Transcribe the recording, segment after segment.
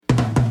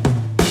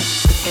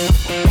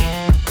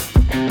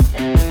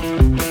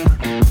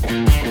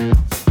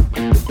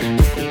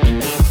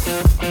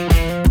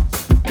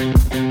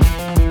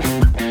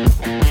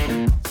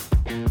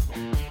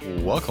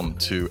Welcome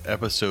to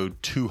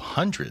episode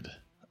 200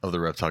 of the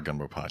Reptile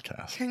Gumbo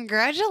podcast.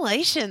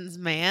 Congratulations,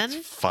 man.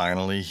 It's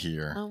finally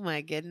here. Oh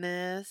my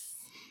goodness.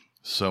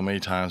 So many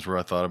times where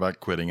I thought about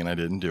quitting and I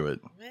didn't do it.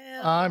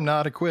 Well, I'm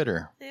not a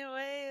quitter.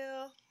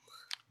 well.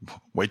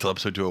 Wait till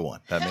episode 201.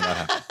 That may not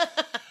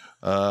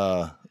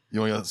happen.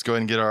 Let's go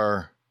ahead and get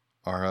our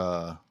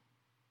my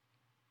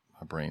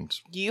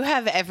brains. You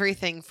have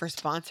everything for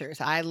sponsors.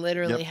 I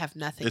literally have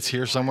nothing. It's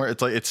here somewhere.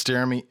 It's like it's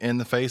staring me in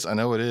the face. I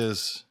know it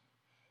is.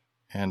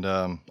 And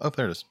there it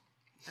is.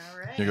 All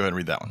right. You go ahead and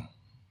read that one.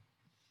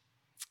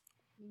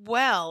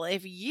 Well,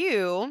 if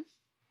you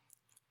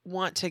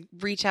want to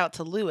reach out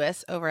to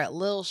Lewis over at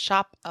Lil's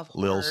Shop of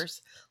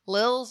Horrors.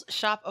 Lil's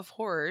Shop of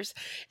Horrors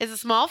is a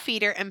small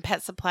feeder and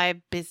pet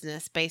supply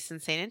business based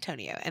in San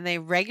Antonio, and they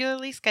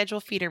regularly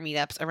schedule feeder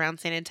meetups around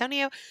San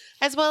Antonio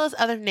as well as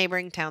other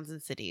neighboring towns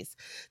and cities.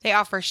 They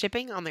offer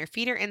shipping on their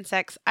feeder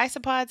insects,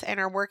 isopods, and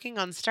are working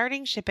on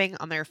starting shipping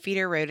on their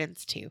feeder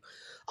rodents too.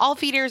 All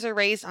feeders are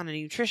raised on a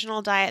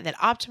nutritional diet that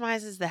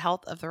optimizes the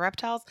health of the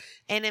reptiles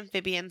and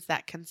amphibians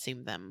that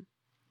consume them.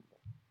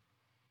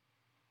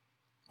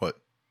 What?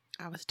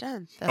 I was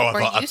done. That's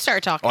where you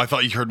start talking. Oh, I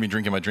thought you heard me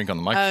drinking my drink on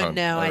the microphone. Oh,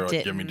 no, I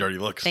didn't. Give me dirty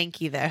looks. Thank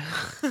you, though.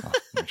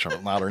 Make sure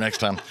I'm louder next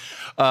time.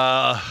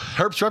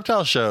 Herb's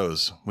Reptile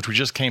Shows, which we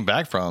just came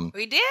back from.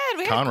 We did.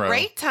 We had Conroe. a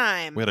great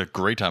time. We had a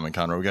great time in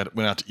Conroe. We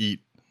went out to eat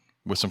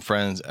with some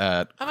friends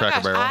at Oh my Cracker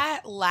gosh, Barrel. I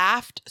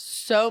laughed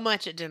so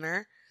much at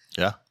dinner.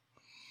 Yeah.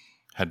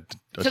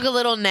 Took a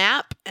little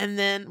nap, and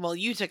then, well,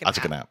 you took a nap. I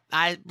took a nap.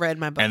 I read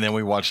my book. And then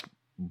we watched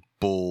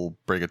Bull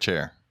break a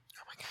chair.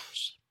 Oh my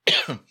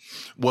gosh.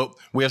 Well,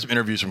 we have some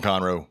interviews from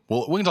Conroe.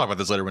 Well, we can talk about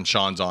this later when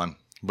Sean's on,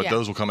 but Yeah.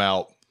 those will come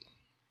out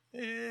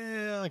like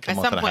a At month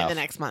some and a point half. the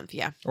next month,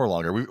 yeah. Or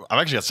longer. I've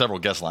actually got several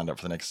guests lined up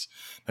for the next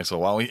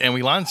little while. And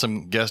we lined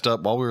some guests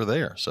up while we were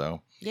there.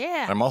 So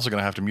Yeah. I'm also going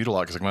to have to mute a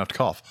lot because I'm going to have to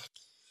cough.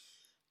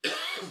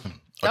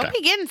 Don't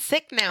be getting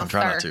sick now, I'm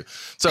trying not to.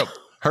 So,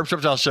 Herb's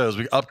Reptile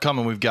Shows.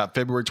 Upcoming, we've got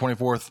February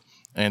 24th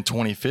and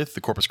 25th,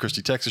 the Corpus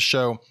Christi, Texas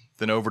show.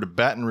 Then over to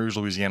Baton Rouge,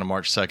 Louisiana,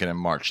 March 2nd and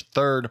March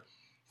 3rd.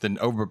 Then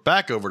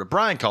back over to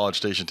Bryan College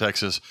Station,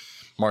 Texas,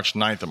 March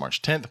 9th and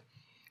March 10th.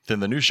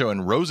 Then the new show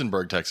in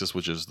Rosenberg, Texas,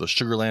 which is the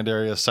Sugarland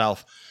area,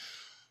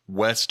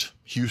 southwest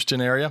Houston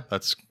area.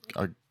 That's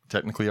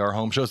technically our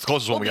home show. It's the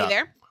closest one we got.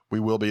 There. We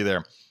will be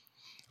there.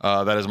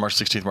 That is March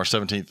 16th, March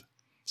 17th.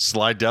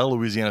 Slidell,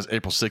 Louisiana is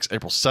April 6th,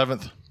 April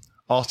 7th.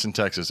 Austin,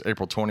 Texas,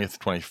 April 20th,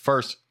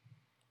 21st.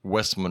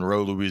 West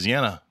Monroe,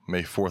 Louisiana,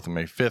 May 4th and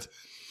May 5th.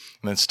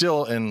 And then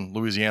still in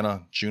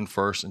Louisiana, June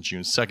 1st and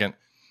June 2nd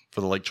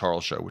for the Lake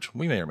Charles show, which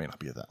we may or may not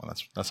be at that one.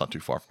 That's not too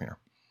far from here.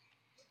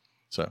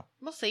 So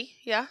We'll see.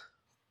 Yeah.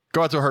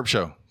 go out to a herb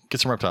show.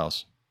 Get some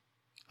reptiles.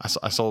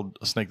 I sold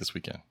a snake this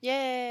weekend.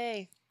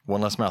 Yay.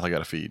 One less mouth I got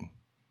to feed.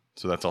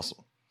 So that's awesome.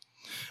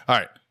 All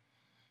right.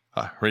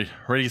 Ready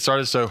to get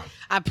started? So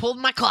I pulled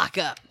my clock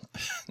up.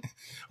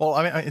 well,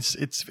 I mean,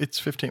 it's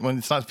 15. Well,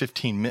 it's not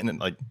 15 minutes.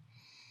 Like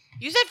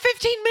You said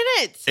 15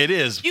 minutes. it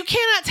is. You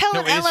cannot tell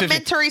an it is 15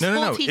 elementary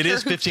school teacher it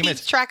is who 15 keeps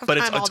minutes, track of but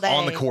time all it's day.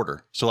 on the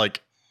quarter. So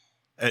like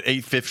at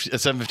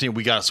 7:15,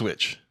 we got to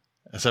switch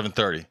at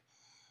 7:30.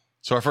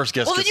 So our first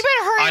guest. Well, then you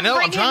better hurry I and know.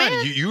 bring I'm trying. him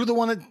in. You were the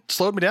one that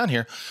slowed me down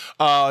here.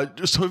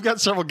 So we've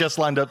got several guests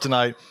lined up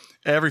tonight.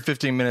 Every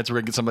 15 minutes, we're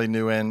gonna get somebody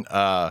new in.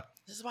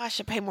 This is why I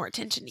should pay more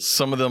attention to you.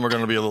 Some of them are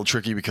going to be a little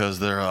tricky because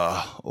they're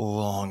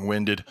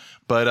long-winded.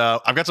 But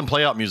I've got some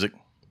play-out music.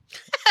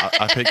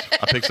 I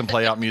picked some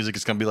play-out music.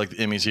 It's going to be like the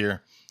Emmys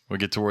here. We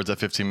get towards that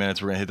 15 minutes.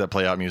 We're going to hit that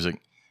play-out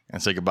music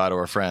and say goodbye to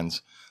our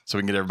friends so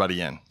we can get everybody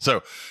in.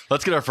 So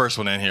let's get our first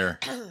one in here.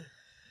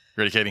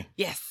 Ready, Katie?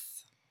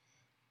 Yes.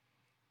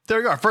 There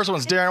we go. Our first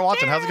one's Darren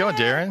Watson. How's it going,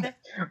 Darren?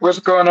 What's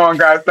going on,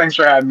 guys? Thanks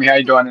for having me. How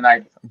you doing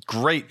tonight?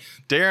 Great.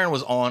 Darren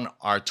was on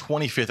our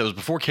 25th. It was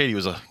before Katie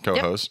was a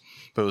co-host,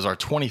 but it was our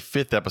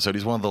 25th episode.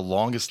 He's one of the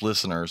longest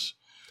listeners.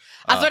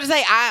 I was about to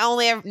say, I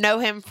only know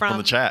him from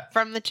the chat.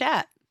 From the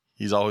chat.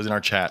 He's always in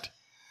our chat.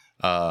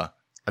 I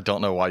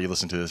don't know why you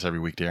listen to this every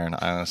week, Darren.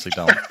 I honestly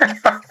don't.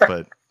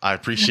 But I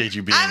appreciate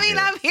you being here.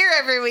 I'm here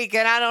every week,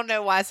 and I don't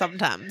know why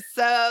sometimes.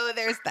 So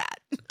there's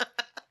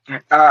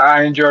that.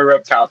 I enjoy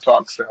reptile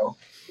talk, so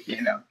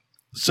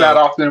So, not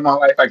often in my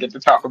life I get to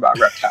talk about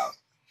reptiles.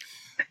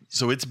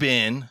 So it's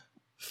been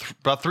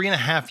about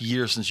 3.5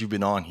 years since you've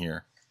been on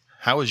here.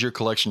 How has your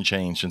collection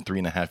changed in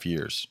 3.5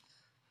 years?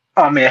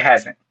 It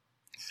hasn't.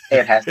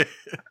 It hasn't.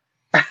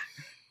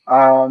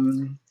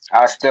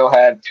 I still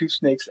had 2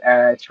 snakes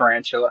and a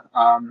tarantula.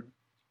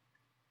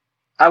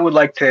 I would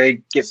like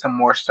to get some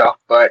more stuff,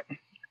 but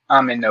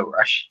I'm in no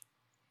rush.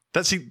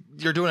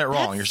 You're doing it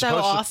wrong. That's You're so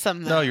supposed awesome,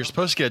 to, though. No, you're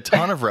supposed to get a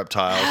ton of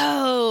reptiles,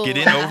 Oh. get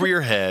in over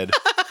your head,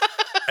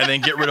 and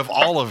then get rid of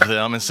all of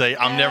them and say,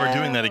 I'm never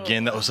doing that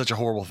again. That was such a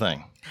horrible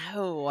thing.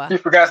 Oh. You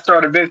forgot to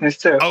start a business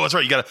too. Oh, that's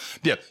right.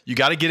 You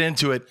gotta get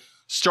into it.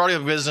 Starting a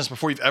business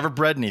before you've ever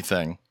bred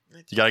anything.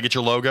 You got to get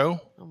your logo.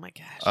 Oh my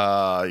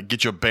gosh.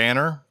 Get you a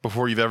banner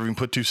before you've ever even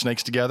put two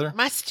snakes together.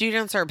 My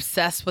students are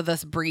obsessed with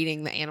us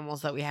breeding the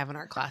animals that we have in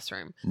our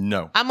classroom.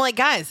 No. I'm like,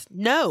 guys,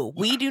 no,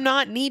 we do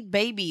not need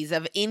babies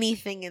of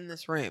anything in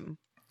this room.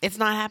 It's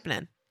not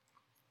happening.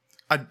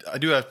 I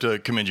do have to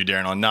commend you,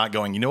 Darren, on not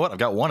going, you know what? I've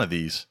got one of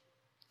these.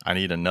 I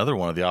need another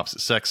one of the opposite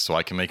sex so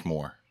I can make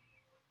more.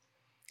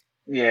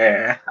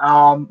 Yeah.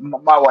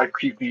 My wife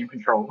keeps me in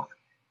control.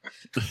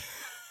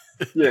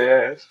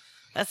 Yeah.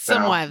 That's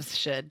some wives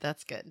should.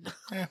 That's good.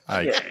 Yeah.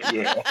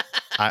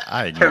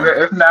 I ignore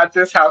it. If not,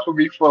 this house will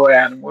be full of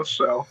animals.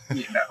 So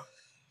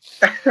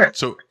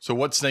So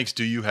what snakes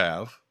do you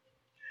have?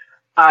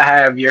 I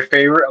have your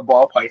favorite, a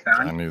ball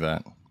python. I knew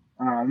that.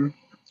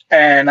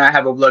 And I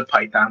have a blood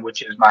python,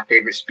 which is my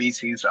favorite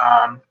species.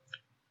 I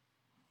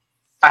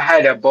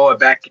had a boa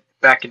back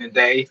in the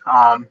day,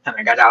 and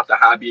I got out the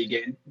hobby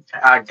again.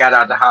 I got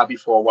out the hobby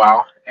for a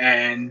while,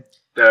 and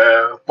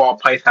the ball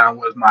python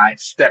was my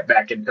step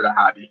back into the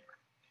hobby.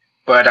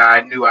 But I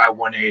knew I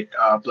wanted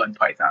blood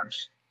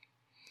pythons.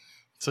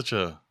 Such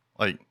a,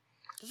 There's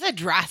a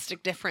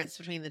drastic difference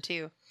between the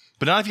two.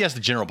 But not if you ask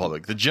the general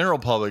public. The general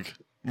public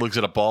looks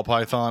at a ball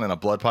python and a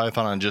blood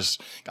python and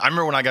I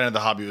remember when I got into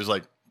the hobby, it was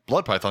like,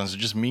 blood pythons are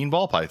just mean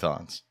ball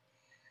pythons.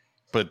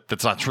 But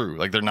that's not true.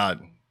 Like, they're not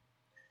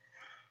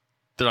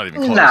even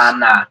close.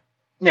 Nah.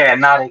 Yeah,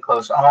 not even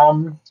close.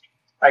 Like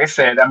I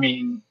said, I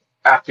mean,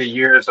 after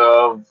years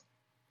of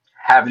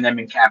having them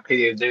in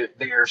captivity,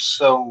 they're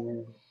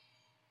so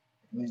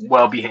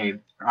well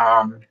behaved.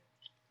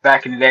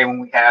 Back in the day when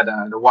we had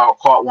the wild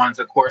caught ones,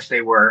 of course,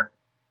 they were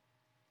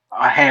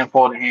a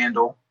handful to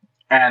handle.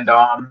 And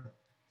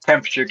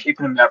temperature,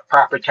 keeping them at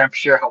proper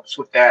temperature helps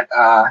with that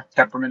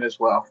temperament as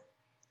well.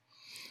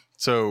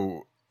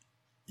 So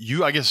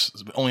you, I guess,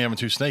 only having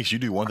two snakes, you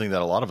do one thing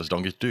that a lot of us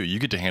don't get to do. You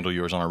get to handle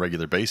yours on a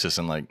regular basis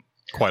and like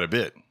quite a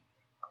bit.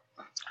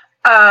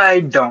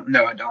 I don't.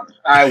 No, I don't.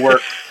 I work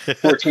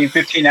 14,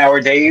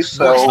 15-hour days.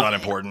 So it's not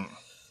important.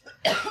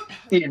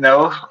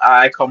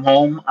 I come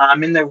home.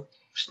 I'm in the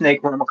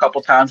snake room a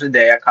couple times a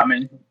day. I come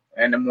in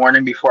the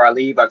morning before I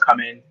leave. I come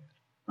in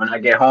when I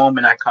get home,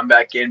 and I come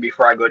back in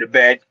before I go to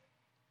bed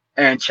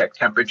and check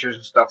temperatures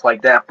and stuff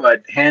like that.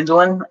 But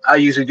handling, I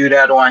usually do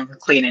that on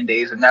cleaning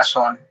days, and that's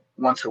on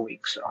once a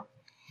week.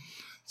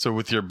 So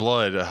with your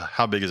blood,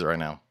 how big is it right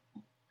now?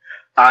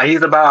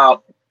 He's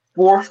about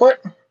 4 foot.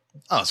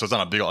 Oh, so it's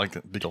not a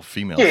big old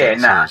female.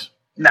 Yeah,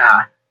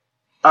 nah.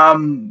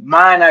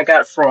 Mine I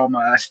got from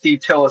Steve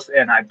Tillis,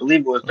 and I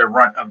believe it was the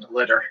runt of the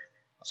litter.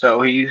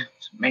 So he's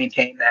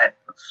maintained that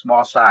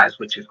small size,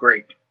 which is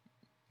great.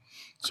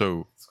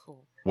 So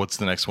what's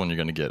the next one you're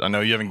going to get? I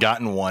know you haven't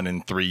gotten one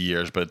in 3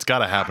 years, but it's got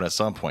to happen at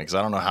some point because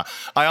I don't know how.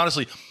 I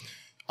honestly,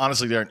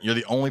 Darren, you're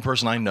the only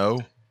person I know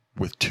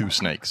with two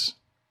snakes.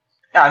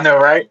 I know,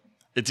 right?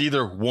 It's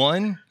either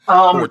one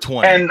or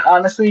 20. And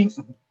honestly,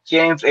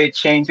 James, it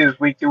changes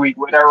week to week.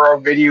 Whatever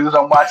videos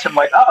I'm watching, I'm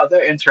like, oh,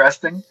 they're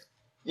interesting.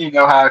 You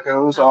know how it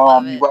goes.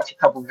 You watch a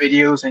couple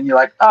videos and you're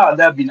like, oh,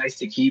 that'd be nice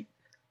to keep.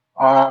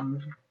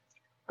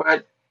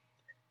 But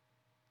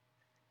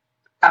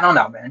I don't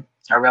know, man.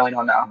 I really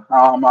don't know.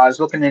 I was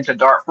looking into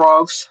dart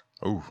frogs.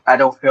 Ooh. I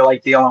don't feel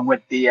like dealing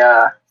with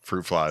the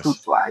fruit flies. Fruit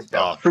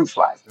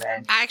flies,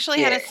 man. I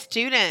actually had a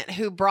student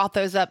who brought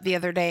those up the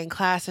other day in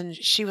class, and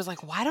she was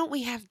like, why don't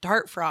we have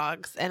dart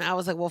frogs? And I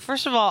was like, well,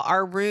 first of all,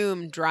 our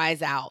room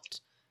dries out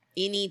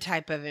any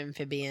type of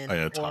amphibian,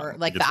 or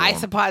like the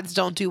isopods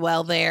don't do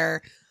well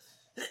there.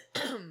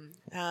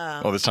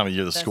 This time of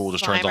year, the school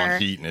just turns on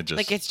heat, and it just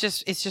like it's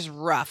just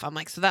rough. I'm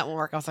like, so that won't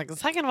work. I was like,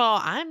 second of all,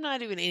 I'm not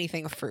doing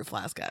anything with fruit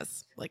flies,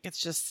 guys. Like,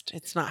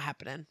 it's not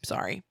happening.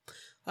 Sorry.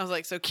 I was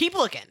like, so keep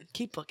looking.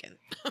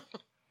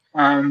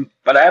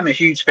 But I am a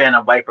huge fan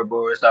of viper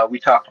boas. We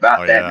talked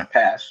about that in the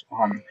past.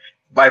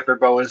 Viper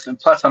boas, and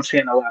plus I'm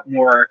seeing a lot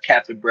more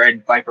captive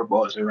bred viper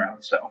boas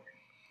around. So,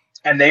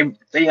 and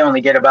they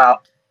only get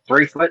about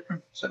 3 foot,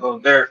 so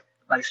they're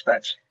nice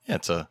pets. Yeah,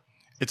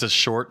 it's a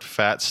short,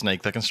 fat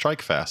snake that can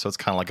strike fast. So it's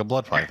kind of like a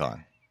blood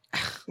python.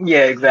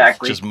 Yeah,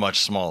 exactly. It's just much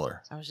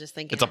smaller. I was just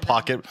thinking it's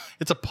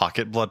a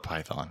pocket blood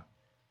python.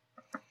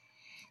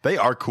 They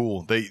are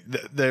cool. They've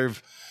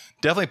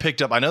definitely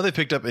picked up. I know they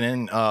picked up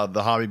in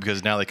the hobby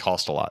because now they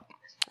cost a lot.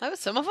 Oh,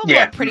 some of them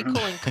look pretty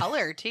cool in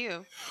color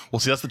too. Well,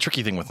 see, that's the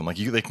tricky thing with them. Like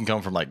they can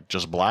come from like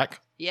just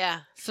black.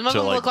 Yeah, some of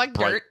them look like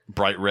dirt,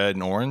 bright red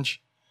and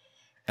orange,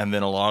 and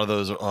then a lot of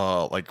those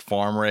like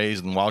farm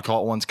raised and wild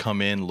caught ones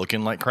come in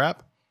looking like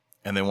crap,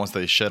 and then once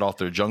they shed off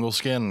their jungle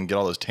skin and get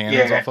all those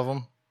tannins off of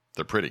them,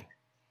 they're pretty.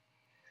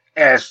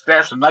 Yeah,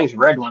 there's some nice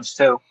red ones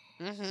too.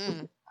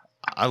 Mm-hmm.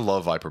 I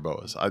love viper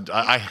boas.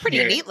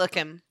 Pretty neat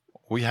looking.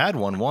 We had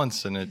one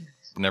once, and it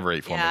never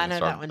ate for me. Yeah, I know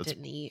that one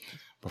didn't eat.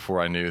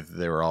 Before I knew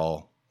they were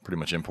all pretty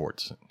much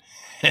imports,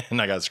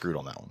 and I got screwed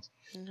on that one.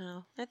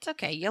 No, it's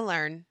okay. You'll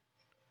learn.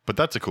 But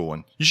that's a cool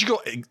one. You should go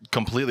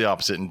completely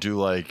opposite and do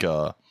like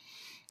an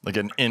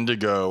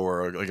indigo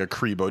or like a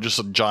crebo, just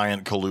a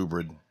giant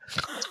colubrid.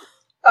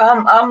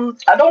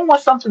 I don't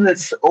want something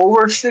that's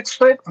over 6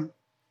 foot.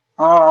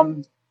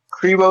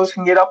 Crebos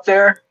can get up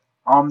there.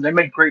 They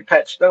make great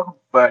pets though.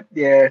 But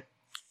yeah,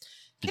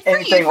 Good for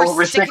anything you for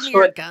over sticking 6 to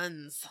your foot.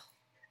 guns.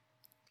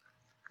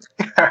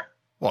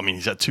 Well, I mean,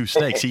 he's got 2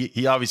 snakes.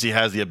 He obviously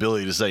has the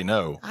ability to say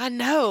no. I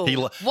know. He-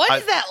 What I-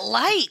 is that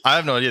like? I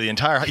have no idea. The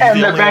entire he's And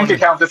the their only bank one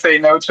account to say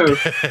no too.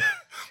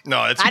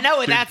 No, it's. I know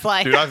what dude, that's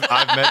like. Dude, I've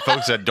met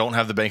folks that don't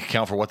have the bank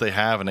account for what they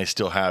have, and they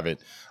still have it.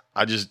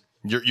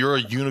 You're a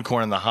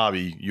unicorn in the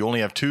hobby. You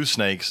only have 2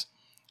 snakes,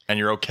 and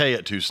you're okay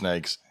at 2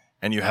 snakes,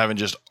 and you haven't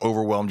just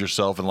overwhelmed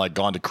yourself and like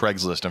gone to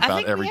Craigslist and I found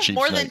think every we have cheap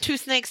more snake. than 2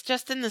 snakes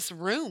just in this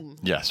room.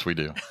 Yes, we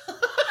do.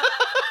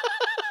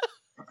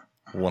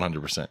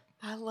 100%.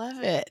 I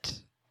love it.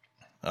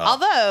 Oh.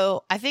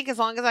 Although, I think as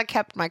long as I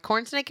kept my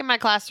corn snake in my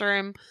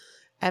classroom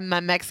and my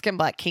Mexican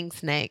black king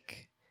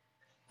snake,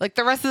 like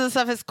the rest of the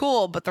stuff is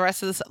cool, but the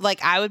rest of the stuff,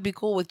 like I would be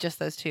cool with just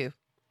those 2.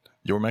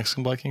 Your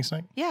Mexican black king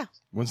snake? Yeah.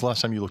 When's the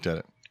last time you looked at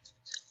it?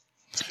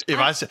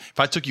 If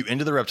I took you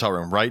into the reptile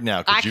room right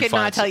now, I could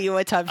not tell you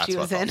what tub That's she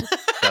what was I in.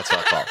 That's what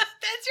I thought.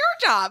 That's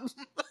your job.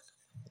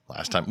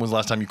 When's the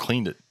last time you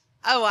cleaned it?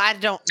 Oh, I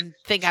don't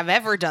think I've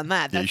ever done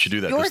that. Yeah, you should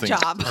do that. Your Those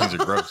things, job. those things are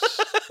gross.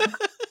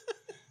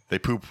 They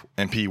poop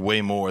and pee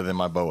way more than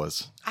my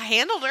boas. I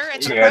handled her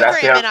at the Yeah,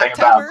 that's the program in other thing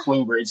about October.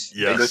 Flubrids.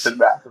 Yes. They go to the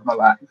bathroom a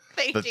lot.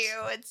 They That's- do.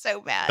 It's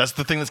so bad. That's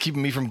the thing that's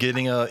keeping me from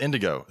getting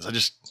indigo.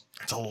 It's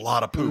a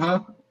lot of poop.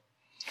 Mhm.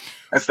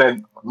 I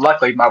said,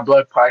 luckily, my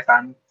blood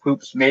python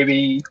poops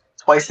maybe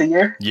twice a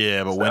year.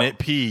 Yeah, but when it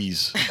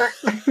pees,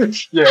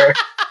 Yeah.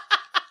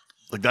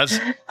 like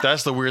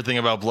that's the weird thing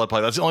about blood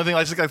python. That's the only thing.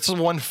 That's the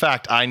one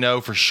fact I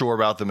know for sure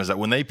about them is that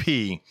when they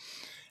pee,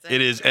 it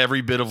is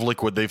every bit of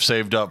liquid they've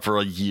saved up for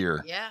a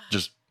year. Yeah.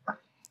 Just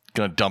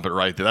gonna dump it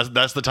right there.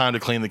 That's the time to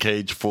clean the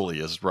cage fully.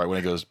 Is right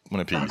when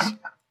it pees.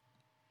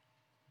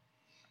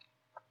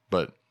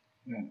 But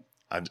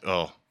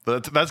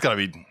that's gotta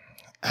be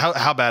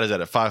how bad is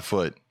that at 5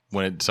 foot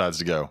when it decides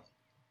to go?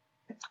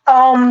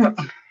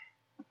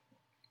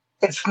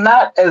 It's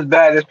not as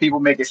bad as people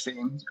make it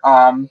seem.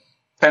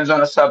 Depends on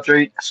the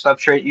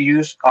substrate you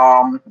use.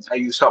 I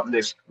use something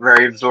that's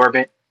very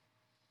absorbent.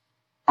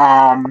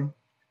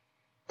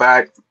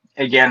 But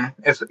again,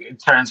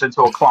 it turns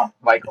into a clump,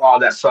 like all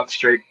that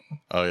substrate.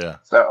 Oh yeah.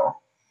 So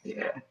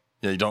yeah.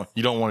 Yeah, you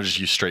don't want to just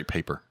use straight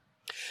paper.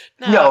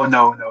 No.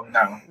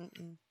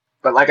 Mm-mm.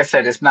 But like I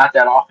said, it's not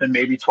that often,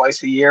 maybe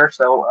twice a year.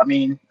 So I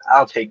mean,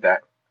 I'll take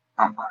that.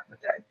 I'm fine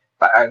with that.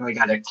 But I only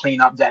got to clean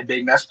up that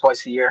big mess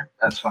twice a year.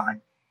 That's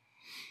fine.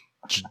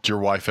 Did your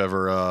wife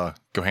ever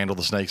go handle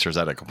the snakes, or is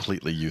that a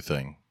completely you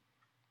thing?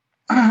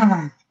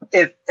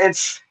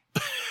 It's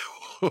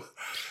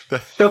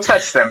she'll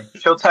touch them.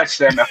 She'll touch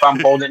them. If I'm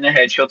holding their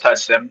head, she'll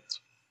touch them.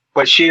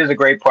 But she is a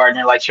great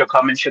partner. Like she'll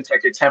come in, she'll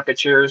take your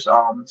temperatures.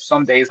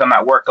 Some days I'm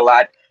at work a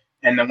lot.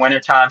 In the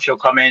wintertime, she'll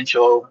come in,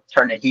 she'll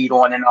turn the heat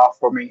on and off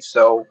for me.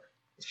 So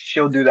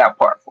she'll do that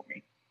part for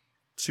me.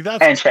 See,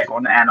 that's And check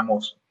on the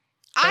animals.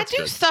 I That's do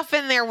good. stuff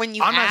in there when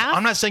you I'm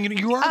ask. not saying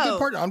you are a good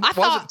partner. I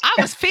thought I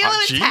was feeling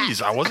attacked.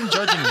 Jeez, I wasn't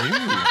judging you.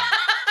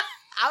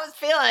 I was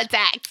feeling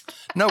attacked.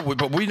 No,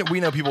 but we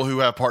know people who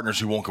have partners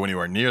who won't go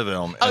anywhere near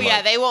them. Oh and, yeah,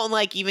 like, they won't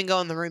like even go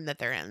in the room that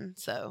they're in.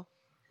 So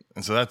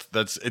and so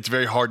that's it's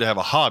very hard to have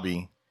a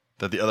hobby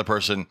that the other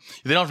person,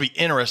 they don't have to be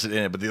interested in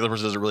it, but the other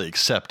person doesn't really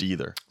accept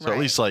either. So Right. at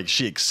least like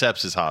she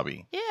accepts his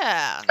hobby.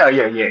 yeah, Oh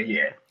yeah.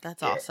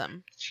 that's Yeah.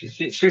 awesome.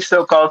 She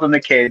still calls them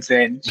the kids,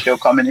 and she'll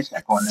come in and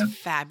check on It's them.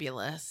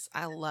 fabulous.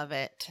 I love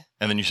it.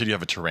 And then you said you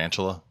have a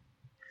tarantula.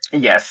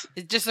 Yes.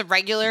 It's just a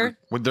regular.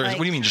 What Like-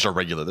 do you mean just a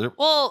regular?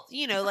 Well,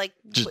 you know, like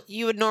Just- what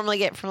you would normally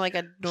get from like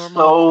a normal.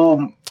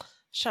 So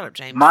Shut up,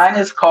 James. mine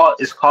is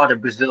called a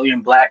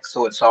Brazilian black,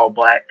 so it's all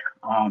black.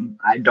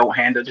 I don't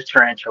handle the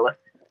tarantula.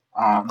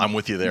 I'm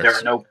with you there.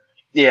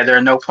 There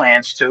are no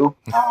plans to.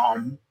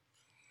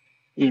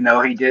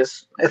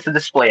 It's a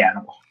display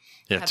animal.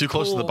 Yeah, That's too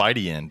close to the cool.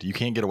 bitey end. You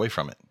can't get away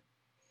from it.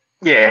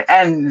 Yeah,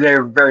 and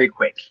they're very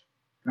quick.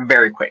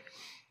 Very quick.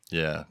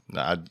 Yeah,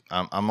 no,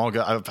 I'm all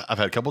good. I've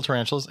had a couple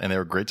tarantulas, and they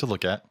were great to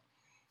look at.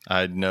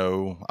 I've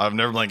never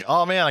been like,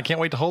 oh man, I can't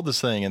wait to hold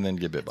this thing, and then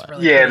get bit by it.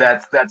 Really Yeah,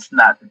 pretty.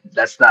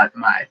 that's not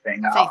my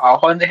thing. I'll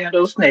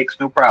handle snakes,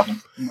 no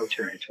problem. No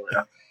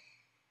tarantula.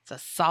 It's a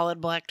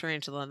solid black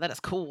tarantula. That is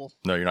cool.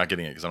 No, you're not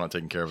getting it because I'm not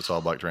taking care of it. It's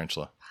all black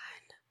tarantula.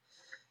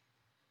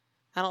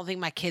 I don't think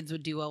my kids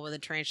would do well with a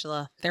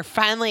tarantula. They're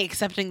finally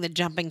accepting the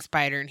jumping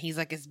spider, and he's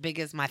like as big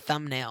as my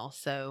thumbnail.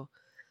 So,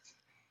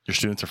 Your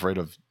students afraid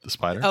of the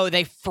spider, oh,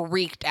 they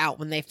freaked out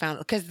when they found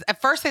because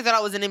at first they thought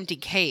it was an empty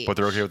cage. but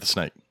they're okay with the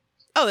snake.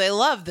 Oh, they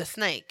love the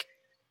snake,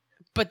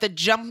 but the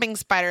jumping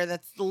spider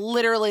that's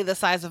literally the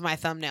size of my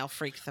thumbnail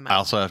freaked them I out.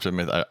 also have to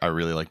admit, I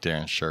really like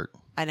Darren's shirt.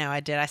 I know, I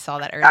did. I saw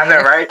that earlier. I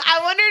know, right? I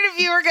wondered if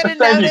you were going to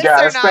Thank you notice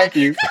guys. or not. Thank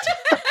you.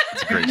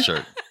 It's a great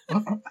shirt.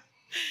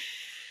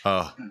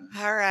 All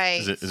right.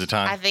 Is it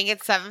time? I think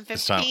it's 7:15.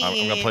 It's time.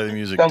 I'm gonna play the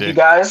music. Thank you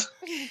guys.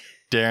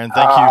 Darren,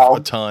 thank you a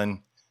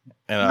ton.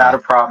 And Not a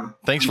problem.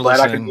 thanks I'm for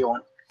glad I could listening. be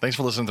on. Thanks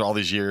for listening to all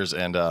these years,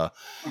 and I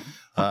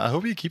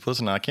hope you keep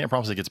listening. I can't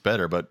promise it gets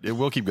better, but it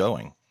will keep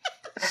going.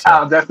 So,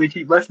 I'll definitely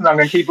keep listening. I'm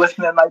going to keep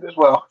listening tonight as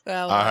well.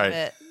 I love right.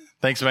 it.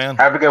 thanks, man.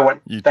 Have a good one.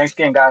 You- Thanks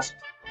again, guys.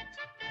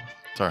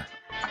 Sorry.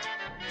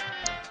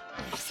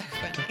 So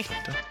funny.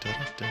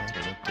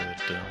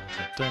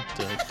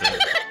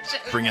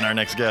 Bring in our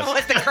next guest.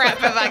 What the crap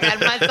have I got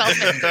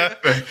myself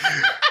into?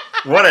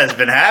 What has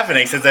been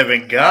happening since I've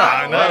been I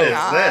gone? know. What is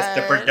God. this?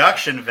 The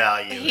production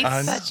value He's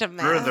I know. such a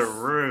mess. through the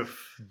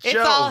roof. It's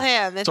Joe. all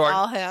him. It's So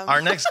all him.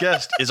 Our next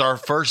guest is our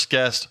first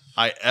guest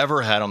I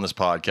ever had on this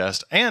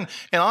podcast, and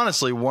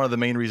honestly, one of the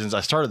main reasons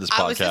I started this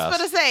I was just podcast.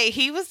 going to say,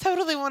 he was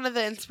totally one of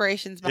the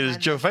inspirations It behind is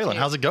Joe this, Phelan. too.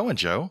 How's it going,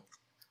 Joe?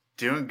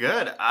 Doing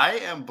good. I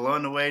am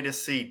blown away to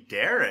see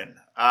Darren.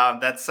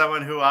 That's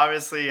someone who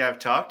obviously I've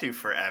talked to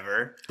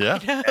forever. Yeah.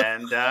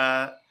 And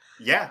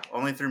yeah,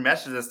 only through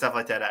messages and stuff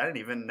like that. I didn't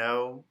even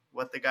know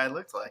what the guy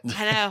looked like.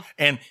 I know.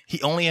 And he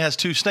only has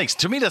 2 snakes.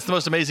 To me, that's the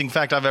most amazing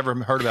fact I've ever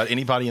heard about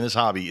anybody in this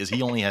hobby is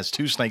he only has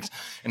 2 snakes,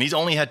 and he's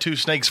only had 2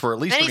 snakes for at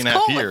least And three he's and a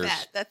half cool years. with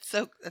that. That's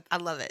so, I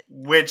love it.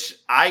 Which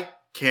I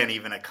can't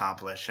even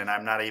accomplish, and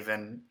I'm not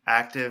even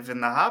active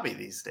in the hobby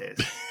these days.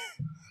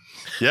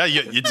 Yeah,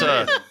 it's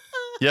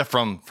yeah.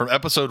 From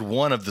episode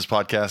 1 of this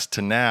podcast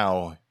to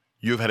now,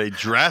 you've had a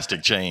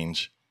drastic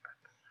change.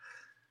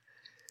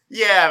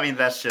 Yeah, I mean,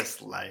 that's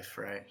just life,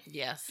 right?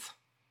 Yes.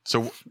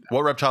 So,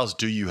 what reptiles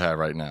do you have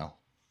right now?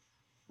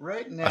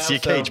 Right now, I see a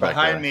cage back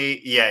behind there.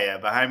 me. Yeah,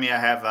 behind me I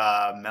have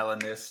a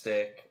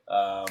melanistic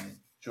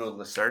jeweled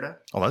lacerda,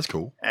 Oh, that's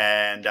cool.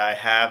 and I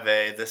have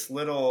this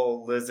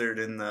little lizard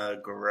in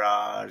the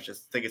garage. I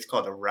think it's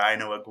called a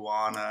rhino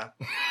iguana.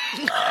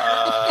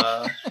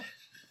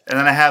 And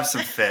then I have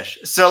some fish.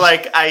 So,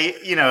 like,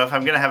 if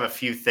I'm gonna have a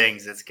few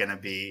things, it's gonna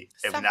be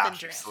Something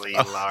obnoxiously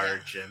drift.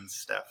 large and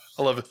stuff.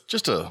 I love it.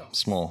 Just a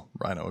small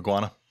rhino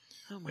iguana.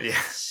 Oh my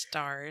Yeah.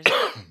 stars.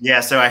 Yeah,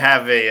 so I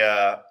have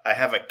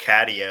a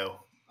catio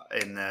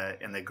in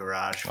the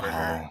garage for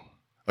her. Oh.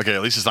 Okay,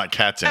 at least it's not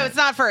cats in Oh, it. it's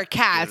not for a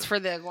cat. It's for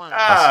the iguana.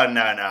 Oh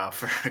no,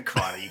 for a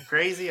iguana. You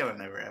crazy? I would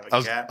never have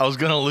a cat. I was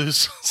gonna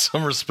lose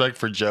some respect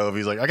for Joe if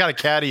he's like, I got a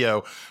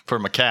catio for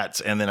my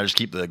cats, and then I just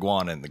keep the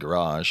iguana in the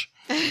garage.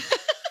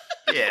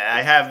 Yeah,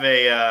 I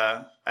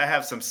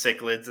have some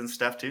cichlids and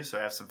stuff too, so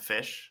I have some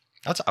fish.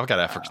 I've got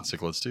African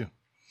cichlids too.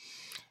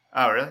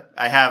 Oh really?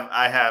 I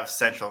have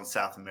Central and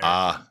South America.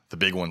 Ah, the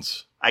big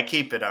ones. I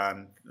keep it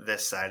on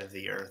this side of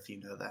the earth, you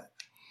know that.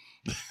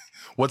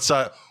 What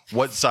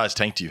size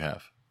tank do you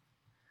have?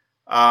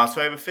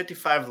 So I have a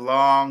 55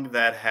 long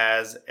that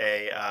has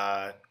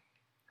a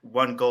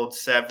 1 gold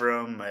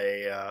severum,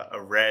 a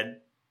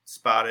red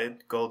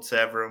spotted gold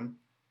severum,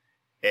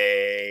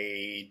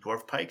 a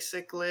dwarf pike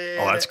cichlid.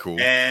 Oh, that's cool.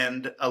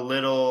 And a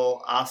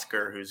little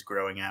Oscar who's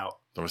growing out.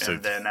 I would say-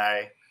 And then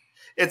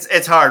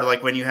it's hard,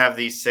 like when you have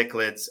these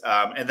cichlids.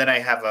 And then I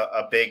have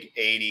a big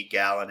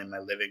 80-gallon in my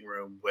living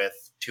room with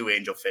 2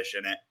 angelfish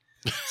in it.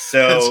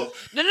 So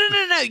No.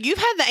 You've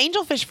had the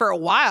angelfish for a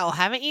while,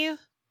 haven't you?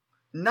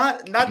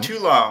 not too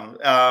long.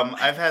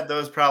 I've had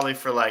those probably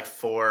for like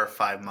 4 or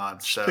 5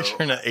 months. So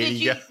Picturing an 80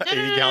 you-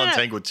 no. gallon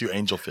tank with 2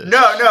 angelfish. no,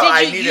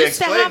 I Did need you to used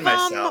to explain have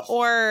them, myself.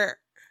 or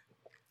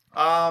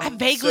I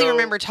vaguely so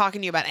remember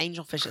talking to you about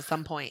angelfish at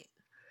some point.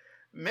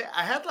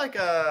 I had like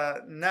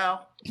a no.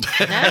 No?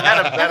 I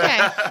had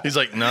a Okay. He's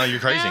like, no, you're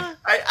crazy. Yeah.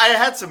 I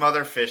had some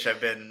other fish. I've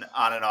been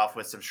on and off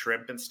with some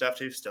shrimp and stuff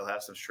too. Still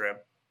have some shrimp.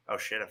 Oh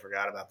shit, I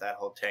forgot about that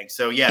whole tank.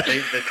 So yeah,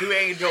 the 2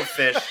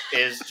 angelfish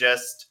is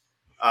just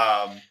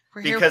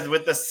We're here- because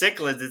with the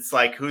cichlids, it's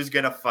like who's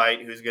gonna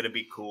fight, who's gonna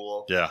be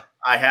cool. Yeah.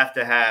 I have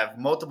to have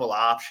multiple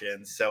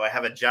options. So I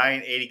have a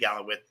giant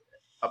 80-gallon with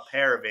a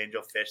pair of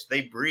angelfish.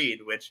 They breed,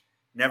 which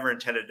never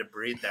intended to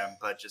breed them,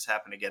 but just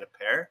happened to get a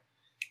pair.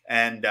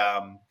 And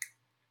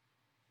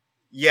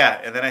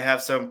yeah, and then I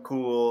have some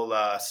cool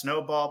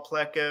snowball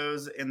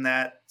plecos in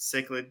that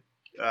cichlid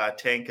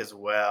tank as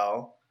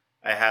well.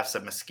 I have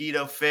some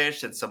mosquito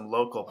fish and some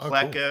local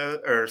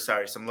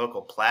some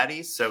local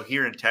platies. So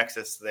here in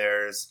Texas,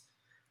 there's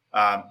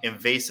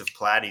invasive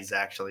platies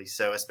actually.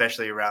 So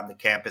especially around the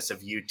campus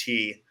of UT.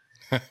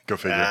 Go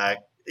figure.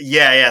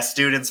 Yeah.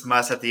 Students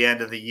must at the end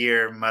of the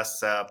year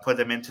put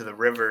them into the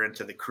river,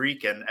 into the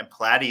creek, and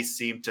platies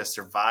seem to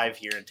survive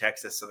here in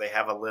Texas. So they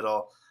have a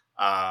little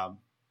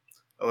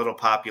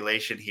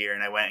population here,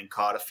 and I went and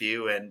caught a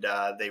few, and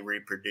they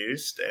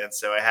reproduced. And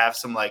so I have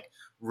some like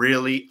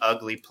really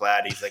ugly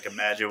platies. Like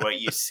imagine what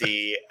you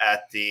see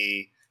at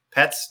the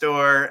pet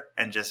store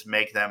and just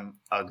make them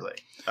ugly.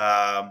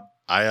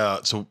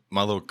 So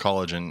my little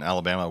college in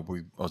Alabama,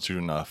 I was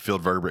doing a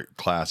field vertebrate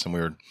class, and we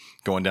were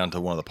going down to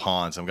one of the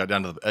ponds, and we got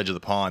down to the edge of the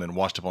pond, and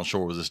washed up on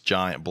shore was this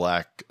giant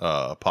black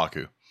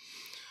pacu.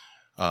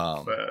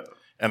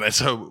 And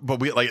so,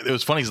 but it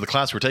was funny because the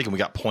class we were taking, we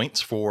got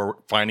points for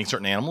finding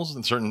certain animals,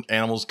 and certain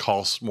animals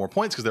cost more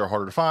points because they were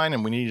harder to find,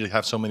 and we needed to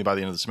have so many by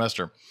the end of the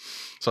semester.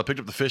 So I picked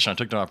up the fish and I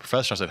took it to my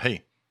professor. I said,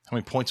 "Hey, how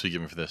many points will you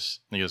give me for this?"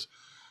 And he goes,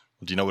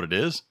 "Well, do you know what it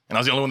is?" And I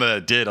was the only one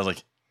that did. I was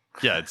like,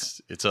 "Yeah,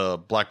 it's a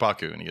black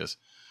pacu." And he goes,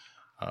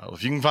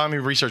 If you can find me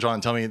research on it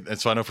and tell me, and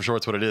so I know for sure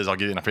it's what it is, I'll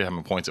give you, and I forget how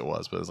many points it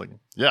was, but it's like,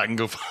 yeah, I can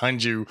go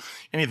find you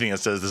anything that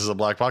says this is a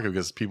black pacu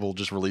because people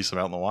just release them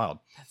out in the wild.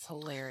 That's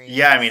hilarious.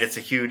 Yeah, I mean, it's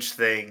a huge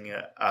thing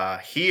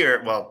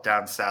here, well,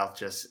 down south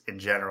just in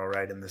general,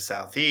 right, in the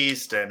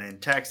southeast and in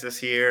Texas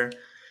here.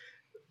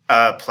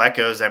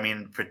 Plecos, I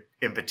mean,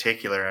 in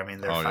particular, I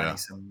mean, they're finding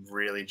some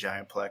really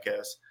giant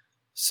plecos.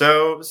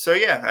 So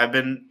yeah, I've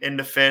been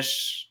into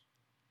fish,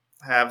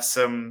 have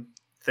some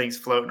things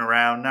floating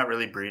around, not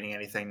really breeding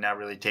anything, not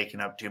really taking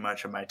up too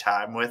much of my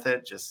time with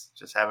it, just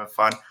having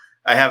fun.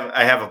 I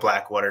have a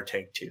black water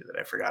tank too that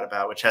I forgot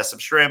about, which has some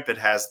shrimp. It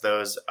has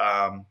those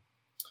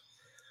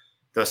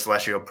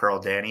celestial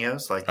pearl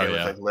danios, like they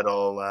look like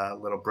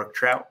little brook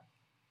trout.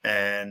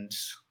 And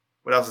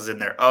what else is in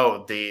there?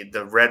 Oh,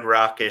 the red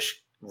rocket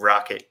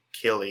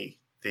killie.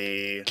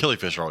 The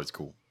killifish are always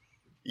cool.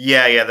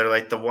 Yeah, they're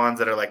like the ones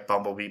that are like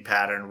bumblebee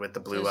patterned with the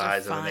blue Those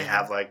eyes, and then they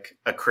have like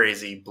a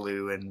crazy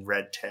blue and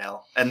red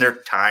tail, and they're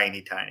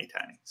tiny.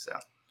 So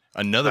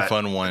another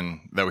fun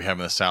one that we have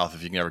in the South,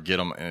 if you can ever get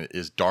them,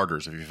 is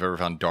darters. If you've ever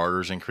found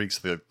darters in creeks,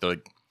 they're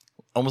like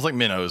almost like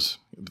minnows.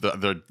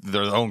 They're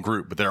their own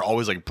group, but they're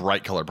always like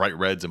bright color, bright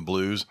reds and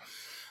blues.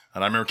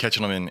 And I remember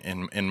catching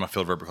them in my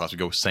field rubber class. We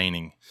go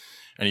seining.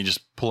 And you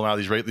just pull them out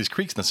of these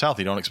creeks in the South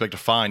you don't expect to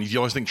find. You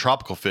always think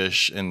tropical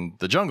fish in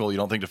the jungle. You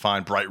don't think to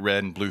find bright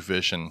red and blue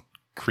fish in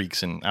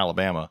creeks in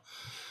Alabama.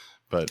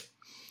 But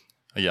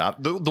yeah,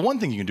 the one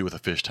thing you can do with a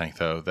fish tank,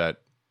 though,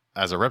 that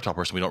as a reptile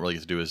person we don't really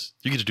get to do is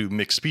you get to do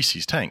mixed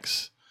species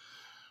tanks.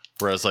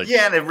 Whereas and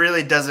it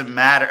really doesn't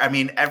matter. I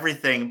mean,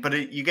 everything,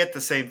 but you get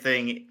the same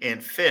thing in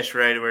fish,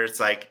 right? Where it's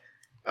like,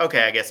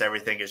 okay, I guess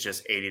everything is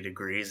just 80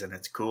 degrees and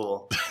it's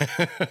cool.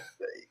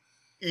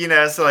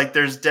 So like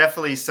there's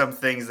definitely some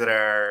things that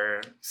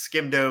are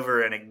skimmed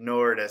over and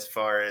ignored as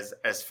far as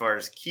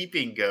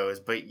keeping goes.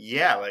 But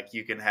yeah, like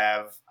you can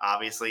have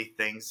obviously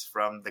things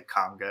from the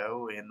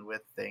Congo and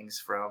with things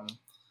from,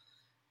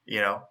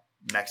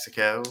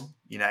 Mexico,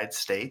 United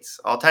States,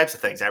 all types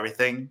of things,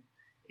 everything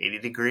 80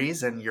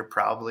 degrees and you're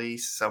probably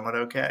somewhat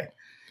okay.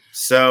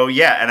 So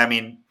yeah, and I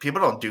mean,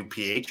 people don't do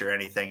pH or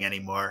anything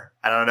anymore.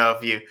 I don't know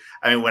if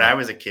when I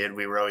was a kid,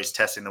 we were always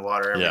testing the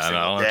water every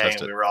single day,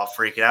 and we were all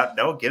freaking out.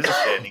 No one gives a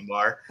shit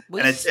anymore.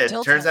 And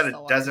it turns out it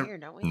doesn't. Here,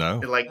 don't we? No,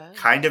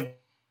 kind of.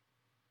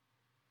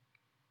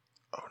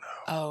 Oh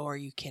no! Oh, are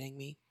you kidding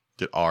me?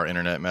 Did our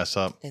internet mess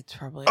up? It's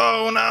probably.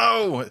 Oh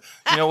no!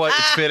 You know what?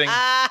 It's fitting.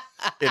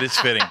 It is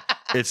fitting.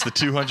 It's the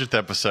 200th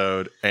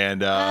episode,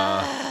 and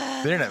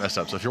the internet messed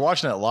up. So if you're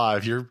watching it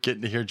live, you're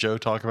getting to hear Joe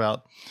talk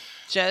about.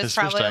 Joe's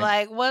probably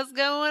like, what's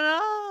going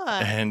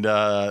on? And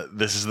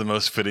this is the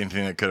most fitting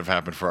thing that could have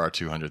happened for our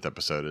 200th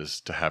episode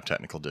is to have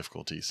technical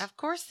difficulties. Of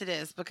course it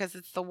is, because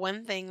it's the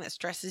one thing that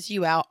stresses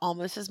you out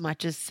almost as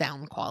much as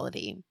sound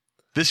quality.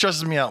 This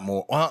stresses me out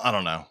more. Well, I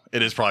don't know.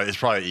 It's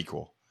probably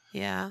equal.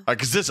 Yeah.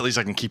 Because this, at least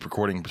I can keep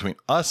recording between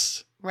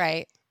us.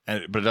 Right.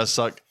 But it does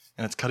suck.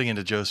 And it's cutting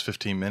into Joe's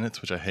 15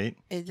 minutes, which I hate.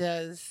 It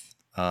does.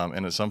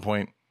 And at some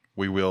point,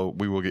 we will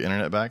get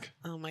internet back.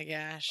 Oh, my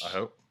gosh. I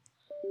hope.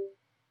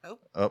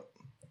 Oh.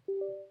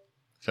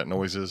 Got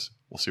noises.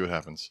 We'll see what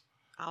happens.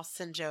 I'll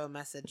send Joe a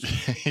message.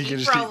 He can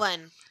just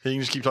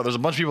keep talking. There's a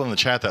bunch of people in the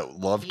chat that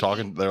love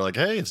talking. They're like,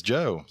 "Hey, it's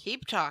Joe."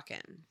 Keep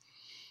talking.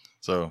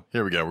 So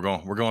here we go.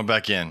 We're going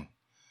back in.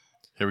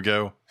 Here we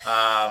go.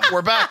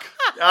 We're back.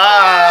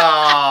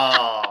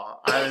 Oh,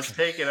 I was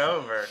taking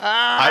over.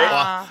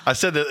 I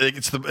said that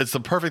it's the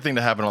perfect thing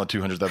to happen on the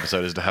 200th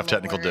episode is to have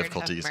technical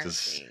difficulties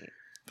because.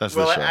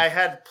 I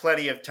had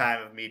plenty of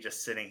time of me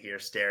just sitting here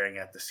staring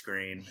at the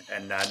screen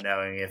and not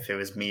knowing if it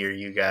was me or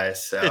you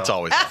guys. So it's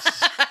always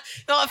us.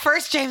 Well, at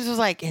first James was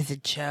like, "Is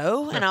it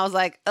Joe?" And I was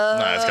like, No,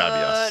 it's gotta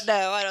be us.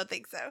 No, I don't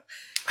think so."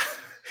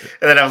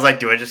 And then I was like,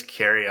 "Do I just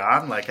carry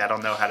on? Like, I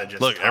don't know how to just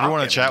look."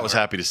 Everyone in the chat was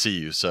happy to see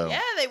you. So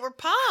yeah, they were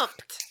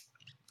pumped.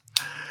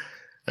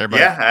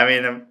 Everybody, yeah, I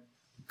mean, I'm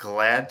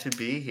glad to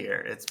be here.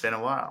 It's been a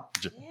while.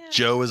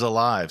 Joe is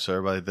alive, so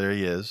everybody, there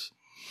he is.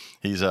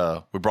 He's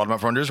we brought him up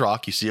from under his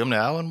rock. You see him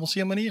now, and we'll see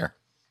him in a year.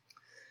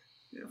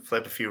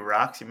 Flip a few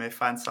rocks, you may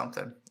find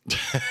something.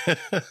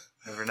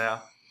 Never know.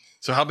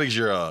 So, how big is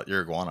your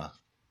iguana?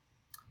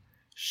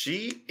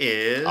 She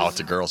is. Oh, it's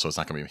a girl, so it's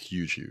not going to be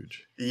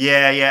huge.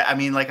 Yeah. I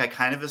mean, like, I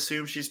kind of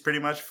assume she's pretty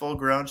much full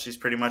grown. She's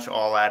pretty much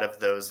all out of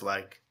those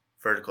like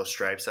vertical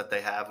stripes that they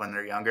have when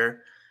they're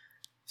younger.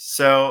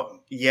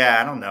 So,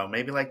 yeah, I don't know,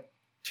 maybe like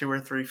 2 or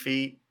 3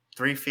 feet,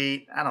 3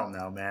 feet. I don't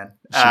know, man.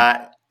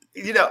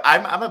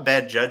 I'm a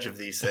bad judge of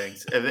these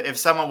things. If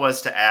someone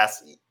was to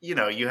ask,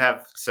 you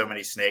have so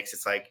many snakes,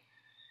 it's like,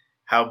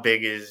 how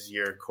big is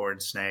your corn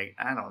snake?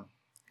 I don't,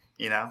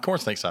 corn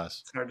snake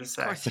size. It's hard to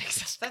say. Corn snake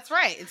size. That's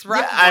right. It's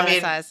roughly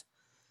size.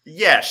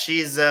 Yeah,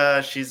 she's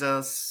a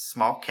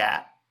small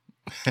cat.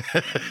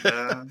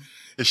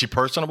 Is she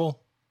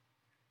personable?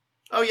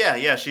 Oh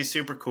yeah, she's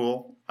super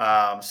cool.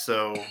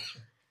 So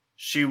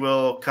she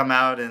will come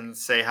out and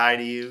say hi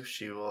to you.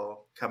 She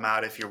will come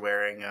out if you're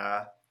wearing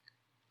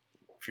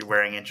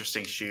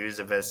interesting shoes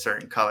of a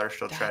certain color.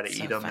 She'll try to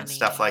eat them and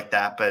stuff like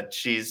that. But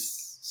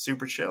she's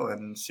super chill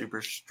and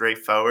super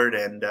straightforward.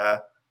 And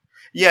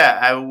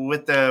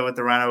with the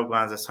rhino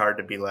iguanas, it's hard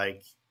to be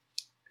like,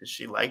 is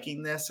she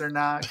liking this or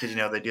not? Because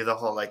they do the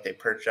whole like they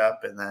perch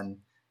up and then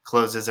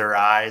closes her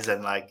eyes,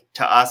 and like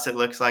to us it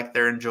looks like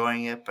they're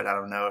enjoying it, but I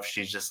don't know if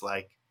she's just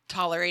like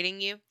tolerating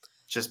you,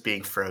 just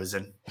being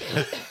frozen,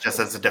 just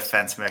as a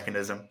defense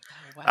mechanism.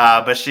 Oh,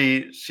 wow. But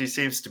she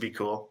seems to be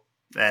cool,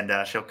 and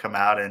she'll come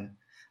out, and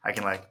I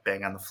can like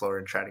bang on the floor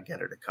and try to get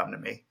her to come to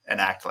me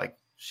and act like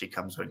she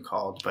comes when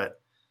called,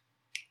 but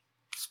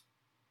it's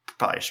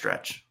probably a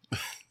stretch.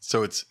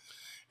 So it's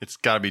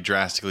got to be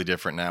drastically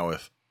different now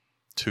with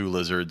 2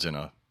 lizards and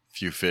a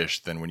few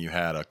fish than when you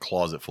had a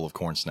closet full of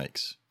corn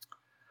snakes.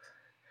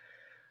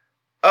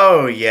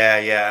 Oh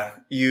yeah.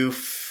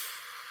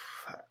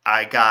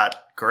 I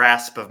got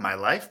grasp of my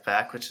life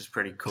back, which is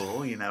pretty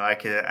cool.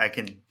 I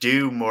can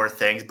do more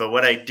things, but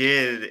what I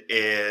did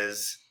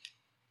is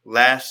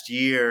last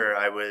year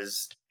I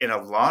was in a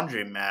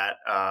laundromat.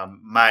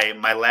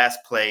 My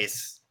last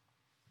place,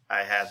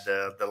 I had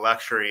the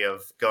luxury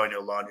of going to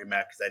a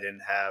laundromat because I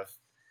didn't have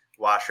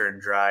washer and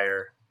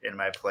dryer in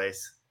my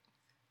place.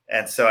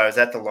 And so I was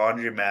at the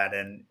laundromat,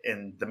 and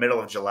in the middle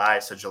of July,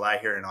 so July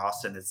here in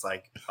Austin, it's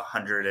like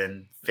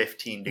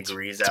 115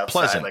 degrees outside,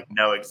 pleasant. like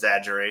no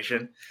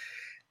exaggeration.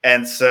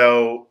 And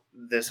so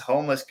this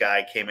homeless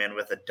guy came in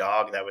with a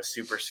dog that was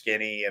super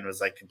skinny and was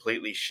like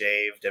completely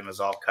shaved and was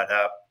all cut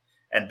up,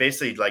 and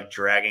basically like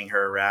dragging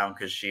her around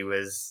because she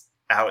was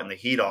out in the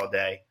heat all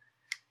day.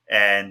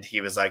 And he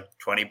was like,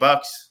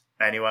 $20,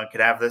 anyone could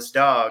have this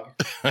dog.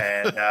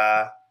 And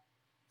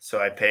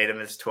so I paid him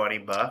his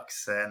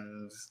 $20,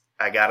 and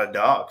I got a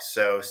dog.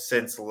 So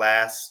since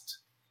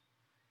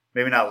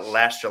maybe not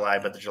last July,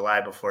 but the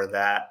July before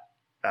that,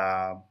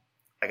 I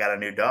got a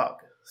new dog.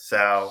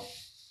 So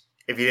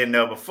if you didn't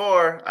know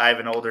before, I have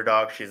an older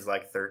dog. She's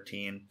like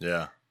 13.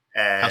 Yeah.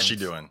 And how's she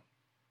doing?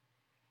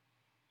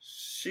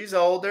 She's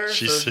older.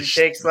 So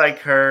she takes like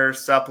her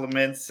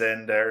supplements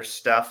and her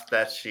stuff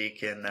that she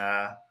can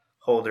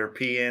hold her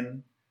pee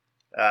in,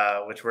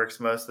 which works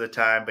most of the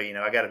time. But,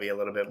 I got to be a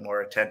little bit more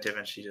attentive,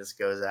 and she just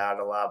goes out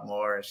a lot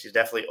more. And she's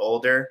definitely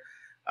older.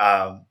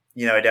 I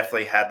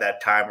definitely had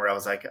that time where I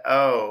was like,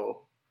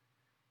 oh,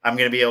 I'm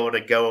going to be able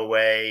to go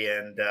away.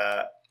 And,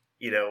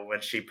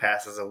 when she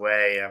passes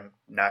away, I'm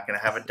not going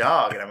to have a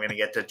dog, and I'm going to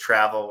get to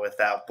travel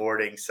without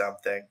boarding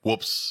something.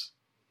 Whoops.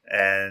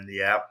 And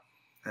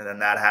and then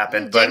that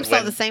happened. James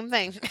saw the same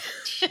thing.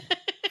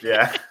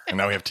 Yeah. And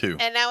now we have 2.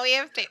 And now we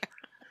have 2.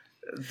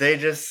 They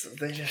just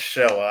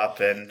show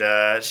up,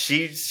 and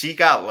she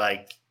got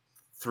like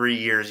 3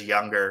 years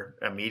younger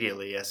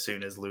immediately as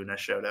soon as Luna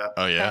showed up.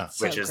 Oh yeah.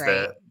 That's which so is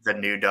great. the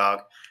new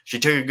dog. She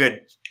took a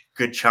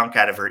good chunk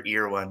out of her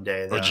ear one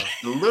day though.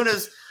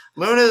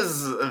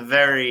 Luna's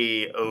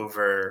very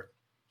over.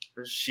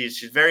 She's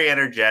very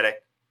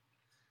energetic,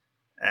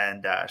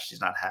 and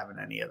she's not having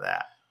any of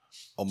that.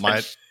 Oh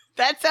my.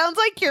 That sounds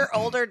like your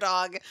older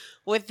dog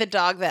with the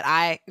dog that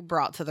I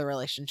brought to the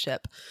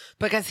relationship,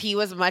 because he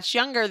was much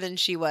younger than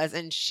she was,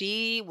 and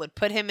she would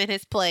put him in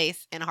his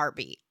place in a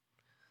heartbeat.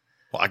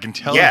 Well, I can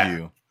tell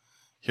you,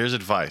 here's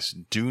advice.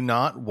 Do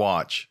not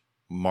watch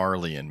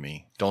Marley and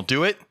Me. Don't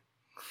do it.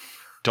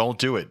 Don't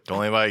do it.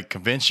 Don't anybody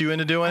convince you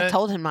into doing it. I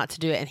told him not to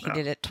do it, and he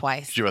did it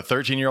twice. If you have a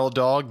 13-year-old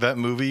dog, that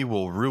movie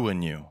will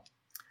ruin you.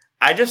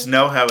 I just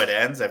know how it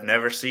ends. I've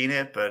never seen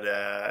it, but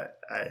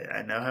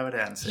I know how it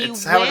ends.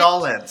 It's how it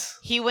all ends.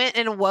 He went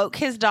and woke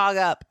his dog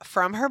up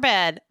from her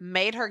bed,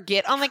 made her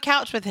get on the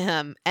couch with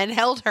him, and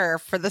held her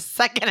for the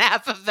second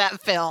half of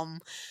that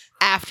film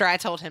after I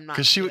told him not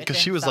to do it. Because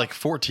she was like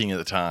 14 at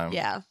the time.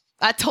 Yeah.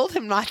 I told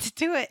him not to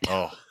do it.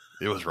 Oh,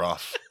 it was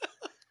rough.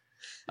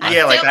 I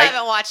still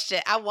haven't watched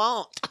it. I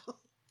won't.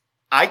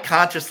 I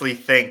consciously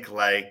think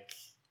like,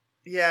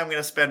 I'm going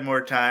to spend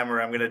more time,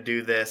 or I'm going to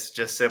do this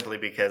just simply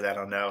because I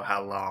don't know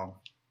how long,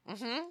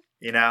 and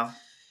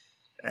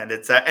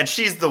and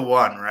she's the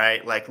one,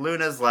 right? Like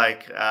Luna's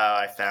like, oh,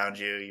 I found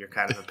you. You're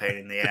kind of a pain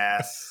in the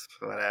ass,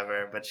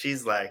 whatever. But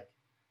she's like,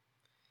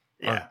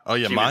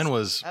 mine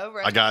was,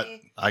 I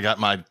got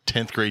my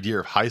 10th grade year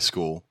of high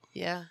school.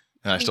 Yeah.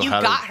 And I still you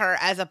had got her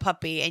as a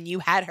puppy, and you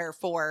had her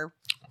for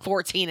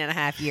 14 and a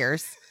half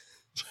years.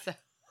 So.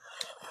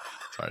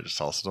 Sorry, I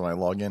just also my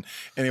login.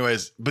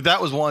 Anyways, but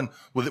that was one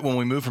when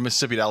we moved from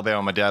Mississippi to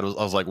Alabama. My dad I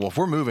was like, well, if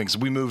we're moving, because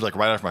we moved like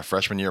right after my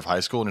freshman year of high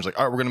school, and he was like,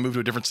 all right, we're going to move to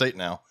a different state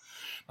now.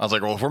 I was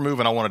like, well, if we're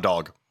moving, I want a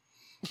dog,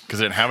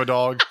 because I didn't have a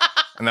dog,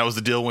 and that was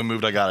the deal. When we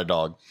moved, I got a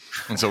dog,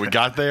 and so we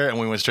got there and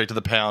we went straight to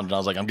the pound, and I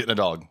was like, I'm getting a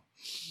dog,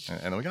 and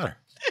then we got her,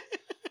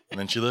 and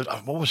then she lived.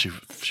 What was she?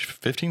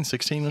 15,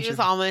 16? She was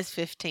almost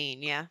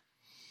 15. Yeah.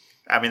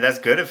 I mean, that's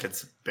good if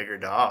it's a bigger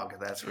dog.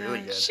 That's really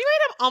good. She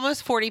weighed up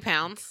almost 40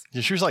 pounds.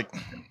 Yeah, she was like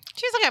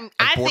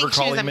I think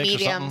she was a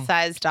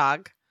medium-sized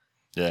dog.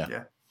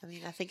 Yeah. I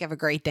mean, I think of a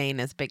Great Dane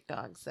as big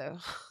dogs, so.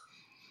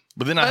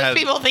 But then most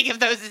people think of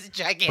those as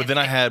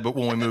gigantic. But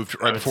when we moved,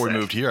 right before we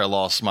moved here, I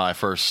lost my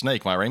first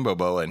snake, my rainbow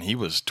boa, and he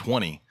was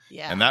 20.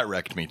 Yeah. And that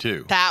wrecked me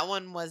too. That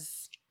one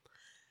was,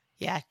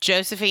 Yeah,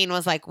 Josephine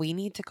was like, we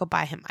need to go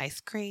buy him ice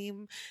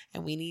cream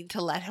and we need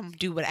to let him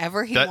do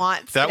whatever he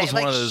wants. That today. was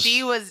one like of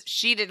those.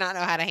 She did not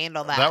know how to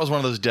handle that. That was one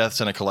of those deaths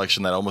in a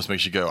collection that almost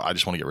makes you go, I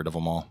just want to get rid of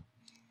them all.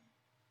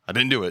 I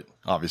didn't do it,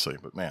 obviously,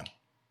 but man.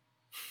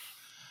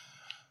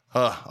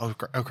 Oh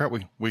crap!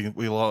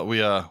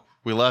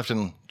 We left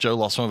and Joe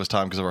lost some of his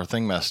time because of our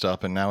thing messed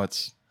up, and now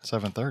it's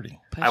 7:30.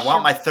 I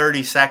want my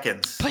 30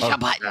 seconds. Push a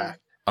button.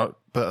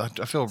 But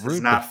I feel rude.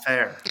 It's not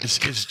fair.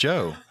 It's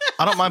Joe.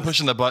 I don't mind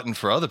pushing the button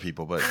for other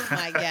people, but Oh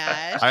my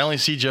gosh. I only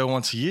see Joe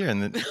once a year,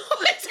 and then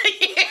Once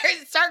a year.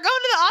 Start going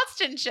to the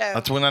Austin show.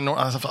 that's when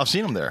I've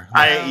seen him there.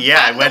 I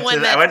I'm the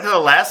one that- went to the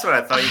last one.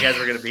 I thought you guys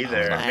were going to be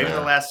there. I Maybe know.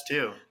 the last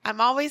two.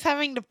 I'm always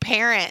having to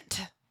parent.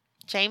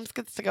 James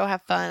gets to go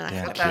have fun. I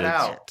Damn have to Cut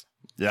that kids. out.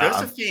 Yeah,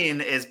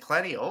 Josephine is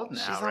plenty old now,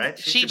 She's right?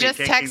 she should be just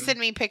taking- texted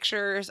me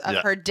pictures of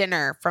her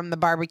dinner from the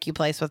barbecue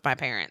place with my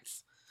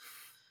parents.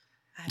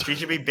 She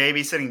should be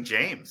babysitting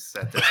James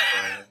at this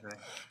point. I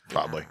think.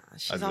 probably.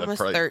 She's I'd almost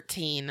probably-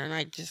 13, and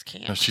I just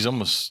can't. No, she's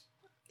almost.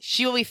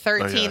 She will be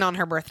 13 yeah. on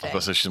her I birthday. was about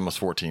to say she's almost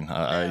 14.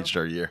 I aged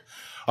her a year.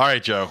 All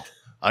right, Joe.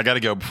 I got to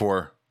go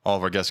before all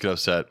of our guests get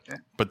upset. Yeah.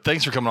 But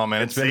thanks for coming on,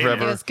 man. Good It's been seeing you. It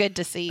forever. was good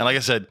to see. And like I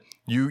said,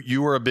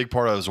 you were a big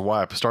part of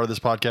why I started this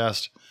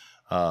podcast.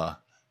 I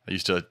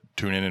used to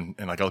tune in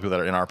and like other people that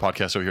are in our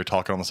podcast over here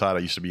talking on the side. I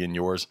used to be in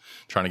yours,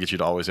 trying to get you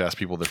to always ask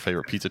people their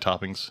favorite pizza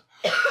toppings.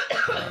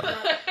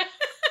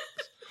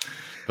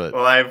 But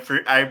Well,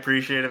 I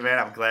appreciate it, man.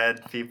 I'm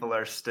glad people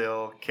are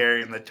still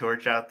carrying the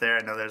torch out there.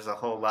 I know there's a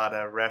whole lot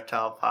of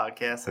reptile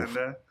podcasts,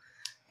 and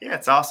yeah,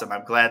 it's awesome.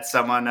 I'm glad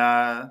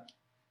someone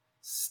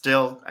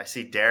still. I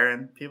see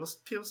Darren. People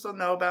still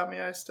know about me.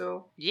 I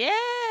still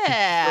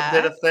yeah.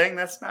 did a thing.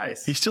 That's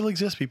nice. he still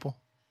exists, people.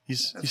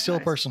 He's still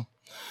nice. a person.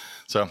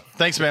 So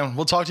thanks, man.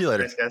 We'll talk to you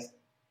later. Thanks, guys.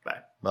 Bye.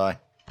 Bye.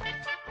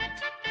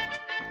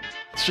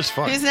 It's just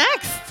fun. Who's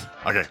next?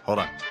 Okay, hold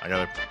on. I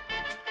gotta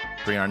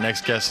bring our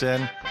next guest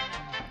in.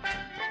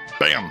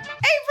 Bam! April!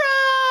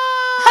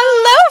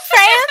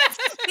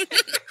 Hello,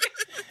 friends.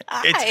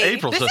 It's Hi.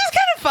 April. This So is kind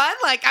of fun.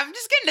 Like, I'm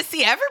just getting to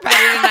see everybody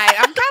tonight.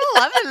 I'm kind of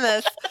loving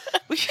this.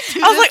 We should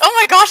do I was this. like, oh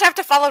my gosh, I have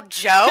to follow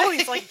Joe.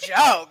 He's like,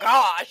 Joe,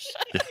 gosh.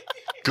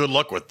 good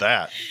luck with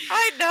that.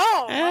 I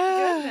know.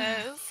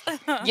 My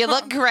goodness. You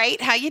look great.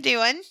 How you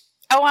doing?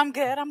 Oh, I'm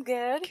good. I'm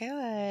good.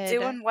 Good.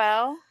 Doing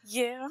well.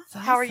 Yeah.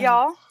 That's How are awesome.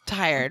 y'all?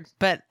 Tired,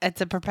 but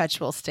it's a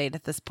perpetual state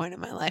at this point in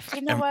my life.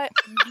 You know what?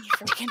 Me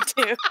freaking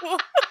too.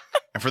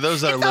 And for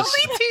those that It's are only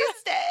listening,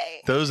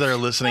 Tuesday. those that are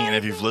listening, and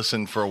if you've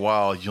listened for a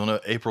while, you'll know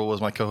April was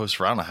my co-host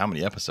for I don't know how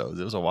many episodes.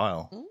 It was a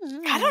while.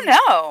 I don't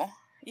know.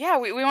 Yeah,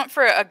 we went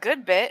for a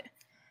good bit,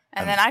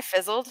 and then I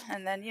fizzled,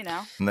 and then, you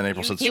know. And then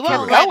April said, He "Screw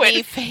won't it." let Going.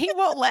 me. He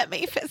won't let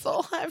me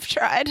fizzle. I've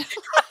tried.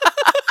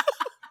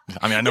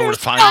 I mean, I know where to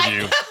find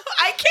you.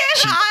 I can't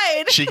She-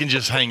 hide. She can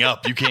just hang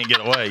up. You can't get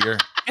away. You're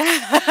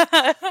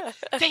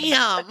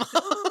Damn.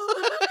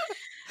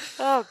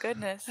 Oh,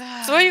 goodness. So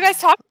what are you guys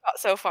talking about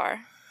so far?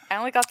 I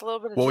only got a little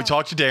bit of well. We Joe.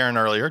 talked to Darren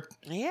earlier,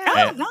 Yeah. Oh,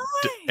 and, nice.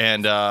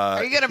 and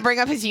Are you gonna bring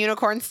up his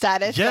unicorn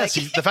status? yeah, Like-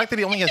 see, the fact that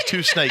he only has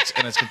 2 snakes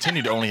and has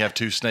continued to only have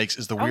 2 snakes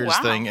is the Oh,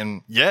 weirdest wow. thing.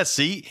 And yeah,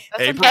 see,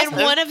 That's April, impressive.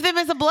 and one of them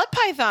is a blood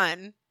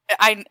python.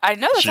 I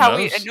know that's She how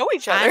knows. we know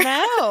each other.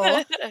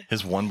 I know.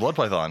 his one blood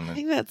I python.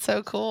 think that's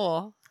so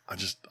cool.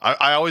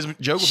 I always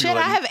joke with Shit, people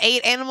I that, have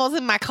 8 animals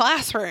in my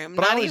classroom.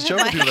 but I Not always even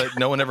joke with like, people that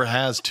no one ever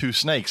has 2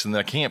 snakes in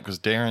their camp because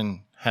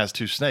Darren has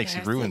 2 snakes.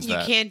 He ruins you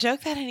that. can't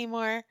joke that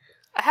anymore.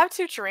 I have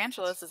 2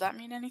 tarantulas. Does that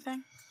mean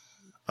anything?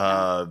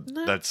 No.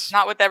 That's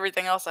Not with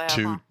everything else I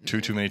have.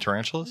 too many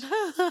tarantulas.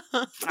 Huh?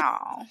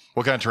 Oh.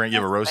 What kind of tarantula? You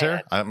have a rose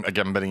That's hair?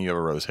 I'm betting you have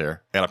a rose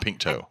hair and a pink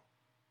toe.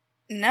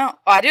 No.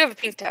 Oh, I do have a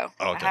pink toe.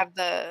 Oh, okay. I have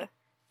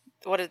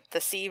the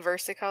C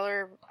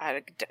versicolor.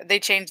 They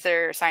changed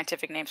their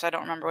scientific name, so I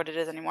don't remember what it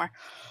is anymore.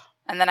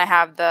 And then I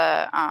have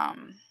the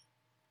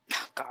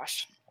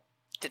gosh,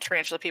 the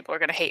tarantula people are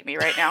gonna hate me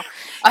right now.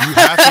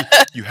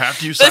 You have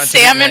to use the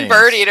scientific salmon names.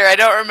 bird eater. I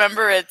don't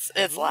remember its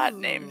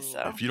Latin name.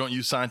 So If you don't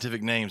use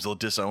scientific names, they'll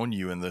disown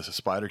you in the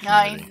spider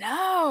I community.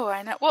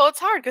 know. Well, it's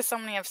hard because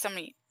have so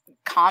many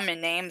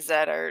common names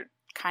that are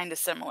kind of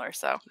similar.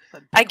 So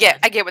I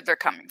get what they're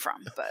coming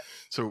from, but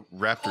So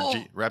Raptor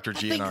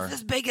G That thing GNR. is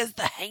as big as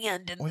the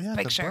hand in Oh the yeah,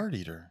 picture. the bird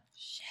eater.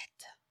 Shit.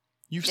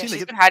 You've yeah, seen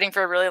she's it. been hiding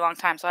for a really long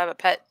time. So I have a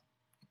pet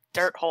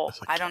dirt hole. It's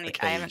like I don't a need.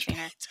 I haven't cage. seen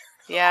her.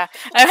 Yeah,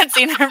 I haven't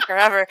seen her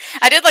forever.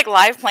 I did like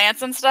live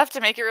plants and stuff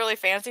to make it really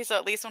fancy, so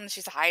at least when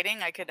she's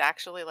hiding, I could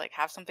actually like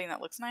have something that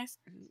looks nice.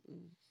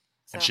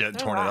 So, And she hadn't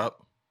there's torn it that.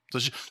 up.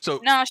 So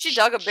No, she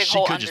dug a big she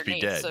hole could underneath.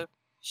 just be dead. So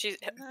she's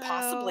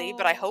possibly,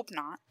 but I No. hope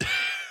not.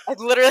 I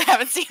literally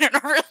haven't seen her in a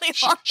really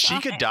long time. she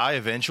could die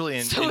eventually,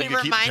 and, So and we you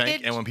could keep the tank.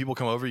 reminded- And when people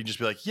come over, you can just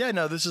be like, "Yeah,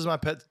 no, this is my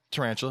pet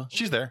tarantula.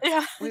 She's there."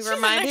 Yeah, We she's in there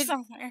reminded-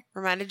 somewhere.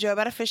 Reminded Joe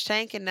about a fish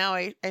tank, and now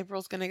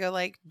April's gonna go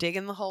like dig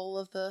in the hole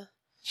of the.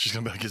 She's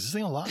gonna be like, "Is this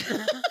thing alive?"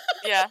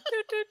 Yeah.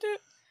 Doot, doot, doot.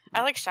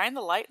 I like shine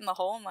the light in the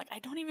hole. I'm like, I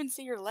don't even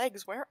see your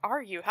legs. Where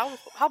are you? How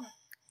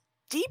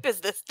deep is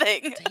this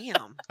thing?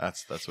 Damn.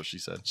 That's what she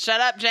said. Shut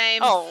up,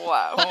 James. Oh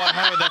wow. Oh, I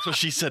have it. That's what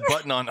she said.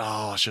 Button on.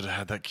 Oh, I should have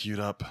had that queued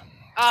up.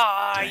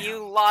 Oh, Damn.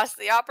 you lost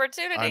the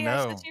opportunity. I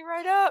know. set you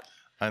right up.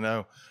 I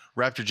know.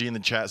 Raptor G in the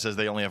chat says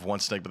they only have one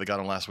snake, but they got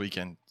them last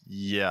weekend.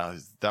 Yeah,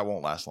 that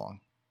won't last long.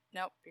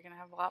 Nope, you're gonna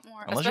have a lot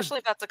more. Unless you're- Especially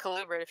if that's a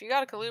colubrid. If you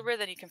got a colubrid,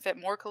 then you can fit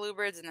more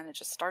colubrids, and then it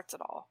just starts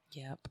it all.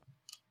 Yep.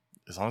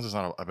 As long as it's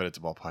not, I bet it's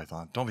a ball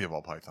python. Don't be a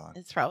ball python.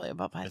 It's probably a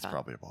ball python. It's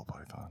probably a ball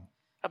python.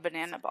 A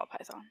banana ball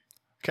python.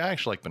 Okay, I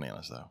actually like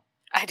bananas though.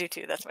 I do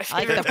too. That's my I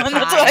like favorite the one.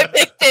 That's why I pie.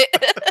 picked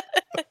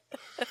it.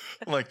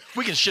 I'm like,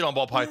 we can shit on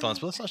ball pythons,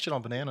 but let's not shit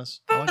on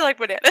bananas. I I like- like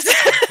bananas.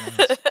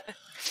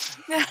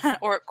 bananas.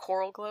 Or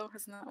coral glow.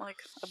 Isn't that like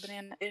a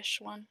banana-ish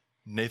one?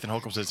 Nathan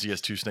Holcomb says he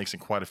has 2 snakes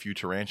and quite a few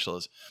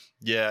tarantulas.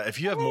 Yeah,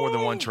 if you have more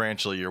than one Ooh.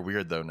 tarantula, you're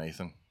weird though,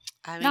 Nathan.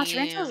 I No,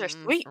 tarantulas are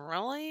sweet.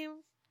 Really?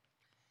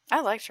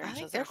 I like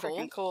tarantulas. they're They're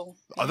freaking cool.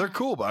 Oh, they're Yeah.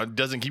 cool, but it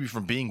doesn't keep you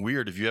from being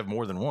weird if you have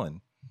more than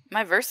one.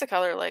 My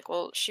Versicolor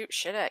will shoot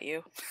shit at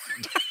you.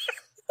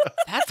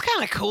 That's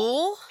kind of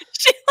cool.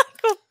 She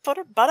will put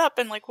her butt up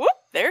and whoop,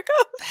 there it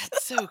goes.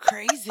 That's so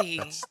crazy.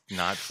 That's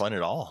not fun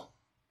at all.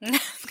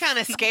 It's kind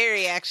of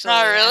scary, actually.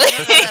 Not really.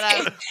 I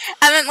don't know that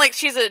And then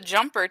she's a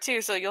jumper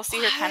too, so you'll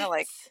see her kind of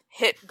What?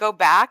 go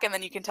back, and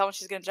then you can tell when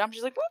she's gonna jump.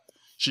 She's like, whoop.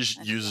 She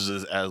just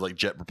uses it as like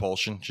jet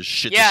propulsion. Just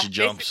shit Yeah, as she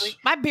jumps. basically.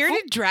 My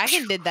bearded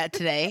dragon did that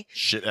today.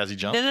 Shit as he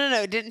jumps.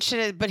 No, didn't shit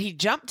it, but he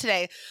jumped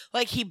today.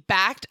 Like he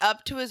backed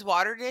up to his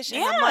water dish,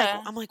 and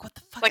Yeah. I'm like, what the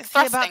fuck Like is he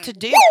about thrusting. to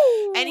do?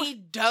 Woo! And he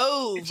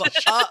dove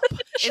up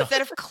instead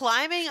of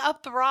climbing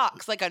up the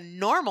rocks like a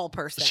normal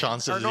person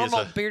Sean says or he has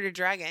normal a- bearded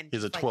dragon.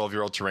 He's a Like,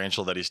 12-year-old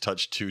tarantula that he's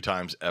touched 2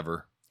 times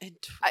ever.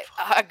 I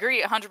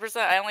agree 100%.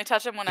 I only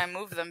touch them when I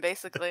move them,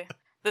 basically.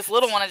 This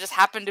little one, it just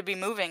happened to be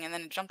moving, and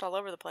then it jumped all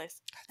over the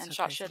place and so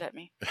shot crazy. shit at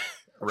me.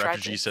 Raptor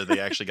tried G to. said they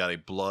actually got a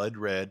blood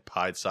red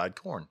pied side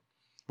corn.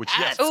 Which,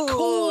 yes, That's Ooh,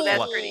 cool. that's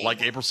like, pretty.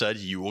 like April said,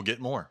 you will get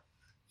more.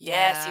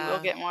 Yes, you Yeah.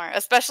 will get more,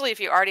 especially if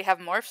you already have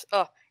morphs.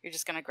 Oh, you're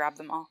just gonna grab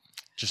them all.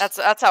 Just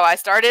That's how I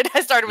started. I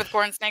started with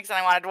corn snakes, and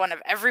I wanted one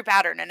of every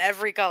pattern and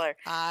every color.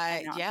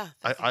 Yeah,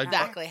 I- I-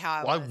 exactly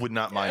how I was. would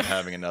not mind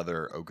having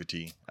another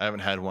Okati. I haven't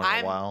had one in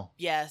I'm- a while.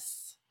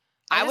 Yes,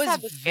 I I just was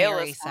had the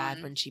very scaleless sad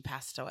one. when she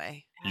passed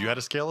away. You had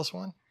a scaleless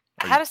one?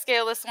 I had a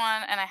scaleless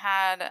one, and I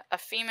had a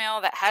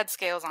female that had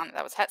scales on it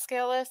that was het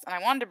scaleless, and I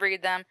wanted to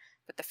breed them,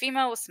 but the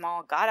female was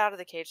small, got out of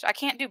the cage. So I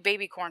can't do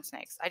baby corn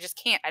snakes. I just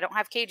can't. I don't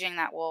have caging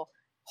that will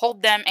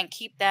hold them and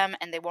keep them,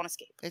 and they won't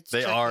escape. It's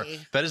They are.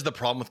 tricky. That is the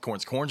problem with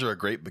corns. Corns are a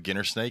great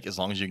beginner snake as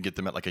long as you can get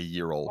them at like a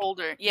year old.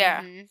 Older,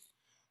 yeah. Mhm.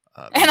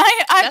 And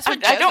I That's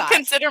what I Joe don't got.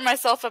 consider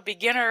myself a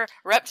beginner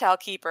reptile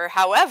keeper.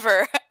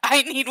 However,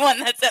 I need one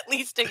that's at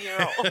least a year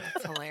old.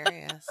 That's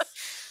hilarious.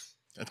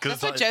 Because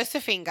That's what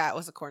Josephine got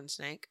was a corn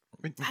snake.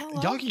 I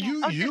love y'all, that.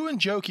 you, Okay. you and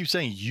Joe keep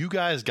saying you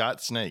guys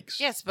got snakes.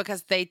 Yes,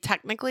 because they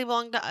technically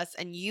belong to us,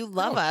 and you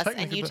love No, us, and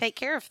technically, you but- take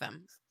care of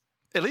them.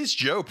 At least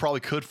Joe probably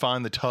could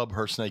find the tub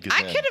her snake is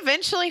I in. could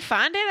eventually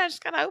find it. I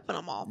just gotta open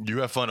them all. You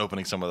have fun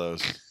opening some of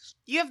those.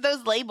 You have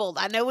those labeled.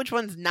 I know which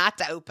ones not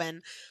to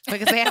open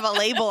because they have a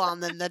label on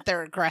them that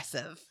they're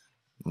aggressive.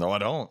 No, I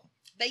don't.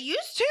 They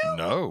used to.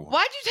 No.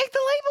 Why'd you take the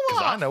label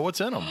Because off? I know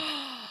what's in them.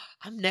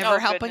 I'm never Oh,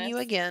 helping you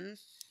goodness. again.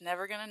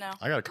 Never gonna know.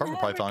 I got a carpet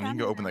Never python. You can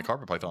go gonna open that know.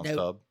 carpet python's Nope.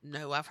 tub.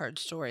 No, I've heard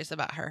stories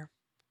about her.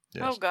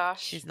 Yes. Oh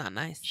gosh. She's not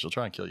nice. She'll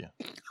try and kill you.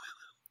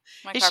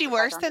 My Is she carpet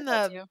worse python than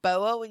does the that too.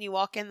 boa when you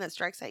walk in that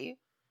strikes at you?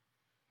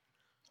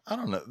 I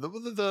don't know.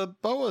 The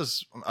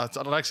boas, I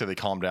don't like to say they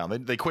calm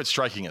down. They quit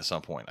striking at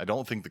some point. I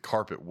don't think the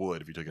carpet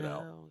would if you took it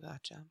out. Oh,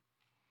 gotcha.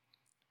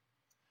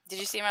 Did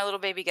you see my little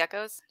baby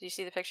geckos? Did you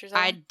see the pictures of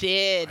I them?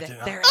 did. I did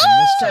not. They're I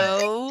missed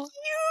so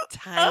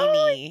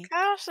tiny.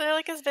 Gosh, they're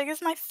like as big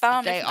as my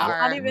thumb. They It's not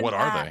are. even What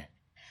are that. they?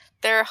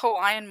 They're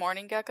Hawaiian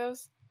morning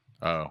geckos.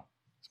 Oh,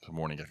 it's a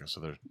morning gecko, so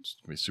they're just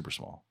gonna be super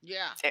small.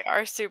 Yeah. They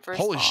are super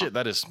Holy small. shit,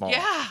 that is small.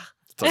 Yeah.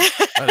 It's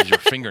like- that is your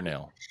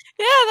fingernail.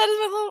 Yeah, that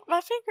is my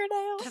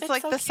fingernail. It's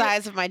like so the cute.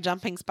 size of my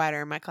jumping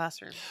spider in my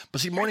classroom.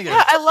 But see, morning Yeah,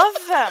 gecko. I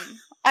love them.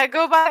 I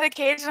go by the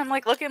cage and I'm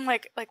like looking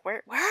like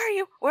where are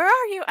you? Where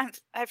are you?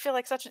 I feel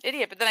like such an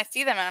idiot, but then I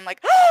see them and I'm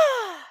like,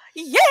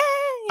 yay!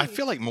 I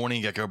feel like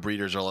morning gecko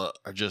breeders are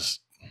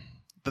just,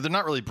 but they're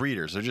not really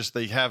breeders. They're just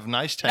they have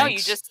nice no,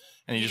 tanks,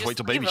 and you just wait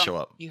till leave babies them. show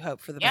up. You hope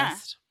for the Yeah.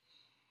 best.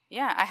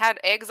 Yeah, I had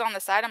eggs on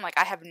the side. I'm like,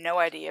 I have no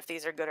idea if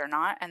these are good or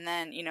not. And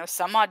then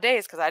some odd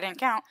days because I didn't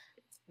count,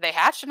 they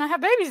hatched and I have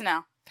babies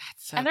now,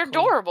 That's so and they're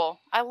cool. adorable.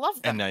 I love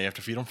them. And now you have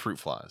to feed them fruit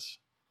flies.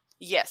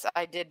 Yes,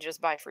 I did just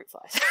buy fruit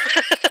flies,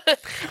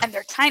 and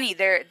they're tiny.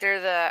 They're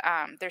the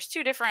there's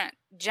two different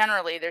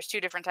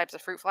types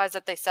of fruit flies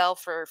that they sell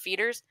for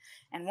feeders,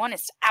 and one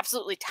is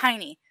absolutely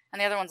tiny, and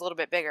the other one's a little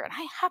bit bigger. And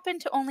I happen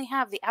to only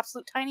have the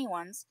absolute tiny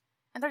ones,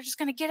 and they're just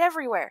gonna get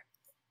everywhere.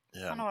 I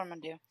Yeah, don't know what I'm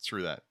gonna do.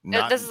 through that.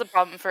 This is a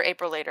problem for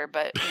April later,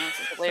 but this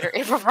is a later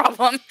April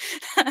problem,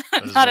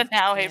 is not a what-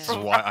 now Yeah. This April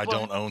is why I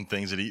problem. don't own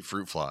things that eat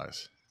fruit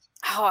flies.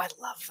 Oh, I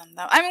love them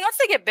though. I mean, once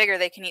they get bigger,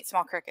 they can eat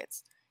small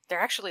crickets. They're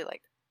actually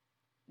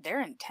they're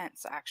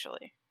intense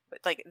actually. But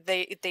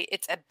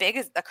it's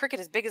a cricket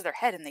as big as their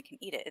head, and they can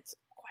eat it. It's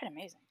quite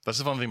amazing. That's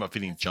the fun thing about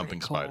feeding That's jumping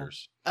pretty cool.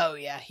 spiders. Oh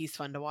yeah, he's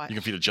fun to watch. You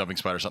can feed a jumping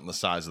spider something the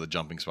size of the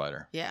jumping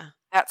spider. Yeah.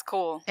 That's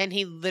cool. And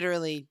he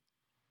literally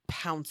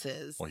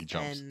pounces. Well, he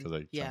jumps and-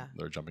 because yeah,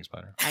 they're a jumping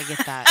spider. I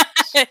get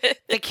that.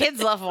 The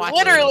kids love watching.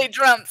 Literally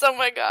jumps. Oh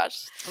my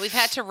gosh. We've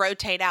had to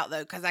rotate out though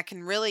because I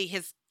can really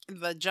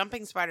the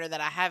jumping spider that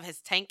I have, his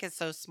tank is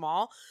so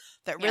small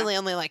that really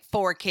only like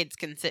 4 kids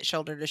can sit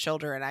shoulder to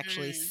shoulder and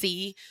actually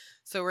see.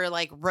 So we're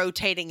like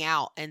rotating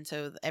out, and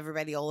so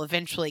everybody will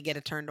eventually get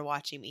a turn to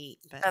watch him eat.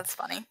 But That's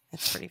funny.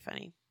 it's pretty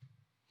funny.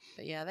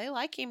 But yeah, they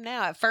like him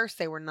now. At first,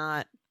 they were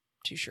not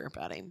too sure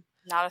about him.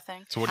 Not a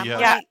thing. So what do you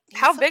have? Yeah.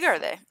 How big are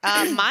they?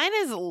 Mine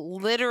is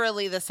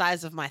literally the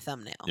size of my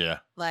thumbnail. Yeah.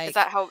 Like Is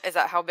that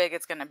how big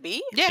it's gonna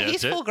be? yeah, Yeah,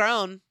 he's that's it. full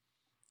grown.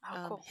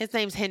 Oh, cool. His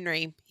name's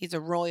Henry. He's a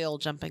royal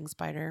jumping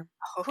spider.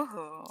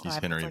 Oh. He's I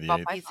Henry like the Bob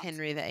Eighth. He's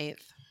Henry the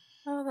Eighth.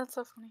 Oh, that's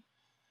so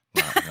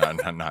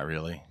funny. Not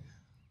really.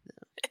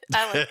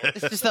 I like it.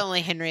 It's just the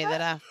only Henry that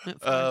I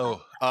went for.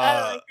 Oh,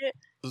 I like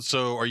it.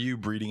 so are you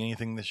breeding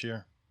anything this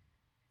year?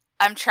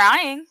 I'm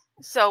trying,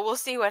 so we'll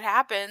see what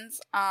happens.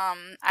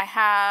 I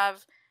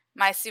have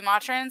my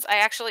Sumatrans.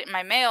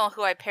 My male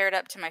who I paired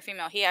up to my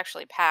female, he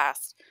actually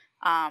passed.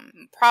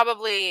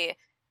 Probably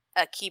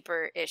a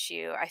keeper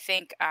issue. I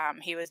think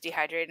he was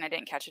dehydrated and I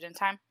didn't catch it in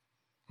time.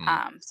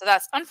 So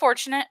that's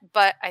unfortunate,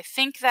 but I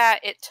think that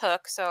it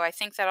took. So I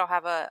think that I'll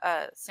have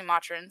a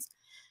Sumatrans,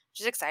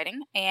 which is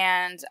exciting.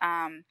 And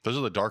Those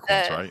are the dark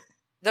ones, right?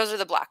 those are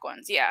the black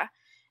ones, yeah.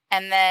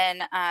 And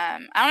then I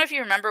don't know if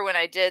you remember when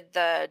I did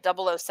the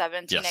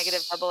 007, Yes.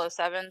 negative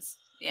 007s.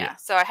 Yeah, Yeah.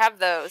 so I have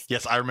those.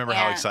 Yes, I remember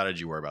how Yeah. excited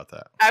you were about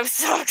that. I was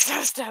so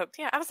stoked.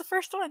 Yeah, I was the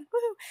first one.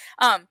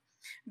 Woohoo!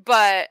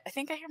 But I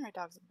think I hear my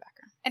dogs in the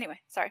background. Anyway,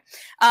 sorry.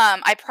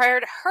 I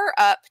paired her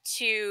up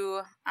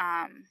to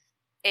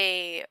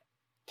a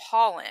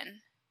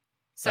pollen.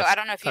 So I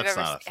don't know if you've That's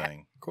ever. not a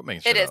thing. Quit making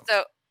It shit is. up.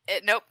 So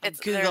nope. I'm It's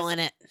there's- Googling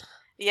it.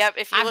 Yep.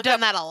 If you I've look done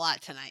up, that a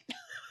lot tonight.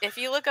 if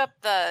you look up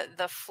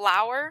the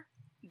flower,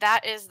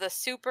 that is the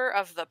super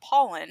of the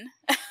pollen,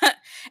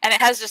 and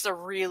it has just a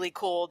really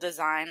cool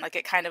design. Like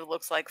it kind of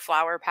looks like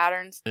flower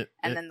patterns,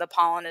 and then the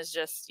pollen is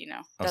just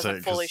I'll say doesn't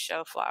it fully 'cause-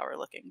 show flower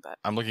looking. But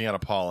I'm looking at a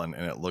pollen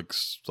and it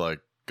looks like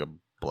a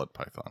blood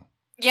python.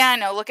 yeah, I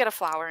know. Look at a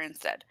flower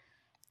instead.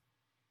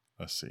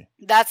 Let's see.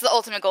 That's the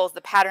ultimate goal: is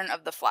the pattern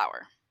of the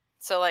flower.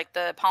 So like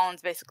the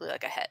pollen's basically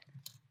like a head.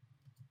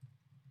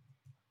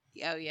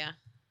 Oh yeah.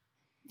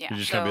 Yeah. You're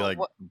just so gonna be like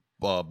what-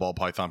 ball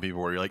python people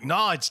where you're like,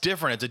 no, it's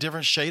different. It's a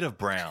different shade of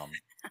brown.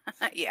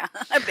 yeah,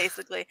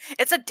 basically,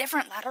 it's a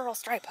different lateral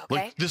stripe.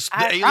 Okay. Look, the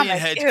I alien promise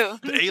head. you.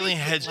 The alien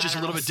head's just a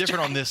little bit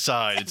different on this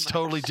side. It's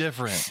totally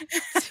different.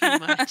 Too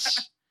much.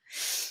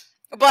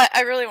 But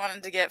I really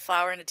wanted to get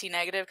flower into T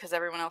negative because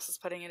everyone else is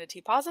putting it into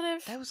T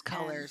positive. Those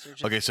colors are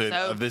just Okay, so,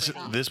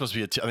 pretty. this must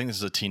be I think this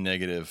is a T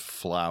negative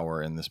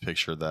flower in this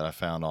picture that I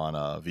found on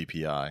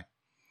VPI.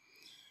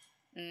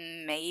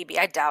 Maybe.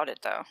 I doubt it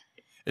though.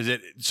 Is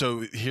it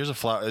so? Here's a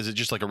flower. Is it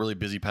just like a really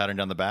busy pattern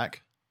down the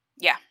back?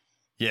 Yeah.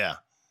 Yeah.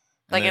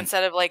 And Like then-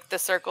 instead of like the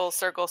circle,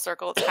 circle,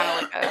 circle, it's kind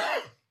of like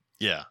a,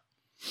 Yeah.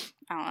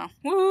 I don't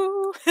know.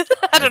 Woo!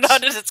 I don't know how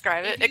to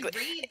describe it. If you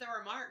read the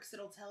remarks,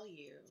 it'll tell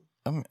you.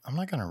 I'm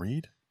not gonna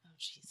read. Oh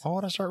jeez. Why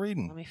would I start Let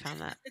reading? me find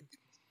that.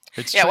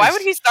 It's Yeah, why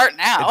would he start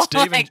now? It's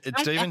Dave. Like,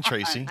 It's Dave and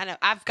Tracy. I know.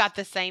 I've got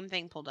the same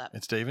thing pulled up.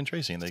 It's Dave and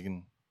Tracy, and they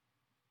can.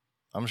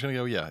 I'm just gonna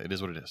go. Yeah, it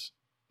is what it is.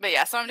 But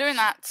yeah, so I'm doing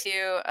that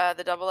to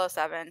the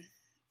 007.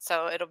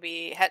 So it'll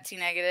be Het T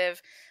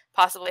negative,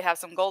 possibly have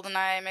some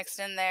GoldenEye mixed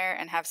in there,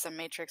 and have some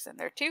Matrix in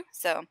there too.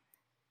 So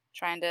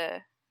trying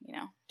to,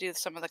 do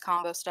some of the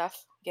combo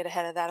stuff, get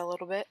ahead of that a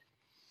little bit.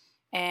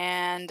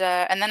 And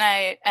then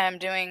I am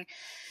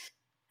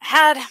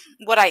had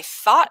what I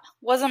thought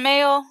was a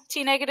male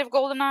T negative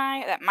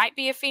GoldenEye that might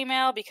be a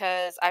female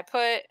because I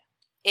put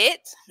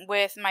it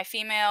with my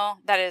female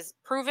that is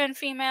proven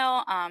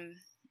female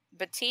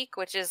Batik,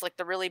 which is like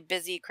the really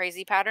busy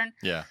crazy pattern.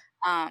 Yeah.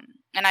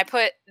 And I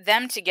put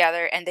them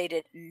together and they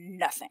did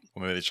nothing.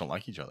 Well, maybe they just don't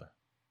like each other.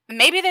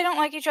 Maybe they don't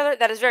like each other.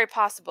 That is very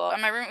possible.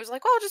 And my roommate was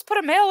like, well, just put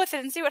a male with it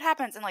and see what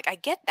happens. And like, I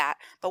get that.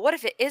 But what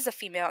if it is a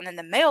female and then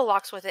the male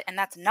locks with it and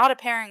that's not a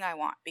pairing I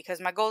want because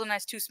my GoldenEye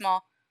is too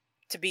small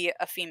to be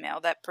a female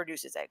that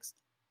produces eggs.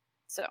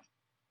 So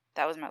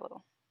that was my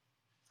little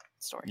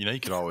story. You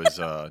could always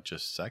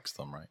just sex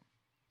them, right?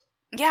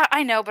 Yeah,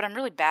 I know, but I'm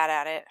really bad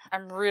at it.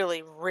 I'm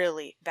really,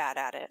 really bad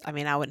at it. I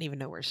mean, I wouldn't even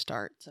know where to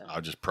start. So.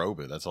 I'll just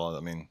probe it. That's all. I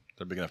mean,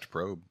 they're big enough to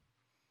probe.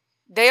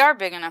 They are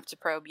big enough to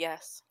probe,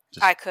 yes.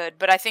 I could,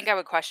 but I think I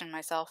would question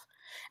myself.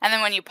 And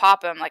then when you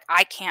pop them, like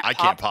I can't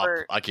pop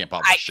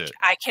the shit.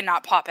 I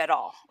cannot pop at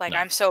all. Like No.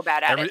 I'm so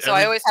bad at it. So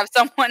I always have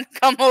someone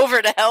come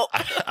over to help.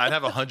 I'd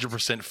have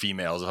 100%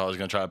 females if I was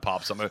going to try to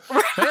pop something.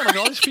 Man, look at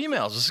all these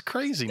females. This is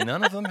crazy.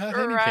 None of them have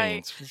anything.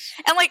 Right.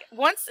 And like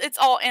once it's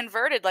all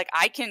inverted, like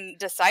I can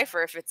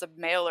decipher if it's a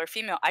male or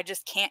female. I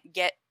just can't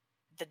get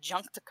the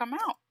junk to come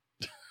out.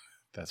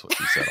 That's what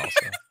she said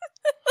also.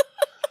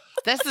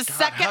 That's the God,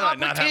 second how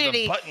did I not have the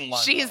opportunity button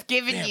lined she has up?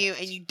 given Damn you,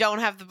 it. and you don't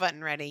have the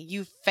button ready.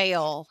 You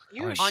fail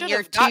You On should your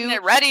have gotten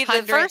it ready the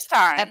 200th first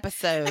time.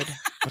 episode.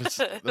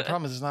 But the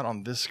problem is it's not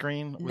on this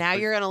screen. Now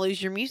you're going to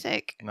lose your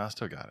music. No, I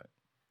still got it.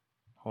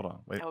 Hold on.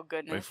 Wait. Oh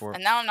goodness! for it.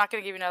 And now I'm not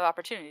going to give you another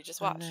opportunity.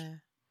 Just Oh, watch. no.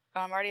 Oh,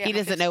 I'm already. At He my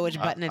doesn't know which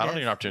 15. button it I don't is.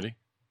 need an opportunity.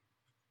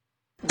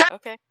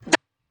 Okay.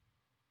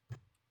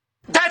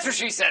 That's what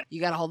she said. You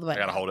gotta hold the I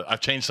button. gotta hold it. I've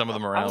changed some of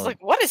them I around. was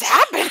like, what is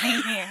happening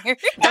here?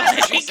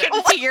 He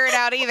couldn't figure it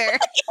out either.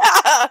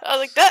 I was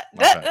like, that,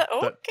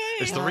 Okay. okay.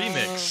 It's the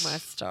remix. Oh, my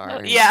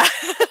stars. Yeah.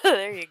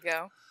 There you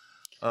go.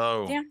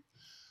 Oh. Yeah.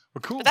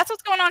 Well, cool. But that's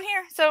what's going on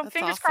here. So That's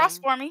fingers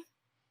crossed awesome. for me.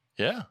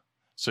 Yeah.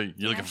 So you're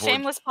Yeah, looking forward.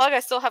 shameless plug. I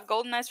still have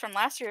Golden Eyes from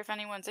last year if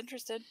anyone's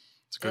interested.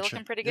 It's they're good looking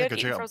check- pretty yeah, good, go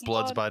eating check out frozen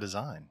Bloods cod. by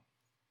Design,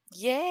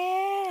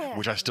 Yeah.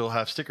 which I still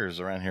have stickers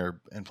around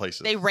here in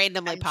places. They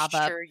randomly I'm pop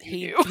up. sure you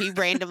He do. he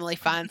randomly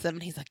finds them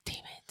and he's like, damn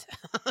it.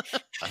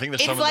 I think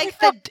there's It's some. like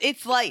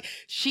it's like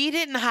she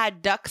didn't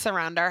hide ducks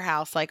around our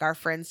house like our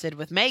friends did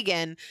with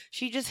Megan.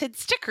 She just hid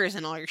stickers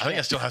in all your I shit. think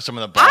I still have some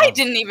in the bottom. I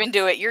didn't even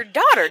do it. Your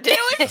daughter did.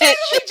 It was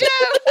totally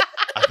Joe.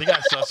 I think I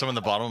still have some in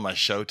the bottom of my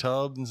show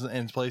tubs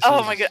in places.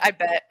 Oh my god!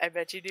 I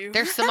bet you do.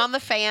 There's some on the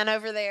fan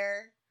over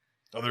there.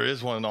 Oh, there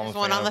is one on There's the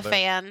one fan on the up there.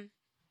 fan.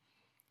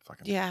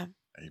 Fucking Yeah.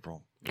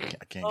 April. I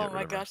can't Oh get rid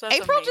my of her. gosh! That's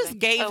April amazing. just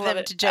gave I love them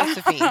it. to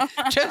Josephine.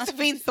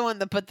 Josephine's the one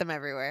that put them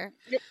everywhere.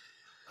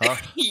 Huh?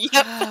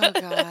 Yep. Oh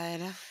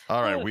god.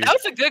 All right, we That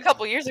was a good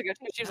couple years ago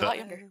too. She was a lot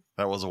younger.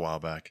 that was a while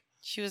back.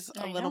 She was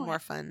a I little know it. more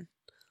fun.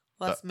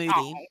 Less That- moody.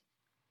 Aw.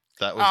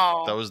 That was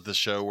Oh. that was the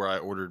show where I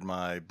ordered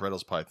my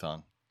Brettles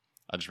Python.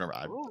 I just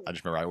remember Ooh. I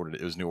just remember I ordered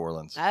it. It was New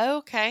Orleans.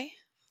 Okay.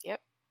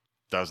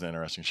 That was an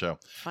interesting show.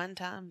 Fun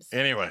times.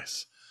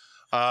 Anyways,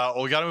 well,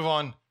 we got to move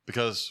on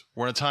because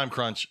we're in a time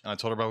crunch. And I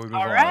told everybody we'd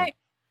move All on. right.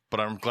 But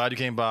I'm glad you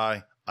came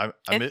by. I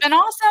It's been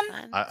awesome.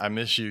 Fun. I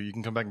miss you. You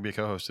can come back and be a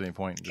co-host at any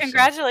point. Just,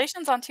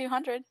 Congratulations on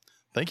 200.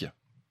 thank you.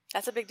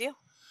 That's a big deal.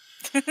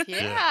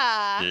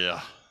 Yeah.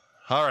 Yeah.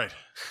 All right.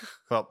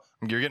 Well,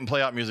 you're getting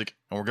play out music,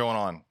 and we're going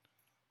on.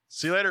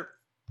 See you later.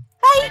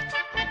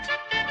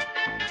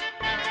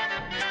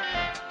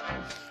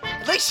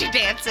 At least she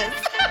dances.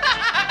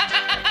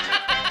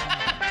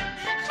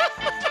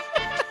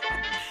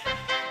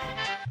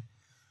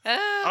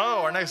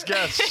 Oh, our next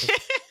guest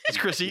is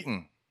Chris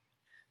Eaton.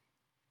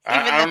 Even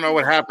I don't know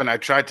what happened. I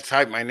tried to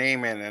type my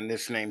name in, and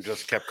this name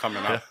just kept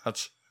coming Yeah, up.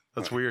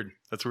 that's weird.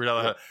 That's weird.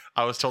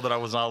 I was told that I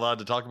was not allowed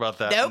to talk about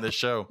that Nope. in this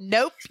show.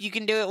 Nope. You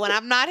can do it when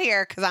I'm not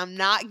here because I'm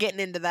not getting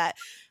into that.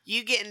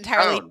 You get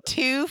entirely Oh.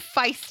 too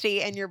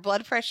feisty and your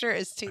blood pressure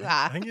is too I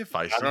high. think you're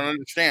feisty. I don't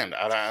understand.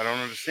 I don't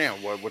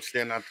understand. What's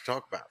there not to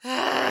talk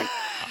about?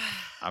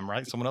 I'm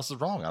right. Someone else is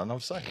wrong. I don't know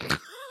what to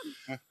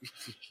say.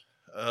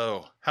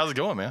 Oh, how's it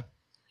going, man?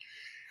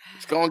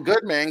 It's going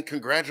good, man.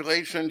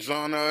 Congratulations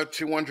on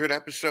 200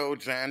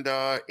 episodes and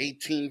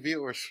 18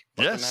 viewers.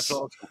 Fucking Yes. That's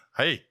awesome.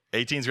 Hey,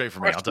 18's great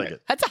for me. I'll take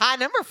it. That's a high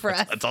number for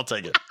us. I'll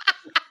take it.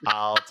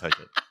 I'll take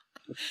it.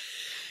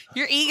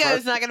 Your ego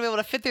is not going to be able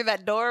to fit through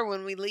that door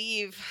when we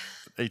leave.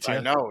 18. I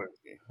know.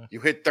 You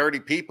hit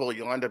 30 people,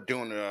 you'll end up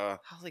doing Holy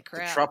the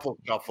crap. truffle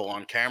shuffle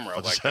on camera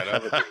I'll like just, that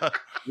other dude.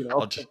 You know?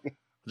 I'll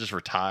just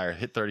retire.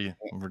 Hit 30.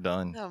 And we're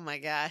done. Oh my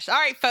gosh. All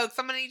right, folks.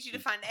 I'm going to need you to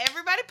find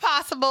everybody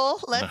possible.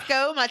 Let's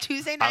go. My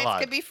Tuesday nights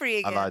lied. can be free I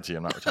again. lied to you.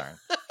 I'm not retiring.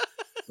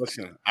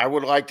 Listen, I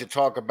would like to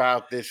talk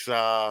about this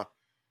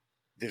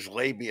this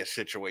labia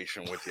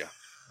situation with you.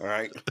 All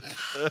right.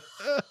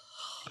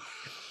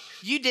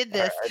 You did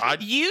this. I-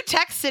 You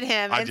texted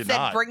him I and did said,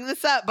 not. "Bring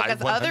this up," because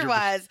 100%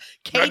 otherwise,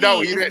 Katie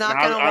No, you is didn't. not I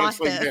going to want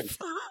honestly this.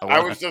 I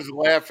was just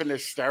laughing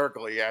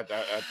hysterically at the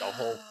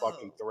whole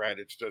fucking thread.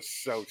 It's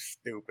just so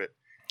stupid.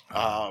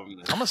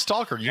 I'm a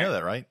stalker. You know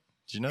that, right?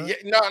 Did you know that?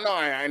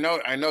 Yeah,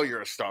 no, I know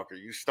you're a stalker.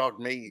 You stalked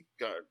me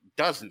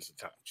dozens of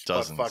times.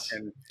 Dozens. But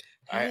fucking,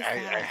 Who is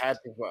that?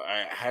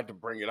 I had to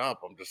bring it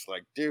up. I'm just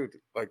like, dude,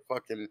 like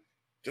fucking,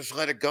 just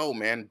let it go,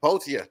 man.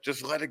 Both of you,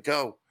 just let it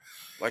go.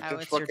 Like, Oh,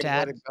 just it's your fucking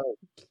dad. let it go.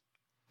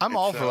 I'm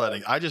all It's, for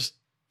letting. I just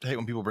hate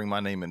when people bring my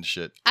name into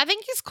shit. I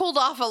think he's cooled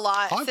off a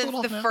lot Oh, I've since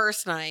cooled the off now.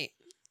 first night.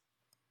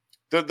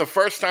 The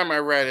first time I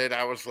read it,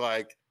 I was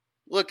like,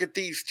 look at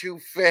these two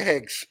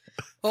fags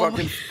Oh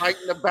fucking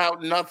fighting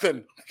about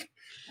nothing.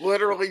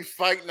 Literally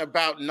fighting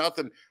about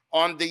nothing.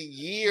 On the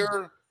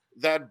year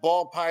that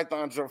ball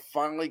pythons are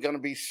finally going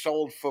to be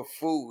sold for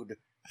food,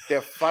 they're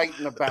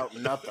fighting about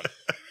nothing.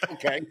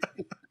 Okay.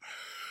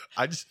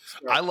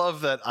 I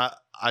love that I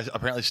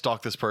apparently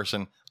stalked this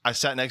person. I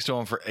sat next to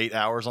him for 8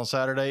 hours on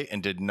Saturday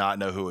and did not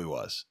know who he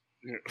was.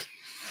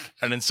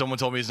 And then someone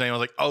told me his name. I was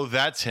like, oh,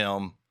 that's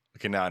him.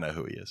 Okay, now I know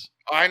who he is.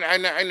 I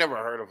never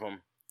heard of him.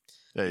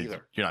 Yeah,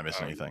 Either. you're not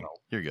missing I don't anything. know.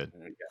 You're good.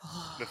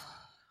 Yeah.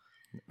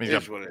 He's It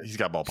is got, what it is. he's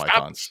got ball Stop,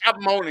 pythons. stop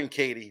moaning,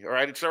 Katie. All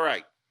right, it's all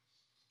right.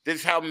 This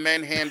is how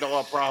men handle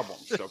our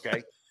problems.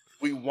 Okay,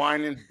 we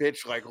whine and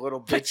bitch like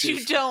little bitches. But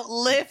you don't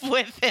live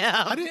with him.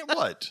 I didn't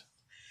what?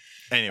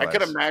 Anyway, I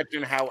can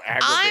imagine how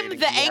aggravating. I'm the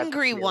you have to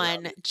angry be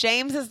one. around.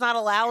 James is not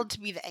allowed to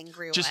be the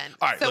angry Just- one.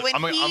 all right, so look, when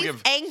I'm gonna he's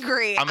give-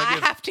 angry, I'm gonna I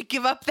give- have to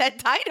give up that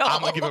title. I'm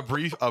gonna give a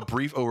brief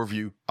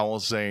overview. I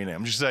won't say any name.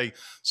 I'm just saying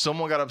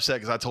someone got upset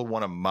because I told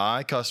one of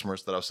my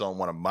customers that I was selling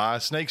one of my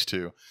snakes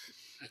to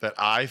that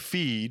I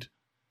feed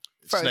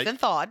Frozen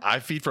thawed. I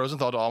feed frozen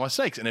thaw to all my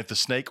snakes, and if the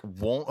snake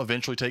won't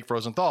eventually take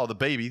frozen thaw, the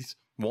babies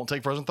won't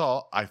take frozen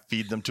thaw. I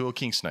feed them to a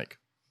king snake.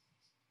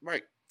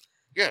 Right.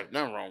 Yeah,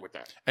 nothing wrong with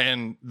that.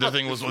 And the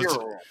thing was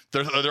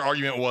their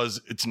argument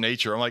was it's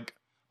nature. I'm like,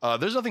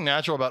 there's nothing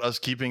natural about us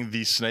keeping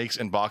these snakes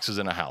in boxes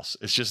in a house.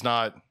 It's just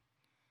not.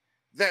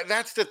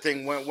 That's the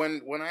thing.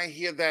 When I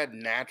hear that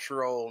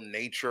natural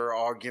nature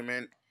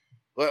argument,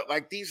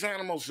 like these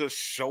animals are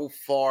so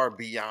far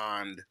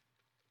beyond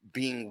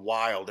being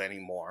wild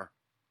anymore.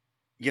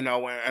 You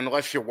know,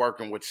 unless you're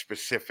working with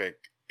specific,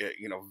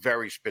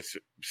 very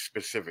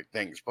specific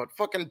things. But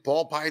fucking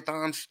ball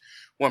pythons,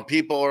 when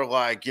people are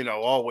like,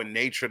 oh, in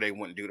nature they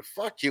wouldn't do the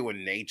fuck you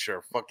in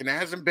nature. Fucking, there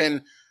hasn't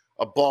been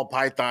a ball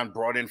python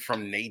brought in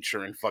from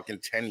nature in fucking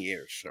 10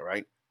 years, all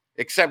right?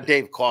 Except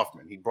Dave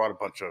Kaufman. He brought a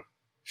bunch of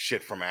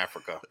shit from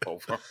Africa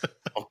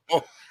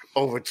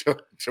over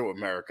to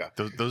America.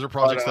 Those are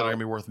projects that are going to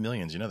be worth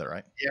millions. You know that,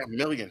 right? Yeah,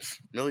 millions.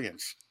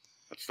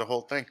 That's the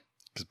whole thing.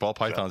 Because ball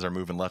pythons are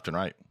moving left and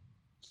right.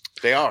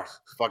 They are.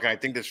 Fucking, I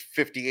think there's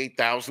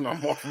 58,000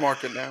 on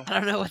market now. I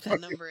don't know what that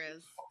number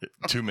is.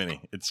 Too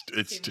many. It's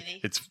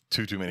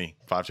too many.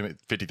 5 too many.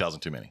 50,000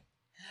 too many.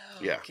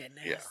 Oh, Yeah,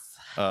 goodness. yeah.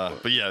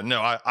 But yeah, no,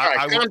 All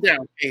right, calm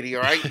down, Katie.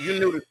 All right, you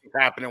knew this was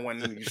happening when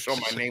you saw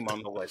my name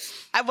on the list.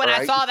 When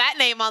I saw that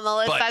name on the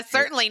list, But I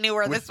certainly knew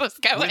where this was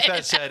going. With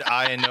that said,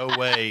 I in no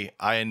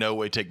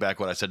way take back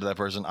what I said to that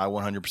person. I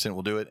 100%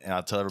 will do it, and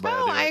I'll tell everybody.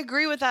 No, I I do it.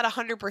 agree with that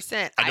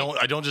 100%.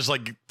 I don't just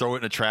like throw it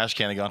in a trash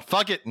can and go,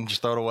 fuck it, and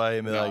just throw it away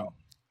and be like.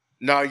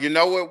 No, you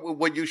know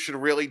what you should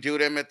really do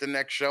them at the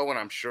next show, and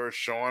I'm sure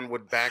Sean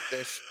would back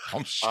this.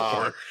 I'm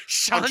sure.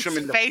 Sean's him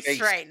in the face face.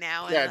 right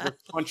now. Yeah,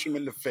 just punch him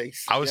in the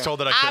face. I was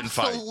told that I couldn't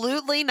fight.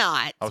 Absolutely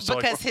not. I was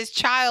told Because his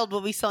child will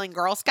be selling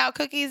Girl Scout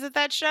cookies at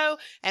that show,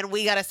 and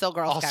we got to sell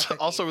Girl Scout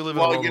cookies. Also, we live in a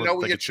Well, world you know where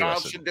what they your could chew child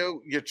us. should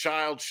do? Your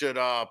child should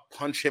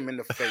punch him in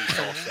the face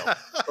also.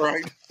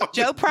 Right?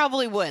 Joe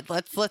probably would.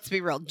 Let's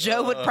be real.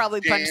 Joe would probably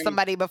punch Jam-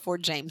 somebody before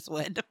James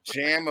would.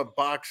 Jam a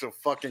box of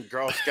fucking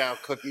Girl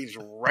Scout cookies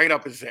right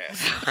up his ass.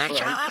 Right?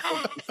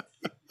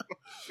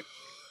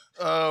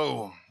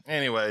 Oh,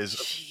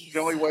 anyways. The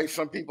only way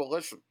some people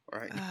listen,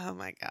 right? Oh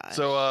my god.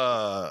 So,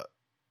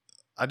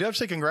 I do have to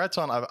say congrats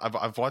on.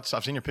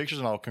 I've seen your pictures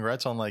and all.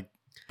 Congrats on like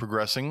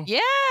progressing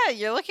yeah,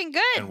 you're looking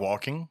good. and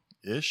walking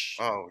ish.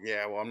 Oh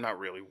yeah, well I'm not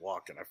really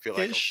walking. I feel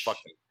like Ish. a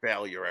fucking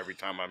failure every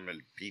time I'm in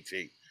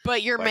PT.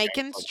 But you're Like,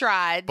 making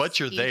strides. But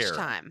you're each there.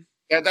 time.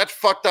 Yeah, that's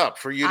fucked up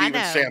for you to I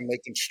even know. say I'm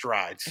making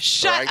strides.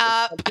 Shut right?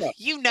 That's up. fucked up.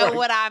 You know Right.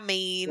 what I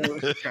mean.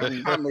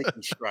 I'm not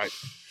making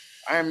strides.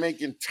 I am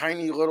making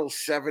tiny little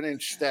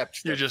 7-inch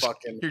steps. You're that just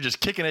fucking you're just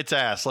kicking its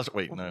ass.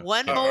 Wait, no.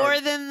 One All more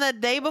right. than the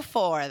day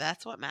before.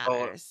 That's what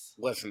matters.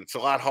 listen. It's a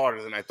lot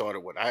harder than I thought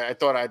it would. I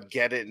thought I'd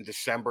get it in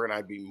December and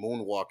I'd be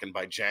moonwalking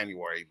by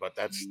January, but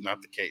that's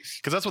not the case.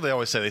 Because that's what they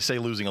always say. They say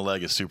losing a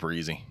leg is super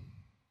easy.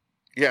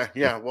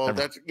 Yeah. Well,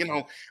 that's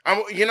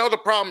the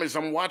problem is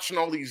I'm watching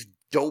all these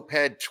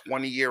dopehead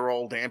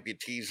 20-year-old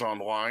amputees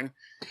online,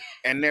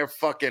 and they're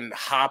fucking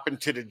hopping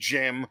to the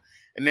gym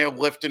and they're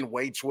lifting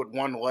weights with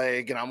one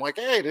leg, and I'm like,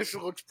 hey, this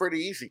looks pretty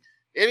easy.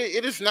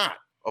 It is not.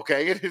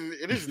 Okay, it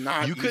is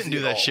not. You couldn't easy do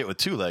at that all. shit with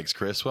 2 legs,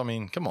 Chris. Well, I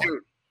mean, come on.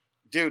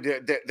 Dude,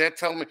 they're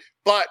telling me.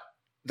 But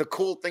the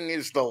cool thing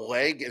is the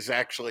leg is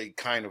actually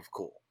kind of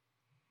cool,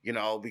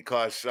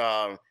 because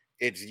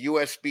it's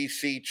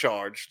USB-C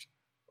charged.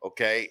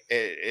 Okay,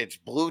 it's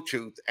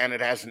Bluetooth and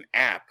it has an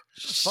app.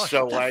 Fuck.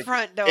 So The like,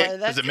 front door. it-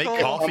 That's does it make cool.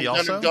 coffee I'm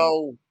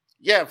also?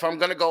 if I'm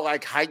gonna go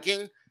like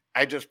hiking,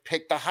 I just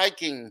pick the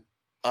hiking,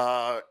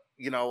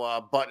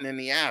 button in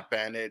the app,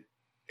 and it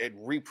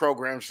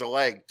reprograms the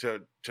leg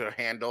to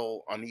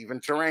handle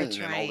uneven terrain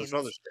and all this terrains.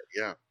 other shit.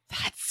 Yeah,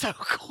 That's so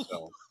cool.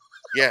 so,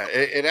 yeah,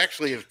 it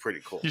actually is pretty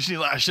cool. You see,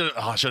 I should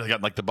have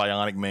got like the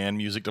Bionic Man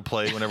music to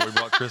play whenever we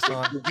brought Chris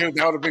on. Dude,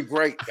 that would have been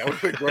great. That would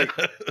have been great.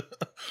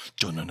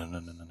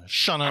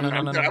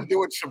 I'm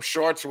doing some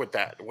shorts with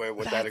that, with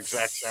that That's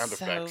exact sound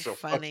effect. So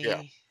fuck funny.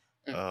 yeah.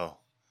 Oh,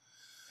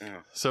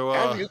 Yeah. so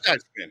How have you guys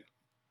been?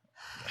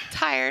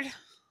 Tired.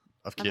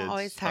 of kids. I'm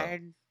always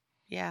tired.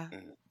 Yeah.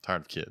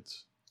 Tired of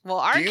kids. Well,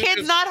 our Do you kid's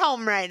just- not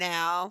home right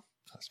now.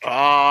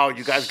 Oh,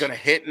 you guys gonna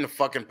hit in the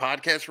fucking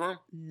podcast room?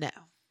 No.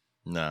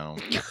 No,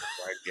 Right?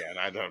 Yeah, and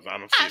I don't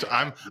see So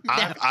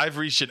that. I've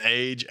reached an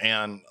age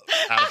and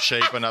out of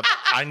shape, and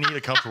I need a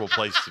comfortable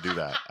place to do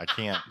that. I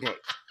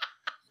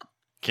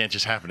can't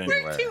just happen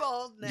anywhere. We're too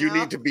old now. You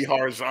need to be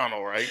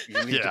horizontal, right?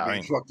 You need Yeah, to I be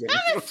mean- fucking.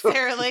 Not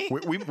necessarily.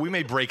 We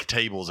may break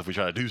tables if we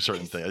try to do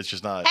certain things. It's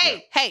just not.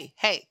 Hey.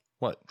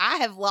 What? I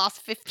have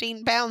lost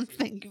 15 pounds.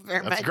 Thank you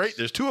very That's much. great.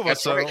 There's 2 of us,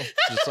 That's so right.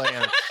 just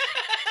saying.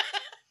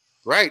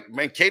 Right,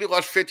 man. Katie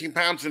lost 15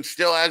 pounds and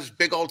still has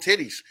big old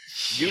titties.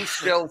 You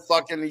still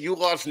fucking. You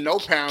lost no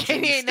pounds.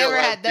 and Katie you ain't still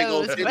never have had big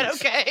old those, but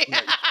titties.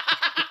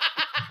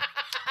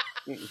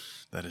 okay.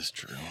 That is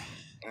true.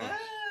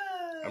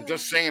 I'm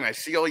just saying. I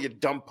see all your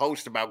dumb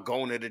posts about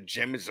going to the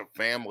gym as a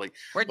family.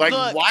 We're Like,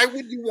 look, why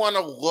would you want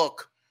to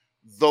look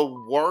the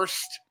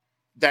worst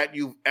that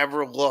you've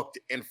ever looked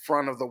in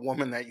front of the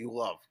woman that you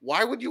love?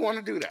 Why would you want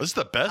to do that? This is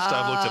the best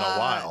I've looked in a Uh,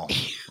 while.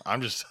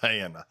 I'm just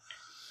saying.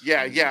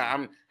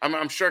 Yeah.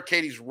 I'm sure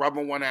Katie's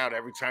rubbing one out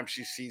every time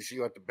she sees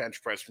you at the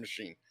bench press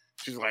machine.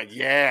 She's like,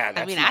 yeah.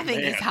 That's I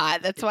think he's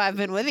hot. That's why I've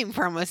been with him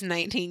for almost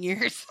 19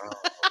 years.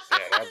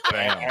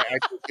 I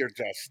think you're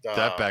just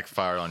that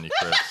backfired on you,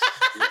 Chris.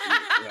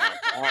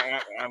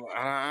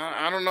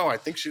 I don't know. I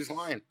think she's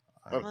lying.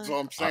 That's all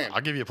I'm saying.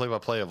 I'll give you a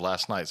play-by-play of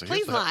last night. So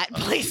Please not.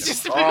 Please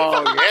just move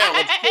Oh on.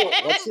 yeah,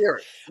 let's hear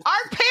it.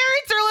 Our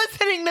parents are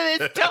listening to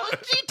this. Don't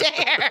you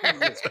dare.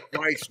 Jesus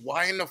Christ,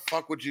 why in the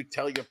fuck would you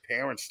tell your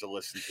parents to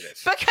listen to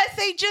this? Because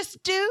they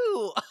just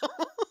do.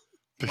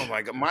 Oh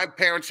my god, my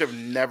parents have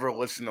never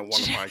listened to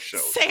one of my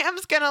shows.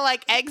 Sam's gonna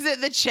like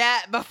exit the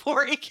chat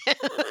before he can.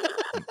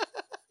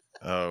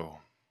 Oh.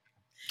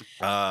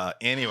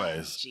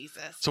 Anyways.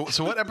 Jesus.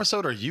 So what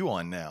episode are you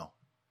on now?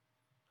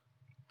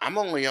 I'm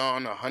only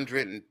on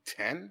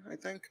 110, I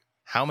think.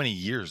 How many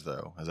years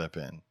though has that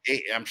been?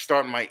 I'm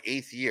starting my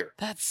 8th year.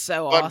 That's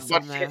so But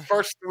awesome. for the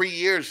first 3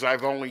 years,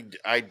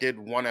 I did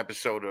one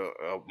episode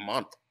a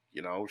month.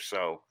 You know,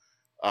 so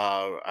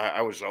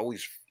I was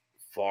always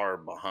far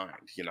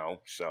behind. You know,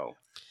 so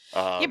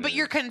yeah, but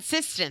you're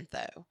consistent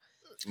though.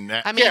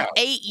 Now,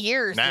 8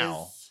 years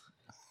Now.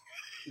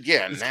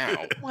 yeah,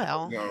 now.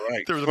 Well, You're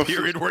right. there was a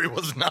period where he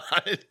was not.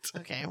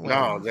 okay.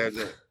 Well. No,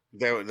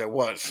 there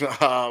was.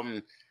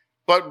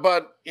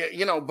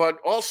 But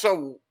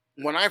also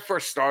when I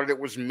first started, it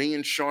was me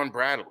and Sean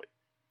Bradley.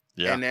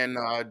 Yeah. And then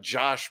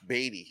Josh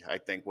Beatty, I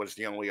think, was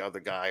the only other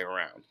guy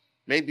around.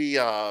 Maybe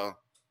one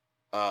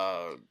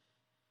of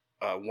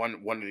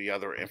the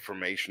other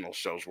informational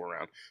shows were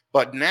around.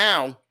 But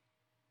now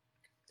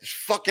there's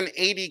fucking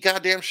 80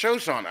 goddamn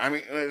shows on. I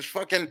mean, there's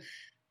fucking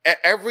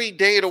every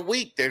day of the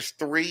week there's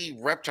 3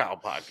 reptile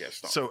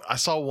podcasts on. So I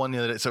saw one the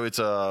other day. So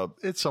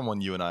it's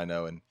someone you and I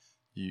know, and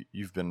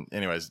you've been,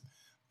 anyways.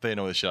 They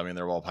know this shit. I mean,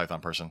 they're a ball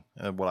python person,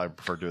 what I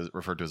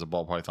refer to as a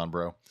ball python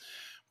bro.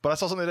 But I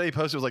saw something today he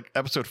posted. It was like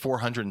episode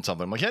 400 and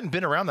something. I'm like, he hadn't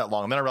been around that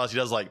long. And then I realized he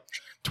does like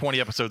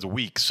 20 episodes a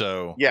week.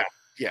 So yeah.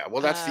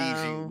 Well, that's the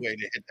easy way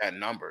to hit that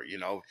number. You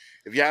know,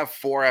 if you have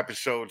 4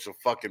 episodes a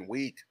fucking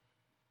week,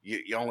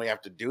 you only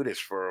have to do this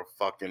for a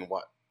fucking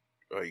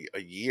a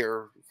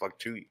year,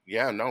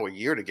 a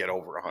year to get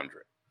over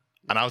 100.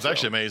 And I was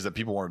actually amazed that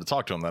people wanted to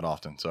talk to him that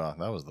often. So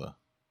that was the.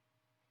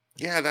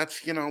 Yeah,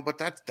 that's but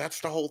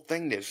that's the whole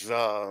thing.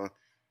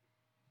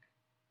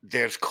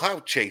 There's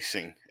clout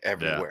chasing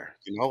everywhere.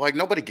 Yeah. You know, like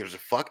nobody gives a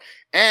fuck.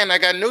 And I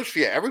got news for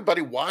you.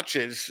 Everybody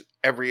watches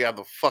every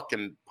other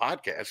fucking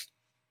podcast.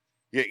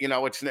 You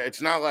know,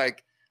 it's not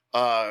like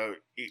I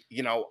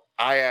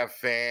have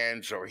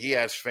fans or he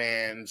has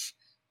fans.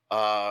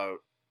 The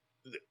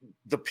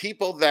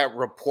people that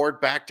report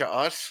back to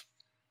us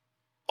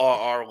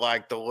are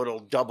like the little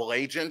double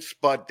agents,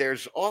 but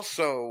there's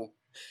also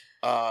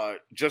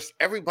just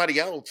everybody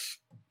else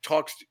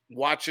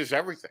watches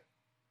everything.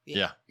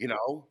 Yeah. You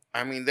know,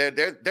 I mean,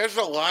 there's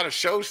a lot of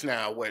shows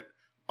now with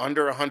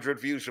under 100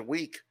 views a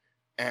week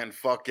and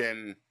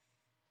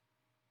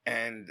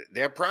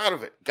they're proud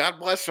of it. God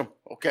bless them.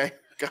 Okay.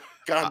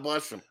 God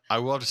bless them. I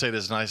will have to say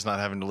this nice not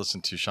having to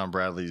listen to Sean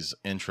Bradley's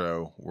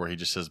intro where he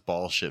just says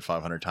ball shit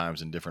 500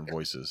 times in different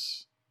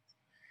voices.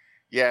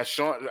 Yeah.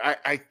 Sean,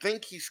 I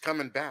think he's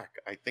coming back.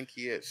 I think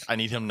he is. I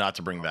need him not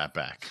to bring that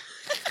back.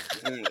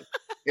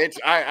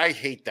 I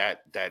hate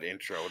that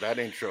intro. That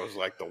intro is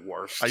like the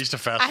worst. I used to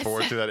fast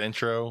forward through that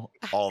intro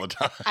all the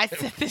time. I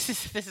said this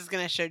is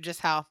going to show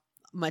just how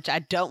much I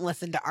don't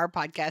listen to our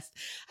podcast.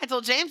 I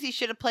told James he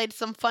should have played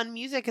some fun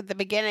music at the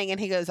beginning, and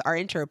he goes, "Our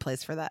intro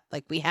plays for that.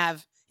 Like we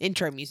have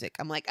intro music."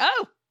 I'm like,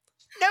 "Oh,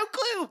 no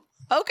clue.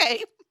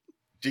 Okay."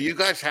 Do you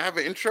guys have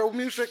intro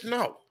music?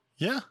 No.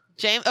 Yeah.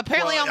 James,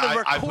 apparently on the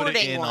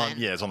recording one.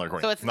 It's on the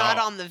recording. So it's not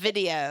on the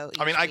video.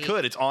 I mean, I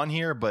could. It's on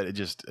here, but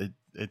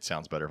it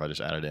sounds better if I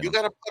just add it in. You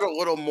got to put a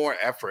little more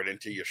effort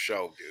into your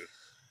show, dude.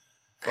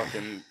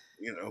 Fucking,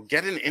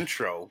 get an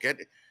intro.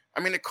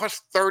 It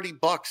costs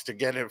 $30 to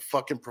get a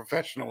fucking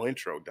professional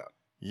intro done.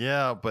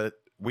 Yeah, but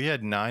we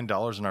had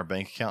 $9 in our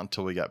bank account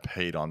until we got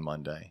paid on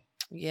Monday.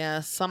 Yeah,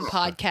 some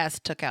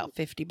podcasts took out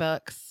 $50.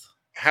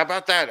 How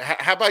about that?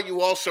 How about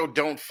you also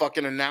don't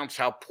fucking announce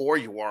how poor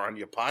you are on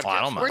your podcast?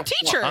 I don't know. We're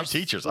teachers. I'm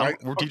teachers. Right?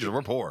 We're teachers.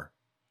 We're poor.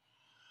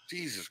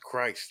 Jesus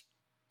Christ.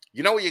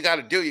 You know what you got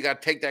to do? You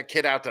got to take that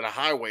kid out to the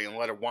highway and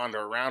let her wander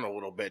around a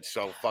little bit.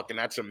 So fucking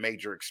that's a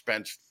major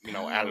expense,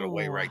 out of the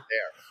way right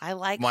there. I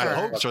like My her.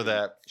 hopes are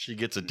that she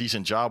gets a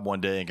decent job one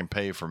day and can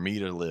pay for me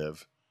to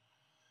live.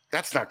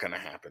 That's not going to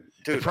happen.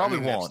 Dude, It probably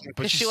won't.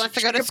 But She wants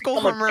to go to school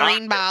for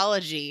marine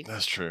biology.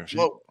 That's true.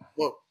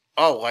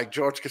 Like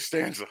George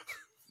Costanza.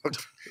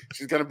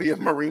 She's going to be a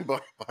marine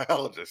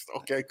biologist.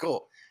 Okay,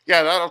 cool.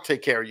 Yeah, that'll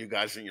take care of you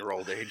guys in your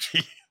old age.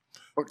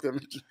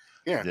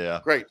 Yeah,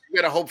 great. You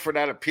got to hope for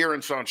that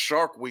appearance on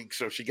Shark Week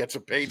so she gets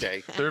a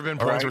payday. There have been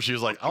points where she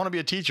was like, I want to be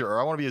a teacher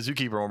or I want to be a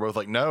zookeeper. And we're both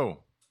like,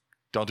 no,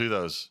 don't do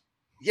those.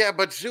 Yeah,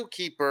 but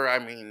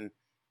zookeeper,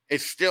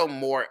 is still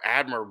more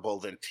admirable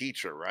than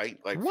teacher, right?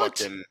 Like what?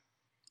 Fucking...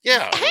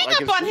 Yeah. Hang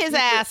up on his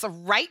ass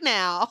right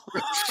now.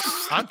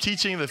 I'm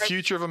teaching the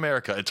future of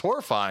America. It's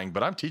horrifying,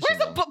 but I'm teaching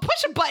them.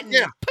 Push a button.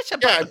 Yeah. Push a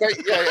Yeah, button.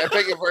 I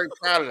bet you're very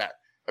proud of that.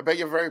 I bet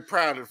you're very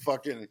proud of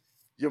fucking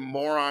you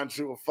morons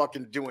who are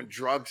fucking doing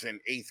drugs in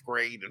 8th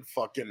grade and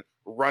fucking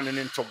running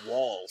into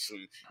walls,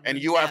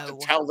 and you have to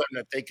tell them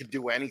that they could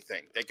do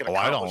anything. They can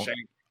accomplish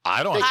anything.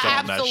 I don't have to tell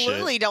them that shit.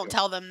 Absolutely don't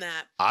tell them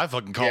that. I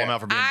fucking call them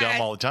out for being dumb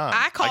all the time.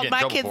 I called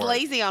my kids for it.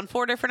 lazy on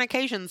 4 different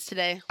occasions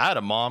today. I had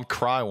a mom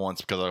cry once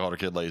because I called her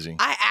kid lazy.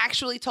 I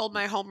actually told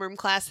my homeroom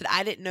class that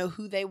I didn't know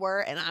who they were,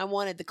 and I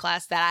wanted the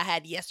class that I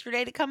had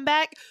yesterday to come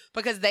back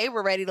because they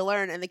were ready to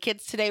learn, and the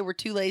kids today were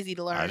too lazy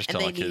to learn, I just and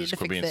tell they my needed kids to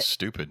quit fix being it.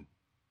 stupid.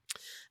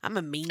 I'm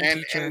a mean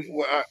teacher.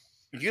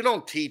 You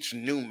don't teach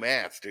new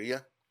math, do you?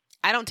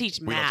 I don't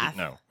teach math.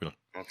 No, we don't.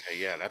 Okay,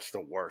 yeah, that's the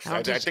worst. I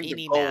I don't think teach the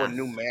any goal of math.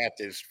 new math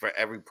is for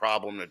every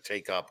problem to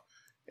take up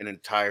an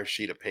entire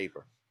sheet of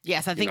paper.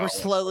 Yes, I think know, we're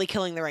slowly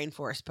killing the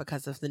rainforest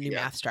because of the new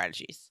Yeah. math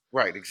strategies.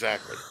 Right,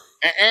 exactly.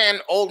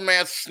 And old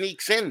math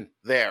sneaks in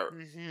there.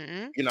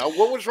 Mm-hmm. You know,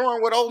 what was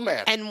wrong with old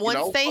math? And once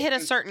You know, they hit a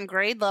fucking- certain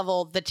grade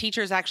level, the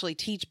teachers actually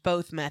teach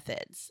both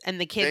methods,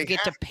 and the kids They get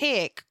to have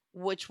pick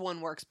which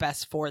one works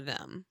best for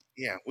them.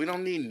 Yeah, we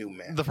don't need new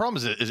math. The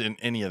problem isn't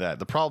any of that.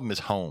 The problem is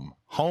home.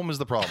 Home is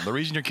the problem. The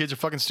reason your kids are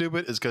fucking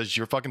stupid is because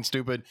you're fucking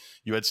stupid.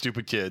 You had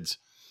stupid kids.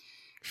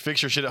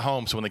 Fix your shit at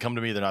home so when they come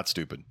to me, they're not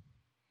stupid.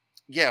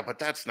 Yeah, but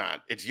that's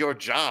not. It's your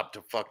job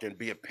to fucking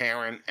be a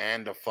parent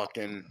and a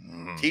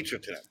fucking teacher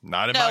to them.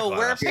 Not in my No, class.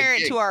 we're a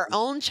parent to our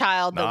own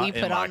child that Not we in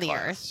put my on the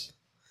class. earth.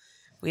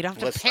 We don't have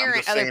to Listen, I'm parent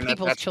just other saying that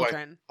people's that's why-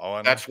 children. Oh, I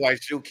know. That's why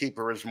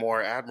Zookeeper is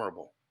more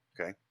admirable.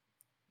 Okay.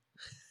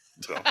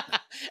 So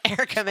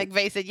Erica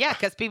McVeigh said, yeah,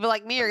 because people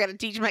like me are going to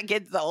teach my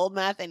kids the old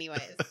math anyways.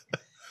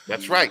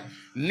 that's right.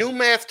 New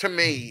math to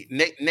me,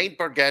 Nate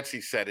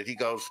Bargatze said it. He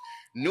goes,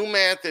 new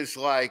math is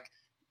like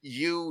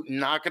you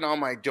knocking on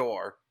my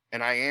door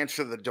and I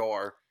answer the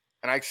door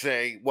and I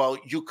say, well,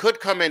 you could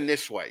come in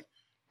this way,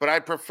 but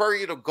I'd prefer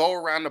you to go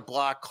around the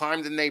block,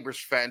 climb the neighbor's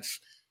fence,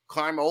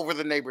 climb over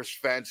the neighbor's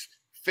fence,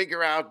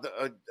 figure out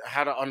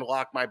how to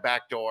unlock my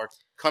back door,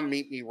 come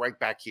meet me right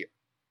back here.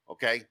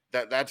 Okay,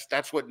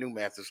 that's what new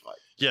math is like.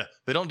 Yeah,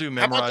 they don't do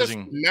How about just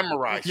memorizing.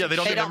 memorize? Yeah, they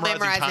don't They do don't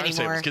memorizing memorize times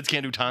anymore. tables. Kids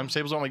can't do times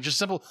tables. I'm like, just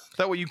simple.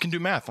 That way you can do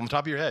math on the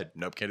top of your head.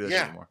 Nope, can't do that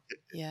Yeah. anymore.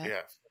 Yeah. Yeah,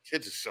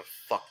 kids are so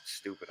fucking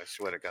stupid. I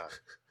swear to God,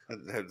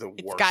 they're the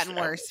It's worst. gotten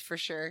ever. worse for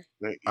sure.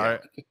 Yeah. All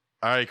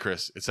right,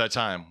 Chris. It's that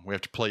time. We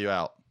have to play you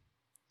out.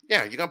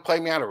 Yeah, you're gonna play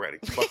me out already.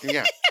 Fucking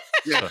yeah.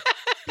 Yeah.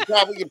 You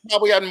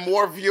probably had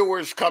more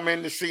viewers come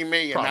in to see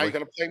me, and now Probably. you're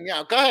gonna play me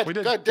out. Go ahead. We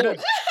did. Go ahead, do it.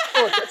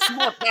 Do it. That's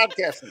smart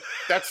podcasting.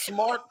 That's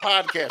smart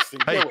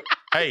podcasting. Hey, Do it.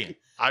 hey,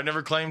 I've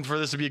never claimed for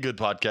this to be a good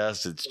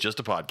podcast. It's just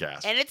a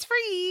podcast. And it's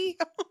free.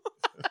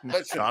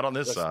 Listen, Not on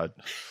this listen. side.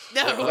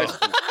 No.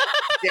 Listen,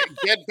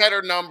 get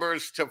better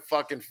numbers to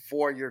fucking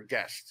for your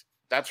guest.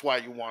 That's why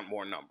you want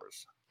more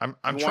numbers. I'm You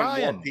want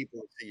trying. more people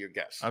to see your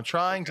guests. I'm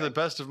trying to Okay. the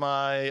best of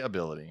my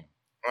ability.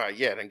 All right,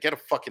 yeah, then get a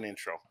fucking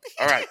intro.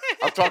 All right,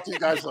 I'll talk to you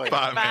guys later.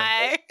 Bye, man.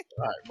 Bye.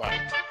 All right,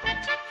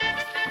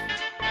 bye.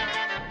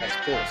 That's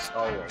cool.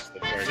 Star Wars.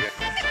 That's very good.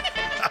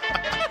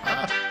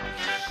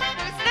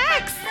 Who's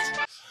next?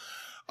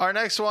 Our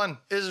next one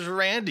is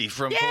Randy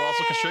from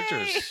Colossal Yay!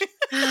 Constrictors.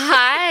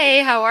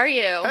 Hi, how are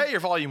you? Hey, your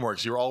volume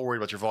works. You were all worried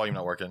about your volume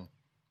not working.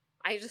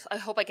 I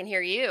hope I can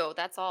hear you.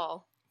 That's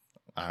all.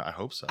 I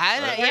hope so.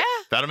 Yeah.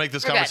 That'll make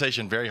this We're good.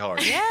 conversation very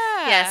hard. Yeah.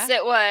 Yes,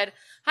 it would.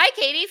 Hi,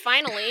 Katie.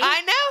 Finally,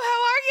 I know.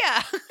 How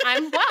are you?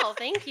 I'm well,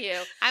 thank you.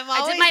 I'm I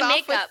always did my off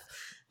makeup.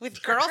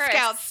 with Girl Chris.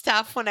 Scout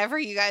stuff whenever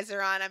you guys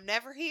are on. I'm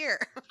never here.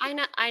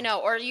 I know.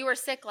 Or you were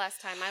sick last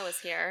time I was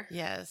here.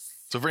 Yes.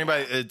 So for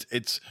anybody,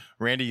 it's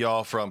Randy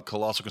Y'all from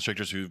Colossal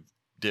Constrictors who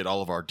did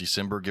all of our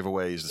December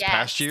giveaways this Yes.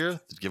 past year.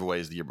 The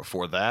giveaways the year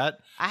before that.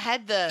 I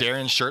had the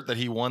Darren's shirt that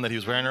he won that he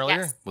was wearing earlier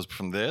Yes. was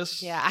from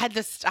this. Yeah, I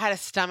had a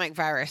stomach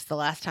virus the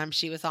last time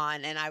she was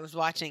on, and I was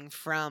watching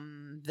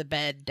from the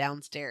bed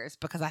downstairs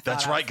because I thought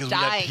That's I right, was because we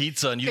had dying.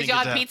 pizza and you Because didn't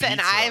y'all get had to pizza, have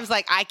and I was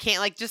like, I can't,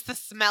 like, just the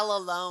smell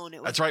alone.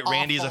 It was That's right.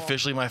 Randy is awful.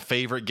 officially my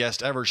favorite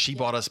guest ever. She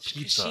bought us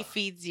pizza. She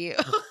feeds you.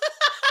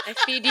 I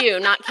feed you,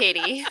 not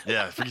Katie.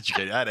 Yeah, forget you,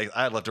 Katie.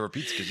 I had leftover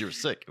pizza because you were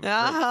sick. It was great.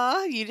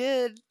 Uh-huh, you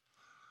did.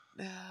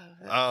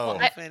 Oh.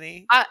 That's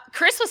funny.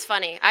 Chris was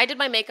funny. I did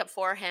my makeup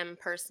for him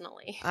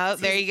personally. Oh,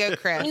 there you go,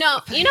 Chris. You know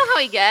how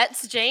he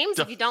gets, James.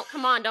 If you don't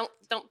come on, don't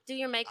do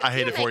your makeup. I Do hate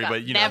your it for you, makeup.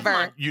 but you know,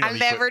 Never. you know I he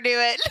never quit. do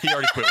it. He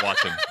already quit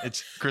watching.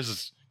 It's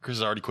Chris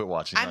has already quit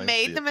watching. I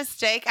made the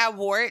mistake. I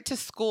wore it to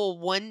school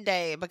one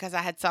day because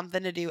I had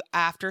something to do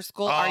after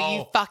school. Are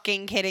you Oh.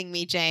 fucking kidding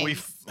me,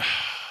 James?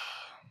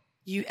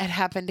 It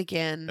happened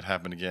again. It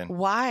happened again.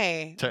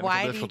 Why? Technical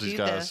Why difficulties, do you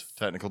do guys. this?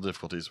 Technical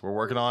difficulties. We're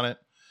working on it.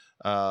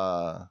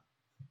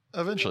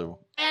 Eventually.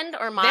 And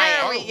or my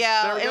There end. we Oh,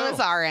 go. there we It go. was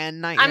our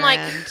end, not I'm your like,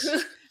 end.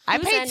 I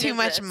whose paid end too is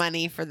much this?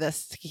 money for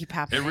this to keep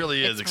happening. It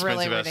really is It's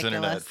really expensive ass internet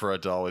ridiculous. for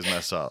it to always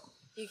mess up.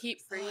 You keep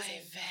Oy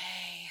freezing.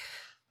 vey.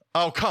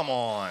 Oh, come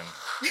on.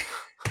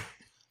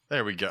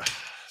 There we go.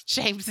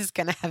 James is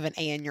gonna have an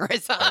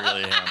aneurysm. I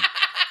really am.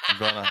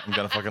 I'm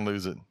gonna fucking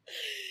lose it.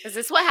 Is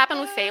this what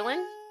happened with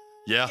Phelan?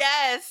 Yeah.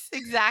 Yes,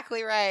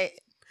 exactly right.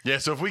 Yeah,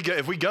 so if we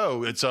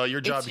go, it's your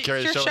job to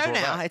carry the It's show. your show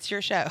until we're now. back. It's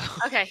your show.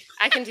 Okay,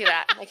 I can do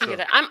that. I can do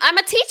that. I'm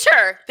a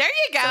teacher. There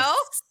you go.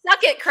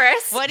 Suck it,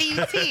 Chris. What do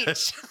you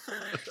teach?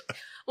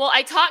 Well,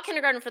 I taught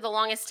kindergarten for the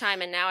longest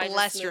time, and now I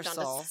Bless just your moved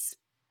soul. on to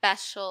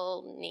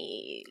special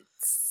needs.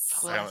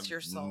 Bless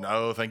your soul.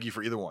 No, thank you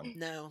for either one.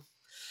 No.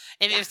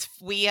 And if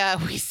we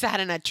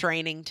sat in a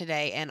training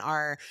today, and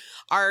our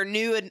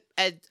new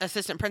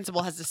assistant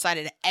principal has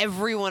decided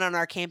everyone on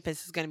our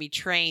campus is going to be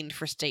trained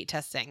for state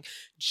testing,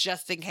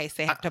 just in case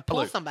they have to pull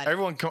Look, somebody.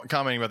 Everyone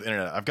commenting about the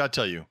internet. I've got to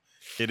tell you,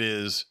 it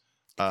is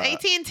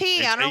AT&T.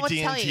 I don't know what to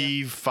tell you.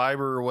 AT&T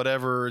fiber or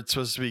whatever. It's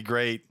supposed to be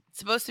great. It's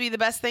supposed to be the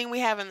best thing we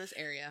have in this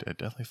area. It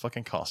definitely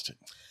fucking cost it.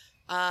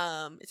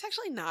 It's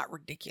actually not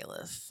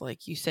ridiculous.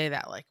 Like you say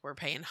that, like we're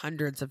paying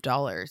hundreds of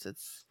dollars.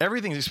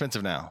 Everything's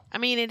expensive now. I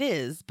mean, it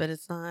is, but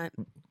it's not.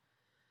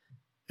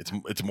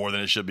 It's more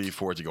than it should be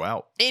for it to go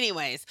out.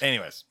 Anyways,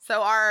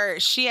 So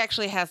she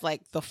actually has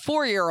like the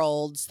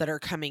 4-year-olds that are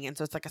coming in,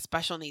 so it's like a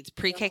special needs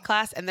pre-K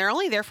class, and they're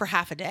only there for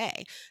half a day,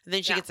 and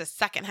then she gets a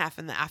second half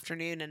in the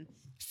afternoon. And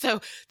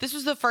so this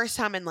was the first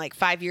time in like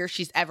 5 years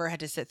she's ever had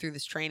to sit through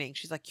this training.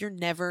 She's like, "You're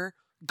never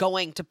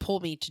going to pull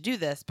me to do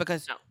this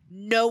because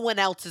no one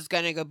else is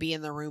going to go be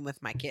in the room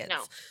with my kids."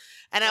 No.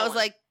 And I No was one.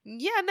 like,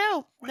 "Yeah,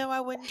 no,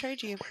 I wouldn't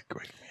trade you.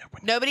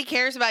 Nobody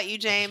cares about you,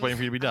 James. Just waiting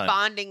for you to be done.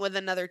 Bonding with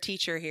another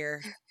teacher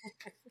here.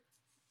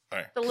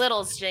 The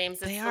littles, James.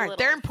 It's They the are. littles.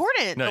 They're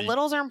important. No, the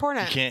littles are You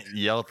important. can't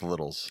yell at the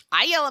littles.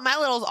 I yell at my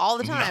littles all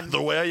the time. Not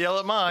the way I yell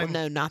at Well, mine.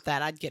 no, not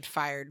that. I'd get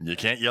fired. You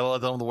can't yell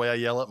at them the way I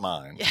yell at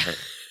mine. Yeah.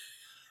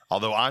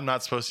 Although I'm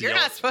not supposed to You're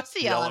yell not supposed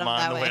to yell at them mine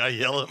that the way. way I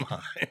yell at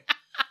mine.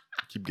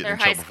 Keep getting They're in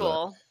high trouble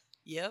school.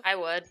 Yep. I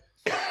would. for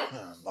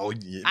that. Oh,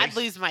 yeah. I'd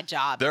lose my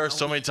job. There in are a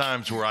so many week.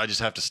 times where I just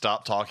have to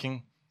stop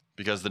talking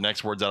because the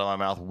next words out of my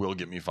mouth will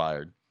get me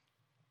fired.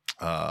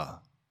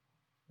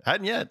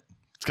 Hadn't yet.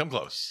 It's come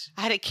close.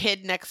 I had a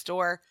kid next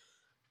door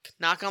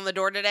knock on the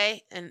door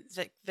today, and it's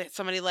like that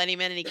somebody let him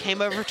in, and he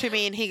came over to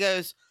me and he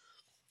goes,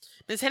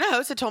 "Ms.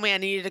 Hinojosa told me I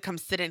needed to come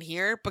sit in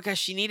here because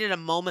she needed a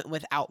moment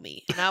without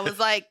me." And I was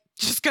like,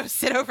 "Just go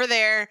sit over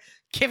there,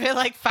 give it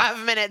like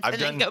 5 minutes, I've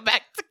and done- then go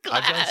back to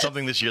class." I've done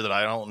something this year that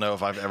I don't know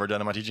if I've ever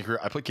done in my teaching career.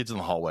 I put kids in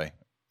the hallway.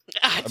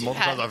 I do Multiple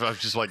that. times I've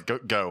just like,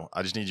 go.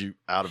 I just need you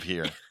out of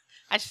here.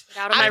 I just Get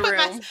out of my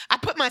room. I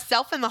put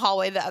myself in the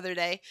hallway the other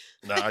day.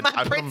 No, my I put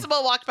them-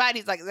 principal walked by and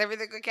he's like, "Is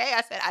everything okay?"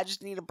 I said, "I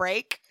just need a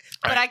break,"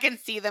 but All right. I can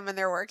see them in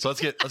their work. So let's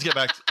get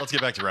back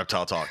to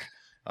reptile talk.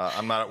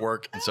 I'm not at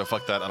work, and so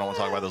fuck that. I don't want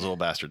to talk about those little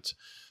bastards.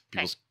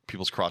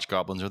 People's crotch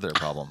goblins are their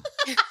problem.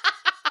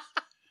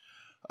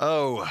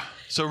 Oh,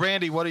 so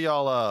Randy, what are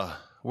y'all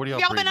What have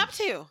y'all been breeding, up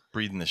to?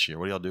 breeding this year?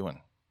 What are y'all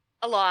doing?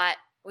 A lot.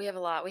 We have a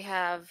lot. We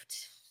have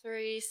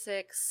 3,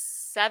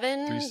 6,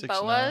 7 3, 6,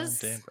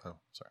 boas. 9, 10. Oh,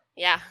 sorry.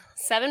 Yeah,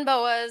 7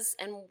 boas,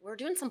 and we're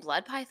doing some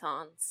blood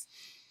pythons.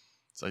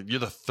 It's like you're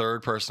the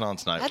third person on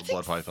tonight I with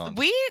blood think python.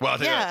 We Well, I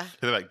think yeah.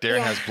 like Darren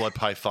Yeah. has blood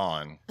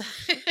python.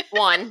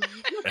 1.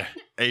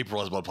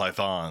 April has blood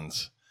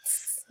pythons.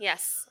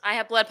 Yes, I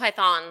have blood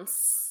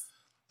pythons.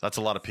 That's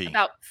a lot of pee.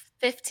 About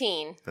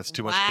 15. That's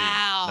too much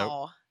Wow. pee.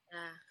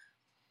 Nope.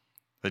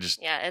 They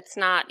just Yeah, it's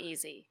not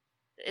easy.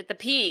 The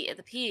pee,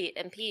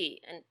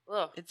 and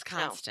ugh, It's no.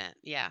 constant.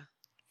 Yeah.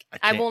 I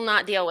can't- will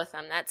not deal with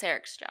them. That's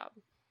Eric's job.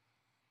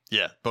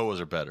 Yeah, boas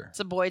are better.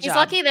 It's a boy He's job.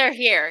 lucky they're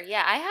here.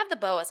 Yeah, I have the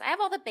boas. I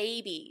have all the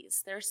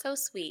babies. They're so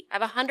sweet. I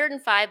have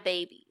 105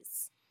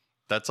 babies.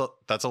 That's a lot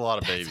of That's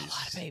babies. a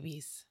lot of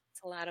babies.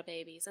 It's a lot of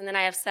babies. And then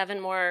I have 7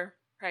 more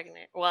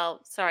pregnant.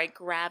 Well, sorry,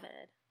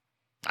 gravid.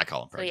 I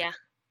call them So pregnant.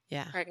 yeah,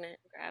 Yeah. pregnant,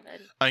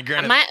 gravid. I mean,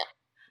 granted,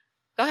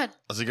 Go ahead. I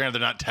was granted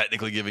they're not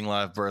technically giving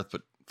live birth,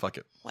 but fuck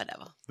it,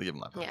 Whatever. they give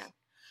them live birth. Yeah.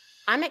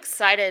 I'm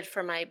excited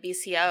for my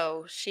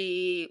BCO.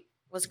 She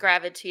was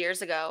gravid 2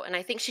 years ago, and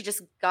I think she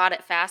just got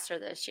it faster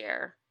this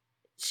year.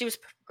 She was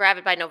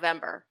gravid by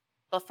November.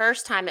 The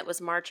first time it was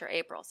March or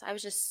April. So I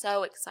was just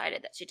so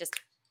excited that she just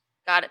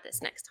got it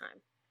this next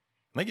time.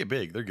 They get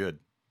big. They're good,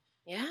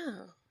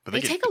 Yeah. but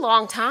They get, take a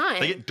long time.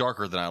 They get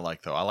darker than I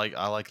like though. I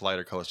like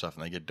lighter color stuff,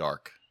 and they get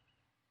dark.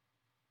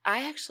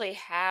 I actually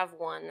have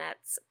one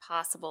that's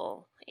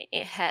possible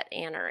het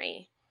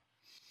anery.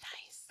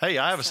 Nice. Hey,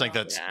 I have a So, snake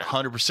that's yeah.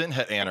 100%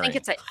 het I anery. think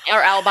it's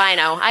or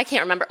albino. I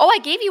can't remember. Oh, I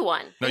gave you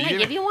one. No, Didn't you I gave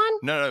give me- you one?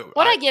 no.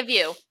 What did I give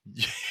you?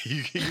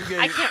 you gave,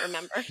 I can't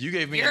remember. You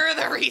gave me. You're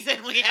the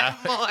reason we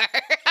have more.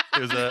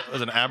 It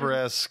was an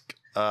Aberesc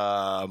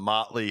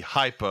Motley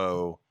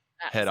hypo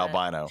That's het a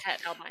albino.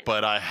 Het albino.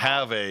 But I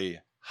have a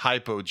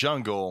hypo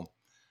jungle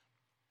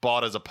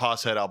bought as a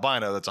pos het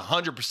albino that's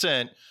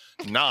 100%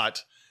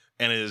 not,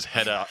 and it is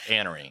het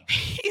anery.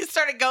 He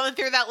started going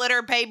through that litter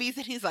of babies,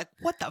 and he's like,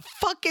 "What the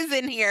fuck is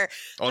in here?"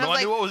 Oh And no, I was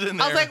I knew what was in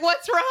there. I was like,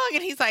 "What's wrong?"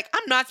 And he's like,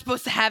 "I'm not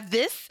supposed to have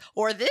this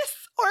or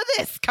this or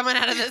this coming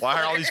out of this." why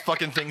are all litter." these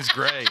fucking things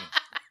gray?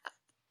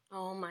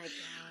 Oh my god.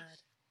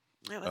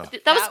 That was,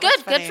 That was good.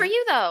 Good funny. for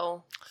you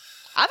though.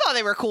 I thought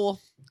they were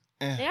cool.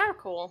 They are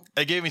cool.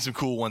 It gave me some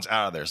cool ones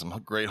out of there,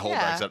 some great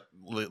holdbacks Yeah.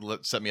 that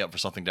set me up for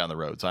something down the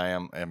road. So I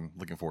am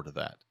looking forward to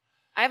that.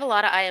 I have a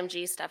lot of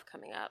IMG stuff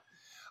coming up.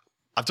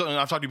 I've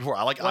talked to you before.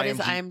 I like What IMG. is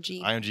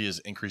IMG? IMG is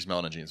increased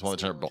melanin genes. It's one that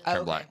turn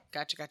Oh, black.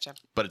 okay. Gotcha.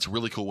 But it's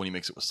really cool when you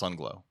mix it with sun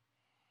glow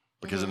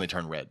because then they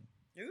turn red.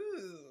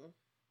 Ooh.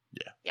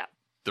 Yeah.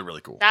 They're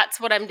really cool. That's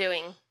what I'm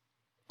doing.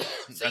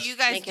 So you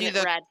guys Making do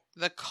it red.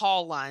 the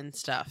call line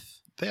stuff.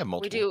 They have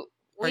multiple.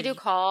 We do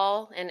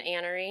call and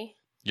Annery.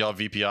 Y'all have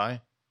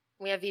VPI?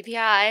 We have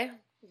VPI.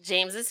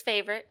 James's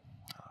favorite.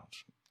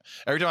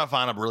 Every time I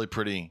find a really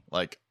pretty,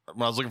 like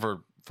when I was looking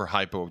for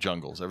hypo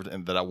jungles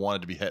and that I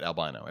wanted to be het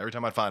albino, every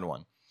time I'd find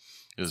one,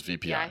 it was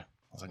VPI. I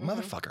was like,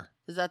 motherfucker.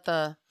 Is that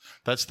the?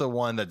 That's the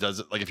one that does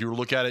it. Like if you were to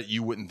look at it,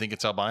 you wouldn't think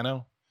it's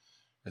albino.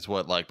 It's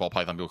what like ball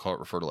python people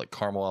refer to like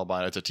caramel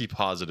albino. It's a T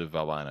positive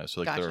albino.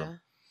 So like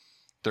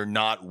they're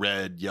not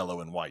red,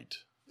 yellow, and white.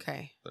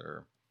 Okay.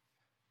 They're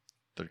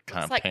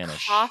kind of like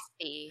tannish.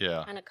 Coffee.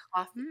 Yeah. Kind of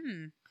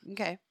coffee.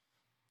 Okay.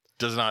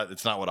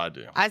 It's not what I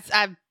do.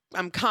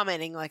 I'm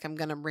commenting like I'm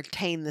going to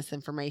retain this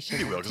information.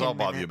 You will, because I'll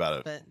bother you about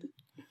it. But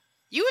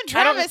you and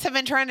Travis have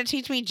been trying to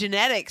teach me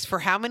genetics for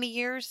how many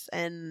years,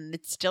 and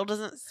it still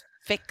doesn't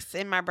fix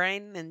in my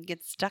brain and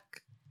get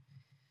stuck.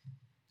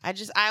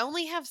 I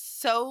only have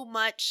so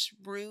much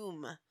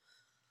room,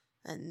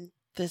 and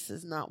this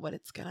is not what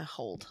it's going to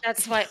hold.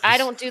 That's why I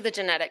don't do the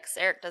genetics.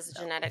 Eric does the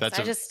genetics.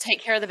 I just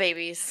take care of the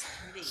babies.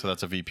 So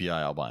that's a VPI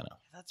albino.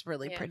 That's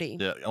really pretty.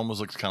 Yeah, it almost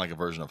looks kind of like a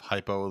version of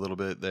hypo a little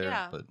bit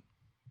there, but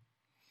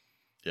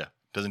yeah,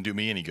 doesn't do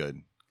me any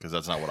good because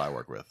that's not what I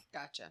work with.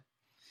 Gotcha.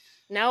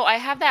 No, I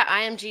have that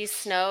IMG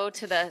snow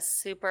to the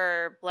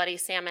super bloody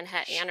salmon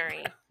het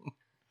Annery.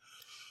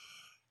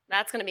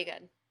 That's going to be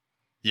good.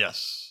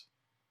 Yes.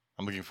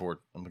 I'm looking forward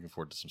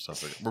to some stuff.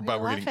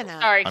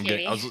 Sorry,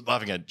 Katie. I was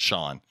laughing at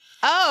Sean.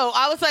 Oh,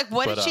 I was like,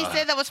 what did she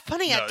say that was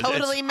funny? No, I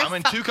totally missed I'm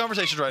in two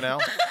conversations right now. I'm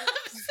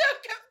so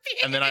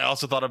confused. And then I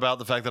also thought about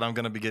the fact that I'm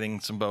going to be getting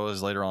some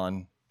boas later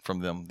on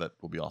from them. That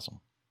will be awesome.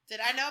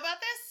 Did I know about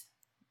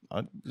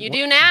this? You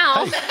do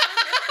now. Hey,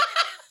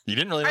 you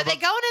didn't really know Are they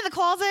going in the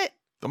closet?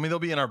 I mean, they'll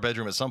be in our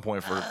bedroom at some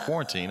point for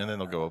quarantine, and then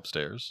they'll go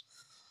upstairs.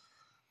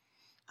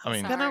 I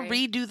mean, I'm going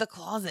to redo the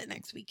closet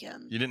next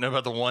weekend. You didn't know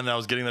about the one that I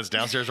was getting that's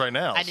downstairs right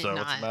now. I did so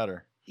not. what's the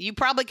matter? You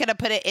probably could have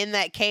put it in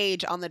that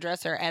cage on the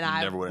dresser, and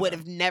I Never would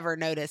have never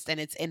noticed, and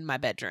it's in my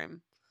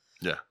bedroom.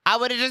 Yeah. I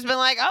would have just been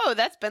like, oh,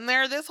 that's been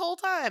there this whole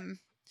time.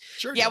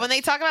 Sure. Yeah, when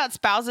they talk about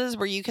spouses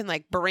where you can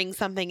like bring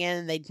something in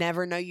and they'd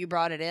never know you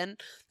brought it in,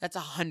 that's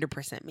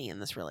 100% me in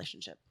this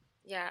relationship.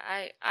 Yeah,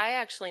 I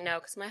actually know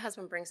because my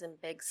husband brings in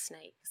big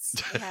snakes.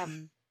 We have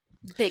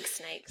big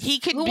snakes.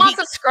 Who wants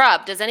a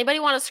scrub? Does anybody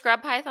want a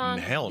scrub python?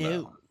 Hell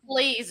no.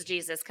 Please,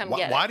 Jesus, come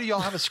get it. Why do y'all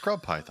have a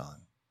scrub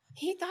python?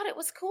 He thought it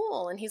was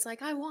cool, and he's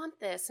like, I want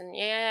this. And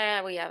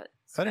yeah, we have it.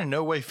 That in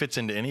no way fits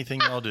into anything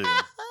y'all do.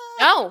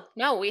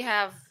 No, we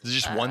have. Is it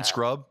just one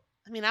scrub?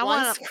 I mean, I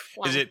want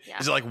to. Is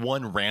it like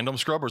one random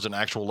scrub, or is it an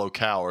actual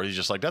locale, or he's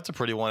just like, that's a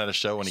pretty one at a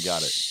show and he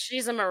got it?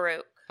 She's a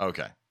Marook.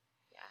 Okay.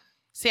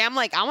 See, I'm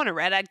like, I want a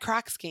red-eyed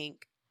croc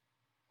skink,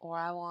 or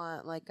I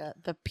want like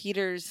the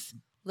Peter's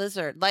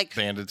lizard, like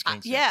banded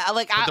skinks. Yeah,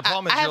 like but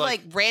I have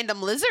like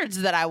random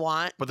lizards that I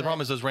want. But the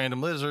problem is those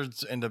random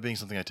lizards end up being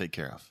something I take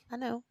care of. I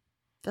know.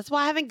 That's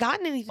why I haven't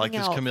gotten anything like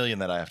else. This chameleon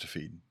that I have to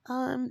feed.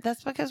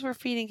 That's because we're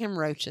feeding him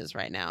roaches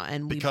right now,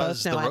 and we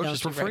because both know the I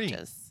roaches don't were do free.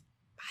 roaches.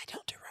 I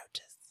don't do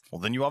roaches.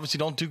 Well, then you obviously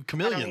don't do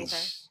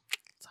chameleons.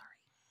 Sorry,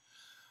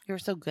 you were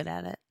so good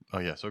at it. Oh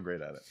yeah, so great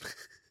at it.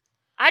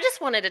 I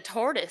just wanted a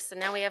tortoise, and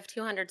now we have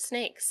 200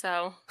 snakes.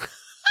 So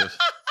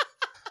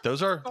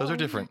those are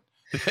different.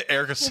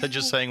 Erica said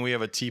just saying we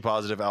have a T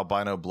positive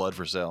albino blood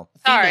for sale.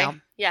 Sorry,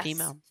 yes,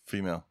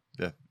 female.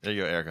 Yeah, there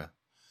you go, Erica.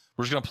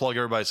 We're just gonna plug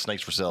everybody's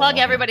snakes for sale. Plug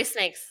everybody's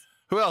snakes.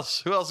 Who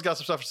else? Who else got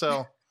some stuff for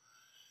sale?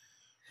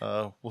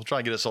 We'll try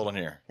and get it sold on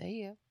here. There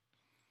you go.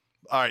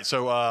 All right.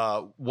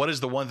 So, what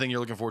is the one thing you're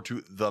looking forward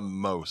to the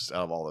most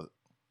out of all of it?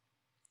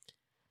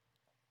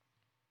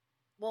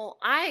 Well,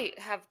 I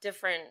have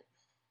different.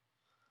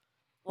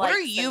 What are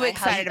you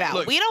excited about?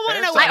 Look, we don't want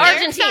to know my what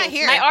Argentines.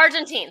 My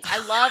Argentines.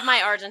 I love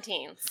my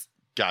Argentines.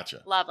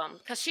 Gotcha. Love them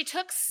because she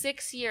took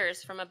 6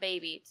 years from a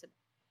baby to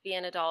be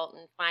an adult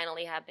and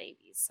finally have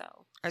babies. So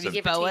are we these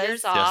give boas? her 2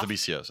 years Yeah, off.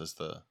 it's the BCOs. It's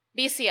the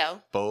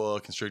BCO.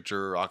 Boa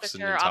constrictor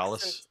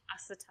occidentalis.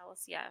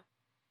 Occidentalis, yeah.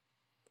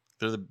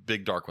 They're the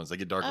big dark ones. They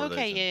get darker.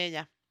 Okay,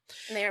 yeah.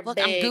 And they're Look,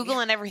 big. I'm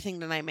Googling everything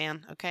tonight,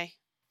 man. Okay.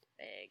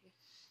 Big.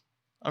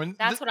 I mean,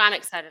 that's what I'm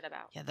excited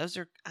about. Yeah, those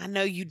are. I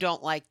know you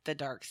don't like the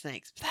dark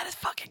snakes, but that is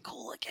fucking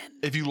cool again.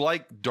 If you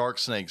like dark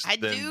snakes,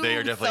 then they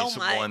are definitely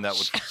someone that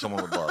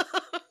someone would love.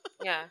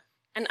 Yeah,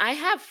 and I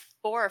have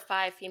 4 or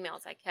 5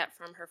 females I kept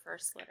from her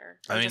first litter.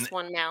 Just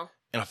one male.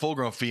 And a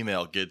full-grown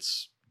female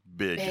gets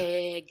big.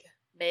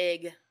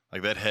 Big.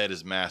 Like that head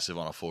is massive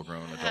on a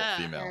full-grown adult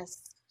female.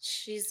 Yes.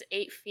 She's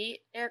 8 feet.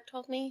 Eric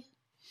told me.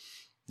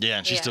 Yeah,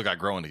 and she's still got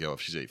growing to go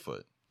if she's 8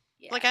 foot.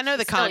 Yeah, like I know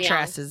the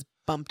contrast is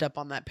bumped up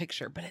on that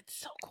picture, but it's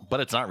so cool. But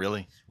it's not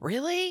really.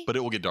 Really? But it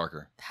will get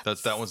darker.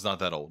 That one's not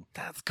that old.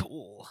 That's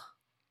cool.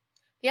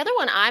 The other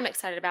one I'm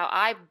excited about,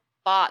 I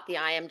bought the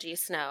IMG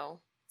Snow.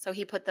 So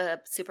he put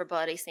the Super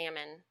Bloody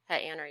Salmon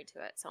pet anery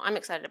to it. So I'm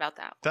excited about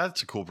that.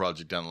 That's a cool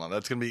project down the line.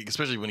 That's going to be,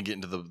 especially when you get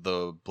into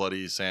the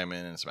bloody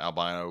salmon and some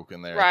albino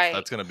in there. Right.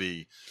 That's going to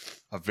be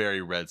a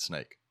very red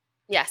snake.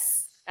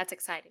 Yes, that's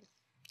exciting.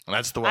 And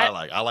that's the way I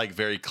like. I like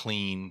very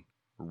clean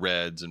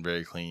reds and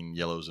very clean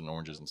yellows and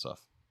oranges and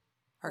stuff.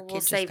 Our We'll kid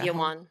just save got you home.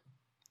 one.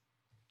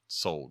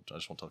 Sold. I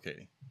just won't tell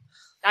Katie.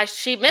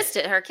 She missed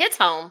it. Her kid's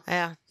home.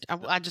 Yeah,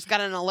 I just got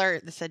an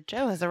alert that said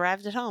Joe has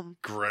arrived at home,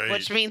 Great.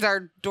 which means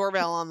our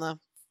doorbell on the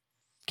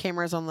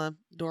cameras on the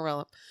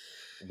doorbell.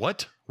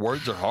 What?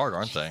 Words are hard,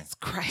 aren't they? Jesus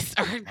Christ,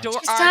 our door,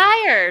 She's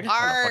tired. Having a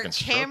our fucking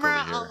stroke camera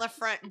over here. on the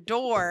front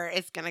door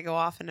is gonna go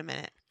off in a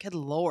minute. Good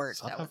Lord,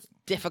 Stop that was having-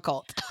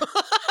 difficult.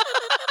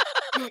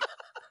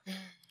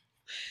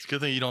 It's a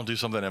good thing you don't do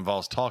something that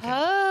involves talking.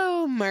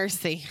 Oh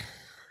mercy!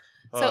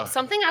 So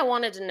something I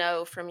wanted to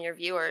know from your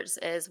viewers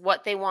is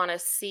what they want to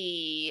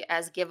see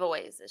as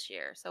giveaways this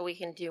year, so we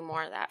can do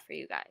more of that for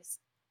you guys.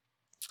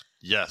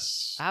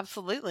 Yes.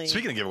 Absolutely.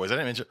 Speaking of giveaways,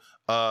 I didn't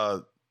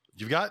mention.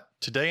 You've got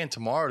today and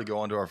tomorrow to go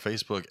onto our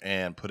Facebook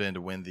and put in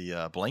to win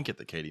the blanket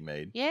that Katie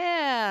made.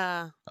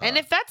 Yeah. And Uh,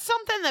 if that's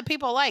something that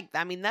people like,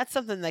 I mean, that's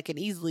something that can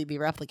easily be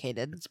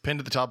replicated. It's pinned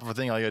at the top of our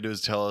thing. All you gotta do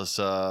is tell us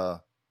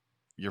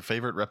your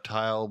favorite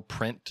reptile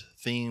print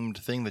themed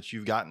thing that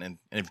you've gotten, and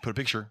if you put a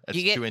picture, it's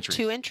You get 2 entries.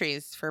 2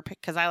 entries for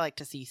because I like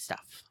to see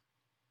stuff.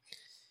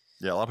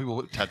 Yeah, a lot of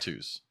people put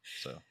tattoos.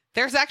 So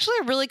There's actually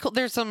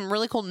there's some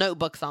really cool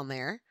notebooks on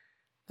there.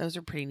 Those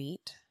are pretty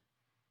neat.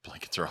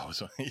 blankets are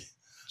always.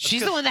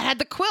 She's the one that had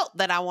the quilt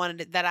that I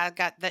wanted, that I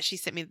got, that she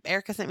sent me.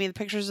 Erica sent me the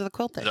pictures of the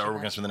quilt. Is That that she where we're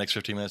had. gonna spend the next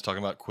 15 minutes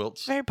talking about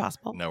quilts? Very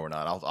possible. No, we're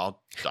not.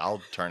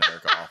 I'll turn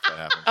Erica off. If that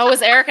happens. Oh,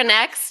 is Erica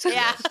next?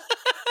 Yeah.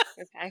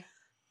 Okay.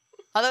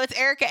 Although it's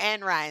Erica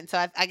and Ryan,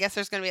 so I guess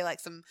there's going to be like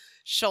some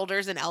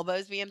shoulders and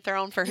elbows being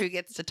thrown for who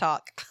gets to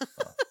talk.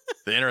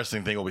 The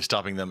interesting thing will be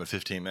stopping them at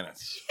 15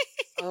 minutes.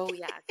 Oh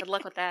yeah. Good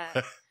luck with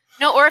that.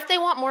 No, or if they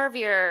want more of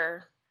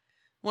your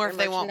More Your if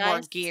they want more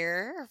merchandise?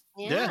 gear,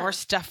 Yeah. more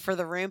stuff for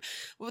the room.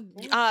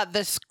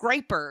 The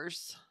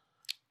scrapers.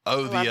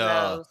 Oh, I love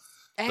those.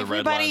 The red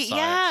Everybody, line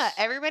yeah, signs.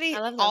 everybody I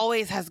love those.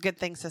 always has good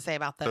things to say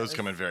about those. those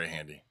come in very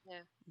handy.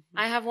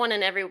 I have one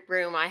in every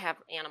room I have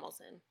animals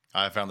in.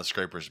 I found the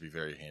scrapers to be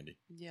very handy.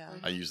 Yeah.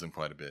 I use them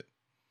quite a bit.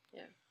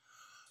 Yeah.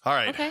 All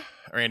right, Okay.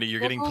 Randy, you're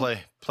Cool, getting cool.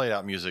 played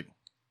out music,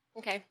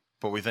 Okay.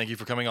 but we thank you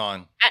for coming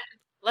on.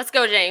 Let's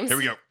go, James. Here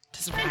we go.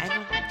 Does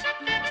Ryan?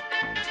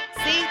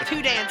 See,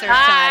 2 dancers Bye.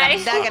 tonight.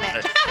 I'm digging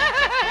it.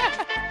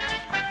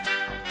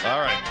 All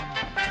right.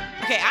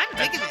 Okay, I'm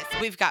digging this.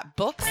 We've got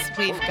books.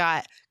 We've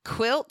got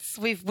quilts.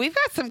 We've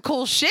got some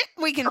cool shit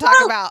we can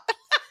talk about.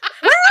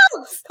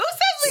 Who says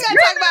we gotta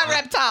talk about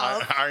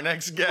reptiles? Our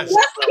next guest.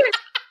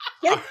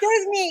 Just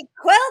gives me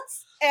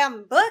quilts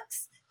and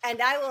books,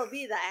 and I will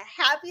be the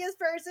happiest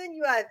person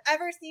you have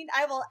ever seen.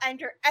 I will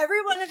enter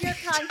every one of your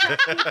content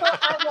people.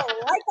 I will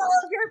like all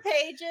of your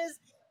pages.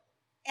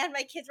 And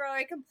my kids were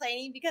already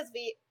complaining because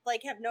we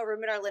have no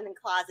room in our linen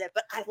closet,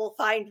 but I will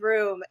find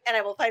room, and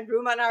I will find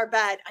room on our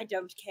bed. I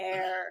don't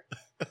care.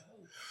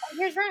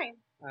 Here's Ryan.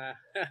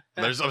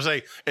 I'm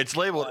saying it's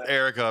labeled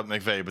Erica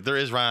McVeigh, but there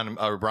is Brian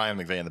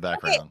McVeigh in the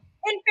background.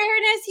 In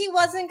fairness, he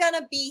wasn't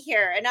gonna be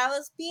here, and I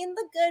was being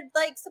the good,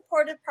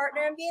 supportive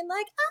partner and being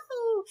like,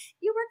 "Oh,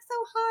 you work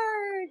so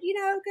hard,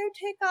 go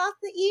take off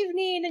the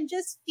evening and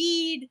just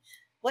feed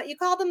what you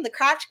call them, the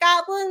crotch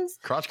goblins."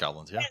 Crotch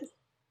goblins, yeah.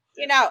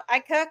 I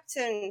cooked,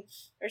 and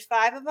there's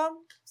 5 of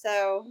them,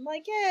 so I'm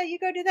like, "Yeah, you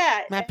go do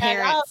that." My And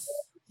parents.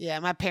 Yeah,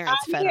 my parents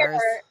I'm fed here.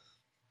 ours.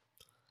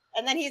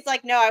 And then he's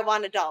like, "No, I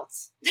want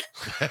adults."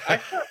 I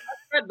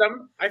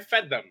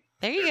fed them.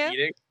 There you They're go.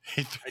 eating.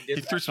 He, I did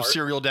he threw that some part.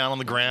 cereal down on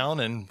the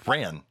ground and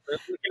ran. They're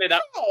looking it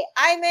up. Hey,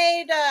 I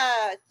made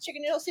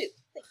chicken noodle soup.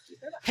 Thank you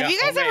very much. Have Yeah, you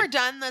guys homemade. ever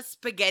done the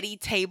spaghetti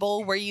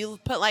table where you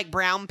put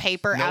brown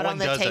paper No out one on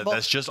the does table that.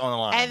 That's just on the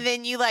line. and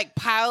then you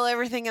pile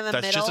everything in the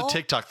That's middle? just a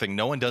TikTok thing.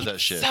 No one does that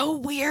It's shit. so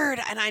weird,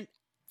 and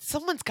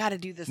someone's got to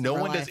do this. No in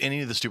their one does life.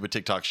 any of the stupid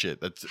TikTok shit.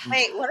 That's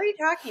Wait, what are you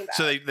talking about?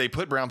 so they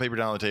put brown paper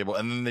down on the table,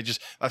 and then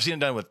I've seen it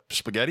done with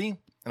spaghetti,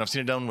 and I've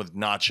seen it done with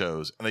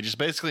nachos, and they just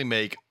basically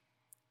make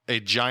a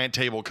giant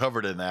table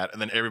covered in that,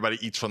 and then everybody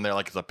eats from there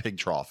like it's a pig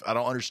trough. I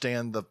don't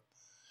understand the.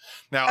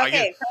 Now I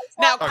get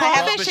Now, Or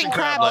crawfish and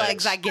crab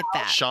legs, I get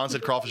that. Sean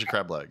said crawfish and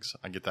crab legs.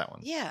 I get that one.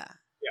 Yeah.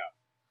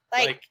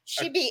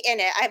 she'd be in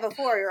it. I have a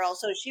 4-year-old,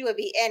 so she would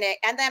be in it.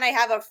 And then I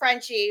have a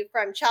Frenchie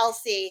from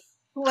Chelsea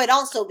who would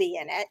also be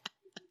in it.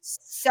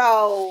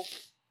 So,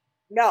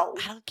 no.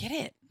 I don't get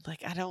it.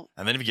 I don't.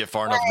 And then if you get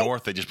far enough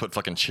north, they just put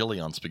fucking chili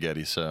on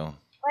spaghetti. So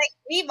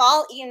We've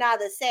all eaten out of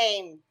the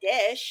same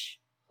dish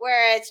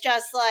where it's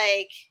just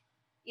it's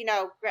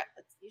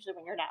usually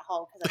when you're not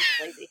home because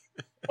I'm just lazy.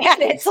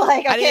 And it's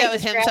like, okay, I do that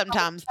with just him grab-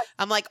 sometimes.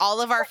 I'm like,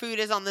 all of our food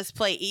is on this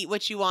plate. Eat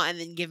what you want, and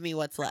then give me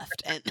what's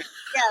left. And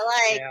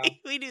Yeah,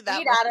 we do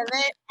that. eat out of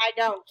it. I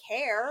don't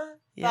care.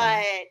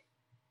 Yeah. But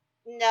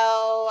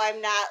no,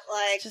 I'm not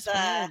It's just the.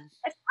 weird.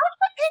 It's not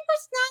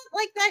paper's not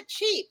like that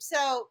cheap.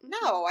 So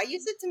no, I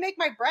use it to make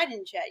my bread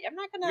and shit. I'm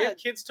not We gonna. have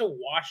kids to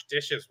wash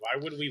dishes.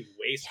 Why would we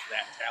waste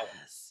that talent?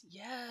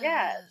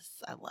 Yes.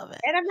 I love it.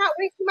 And I'm not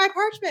wasting my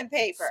parchment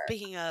paper.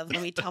 Speaking of,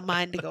 let me tell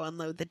mine to go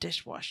unload the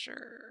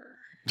dishwasher.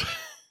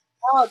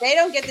 Oh, they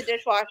don't get the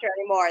dishwasher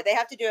anymore. They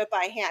have to do it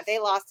by hand. They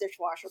lost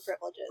dishwasher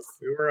privileges.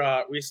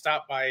 We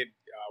stopped by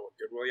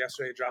Goodwill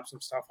yesterday, dropped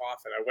some stuff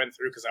off, and I went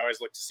through because I always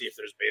look to see if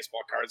there's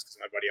baseball cards because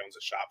my buddy owns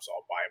a shop, so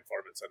I'll buy them for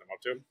him and send them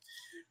up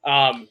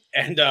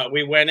to him.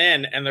 We went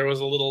in, and there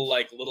was a little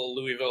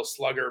Louisville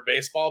Slugger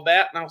baseball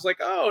bat, and I was like,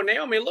 "Oh,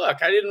 Naomi,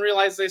 look! I didn't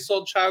realize they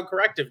sold child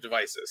corrective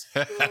devices."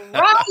 Ryan!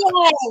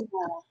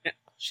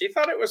 She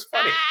thought it was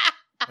funny.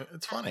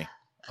 It's funny.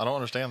 I don't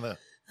understand that.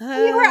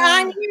 We were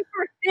on here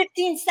for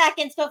 15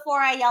 seconds before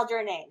I yelled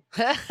your name.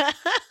 15.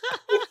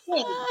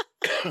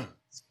 4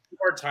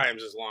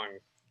 times as long.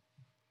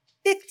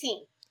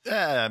 15.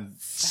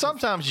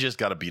 Sometimes you just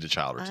got to beat a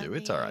child or two.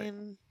 It's all right.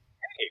 Hey,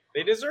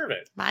 they deserve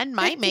it. Mine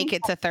might make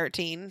it to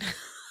 13.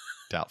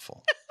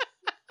 Doubtful.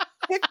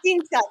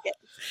 15 seconds.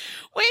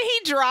 When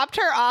he dropped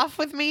her off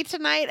with me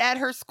tonight at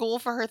her school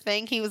for her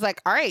thing, he was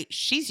like, all right,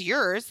 she's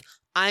yours.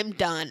 I'm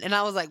done. And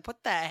I was like, what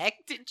the heck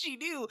did she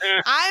do?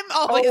 I'm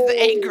always the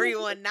angry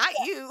one, not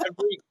you.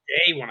 Every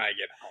day when I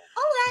get home.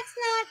 Oh, that's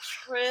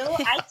not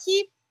true. I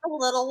keep the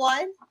little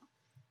one.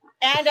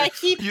 And I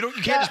keep... You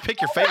can't just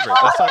pick your favorite.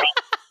 That's not...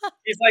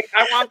 He's like,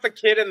 I want the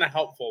kid and the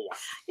helpful one.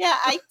 Yeah,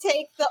 I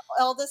take the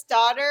eldest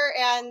daughter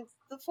and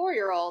the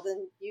 4-year-old,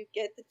 and you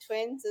get the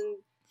twins and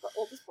the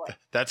oldest boy.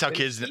 That's how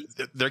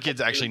their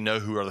kids actually know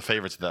who are the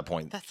favorites at that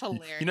point. That's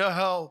hilarious. You know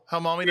how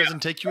mommy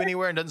doesn't take you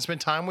anywhere and doesn't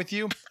spend time with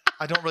you?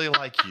 I don't really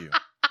like you.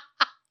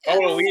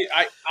 Oh,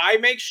 I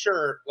make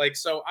sure,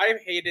 so I've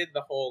hated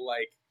the whole,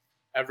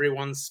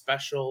 everyone's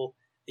special,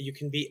 you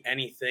can be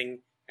anything.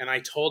 And I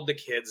told the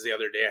kids the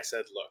other day, I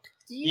said, look,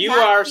 you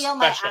are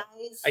special.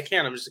 I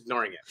can't, I'm just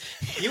ignoring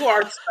it. You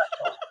are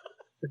special.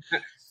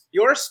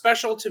 You're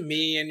special to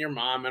me and your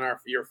mom and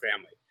your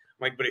family.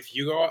 I'm like, but if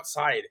you go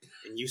outside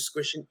and you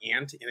squish an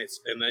ant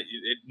and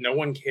no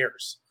one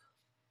cares.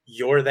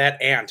 You're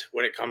that ant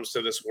when it comes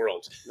to this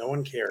world. No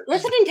one cares.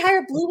 There's an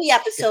entire Bluey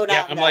episode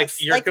on I'm this. like,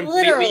 you're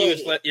completely literally.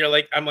 useless. You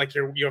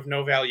have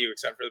no value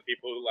except for the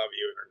people who love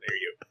you and are near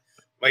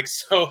you.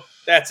 So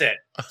that's it.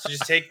 So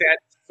just take that,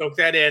 soak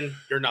that in.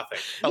 You're nothing.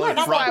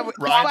 That's why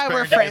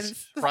we're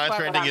friends. Ryan's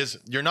parenting is,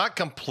 you're not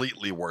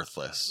completely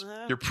worthless.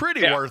 You're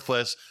pretty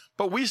worthless,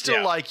 but we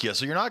still like you,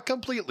 so you're not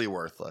completely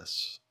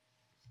worthless.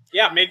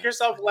 Yeah, make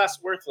yourself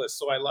less worthless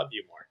so I love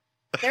you more.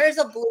 There's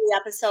a Bluey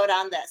episode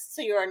on this,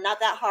 so you are not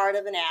that hard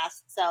of an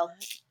ass. So,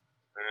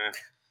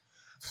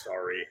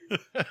 sorry.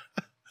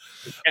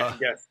 I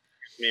guess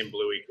me and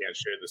Bluey can't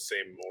share the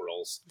same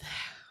morals.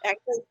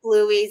 Actually,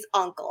 Bluey's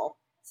uncle.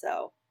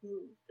 So,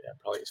 yeah,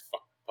 probably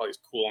his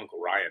cool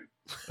Uncle Ryan.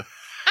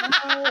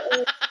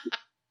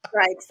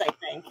 Right, I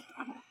think.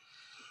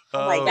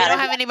 Oh my We God. don't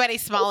have anybody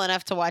small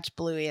enough to watch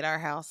Bluey at our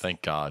house.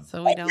 Thank God.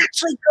 So we It's don't.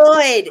 actually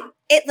good.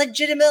 It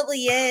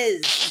legitimately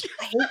is.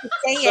 I hate to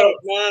say it.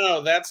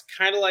 No. That's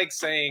kind of like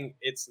saying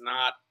it's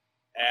not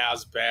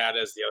as bad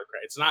as the other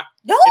crap. It's not.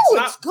 No,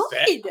 it's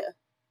good. bad.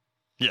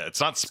 Yeah,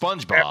 it's not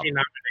SpongeBob. Happy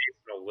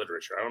nominational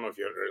literature. I don't know if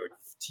you ever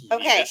TV.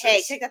 Okay,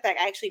 hey, take that back.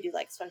 I actually do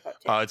like SpongeBob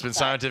too. It's been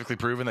scientifically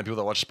proven that people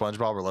that watch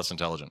SpongeBob are less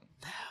intelligent.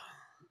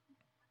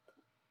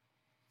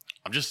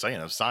 I'm just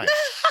saying, it's science.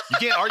 You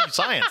can't argue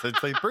science.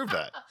 They proved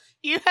that.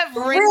 You have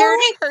rendered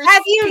Really? her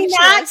Have you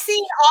not speechless.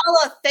 seen all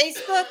of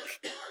Facebook,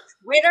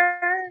 Twitter,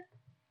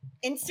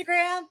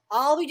 Instagram?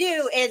 All we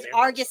do is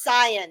argue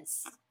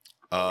science.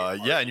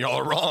 Yeah, and you're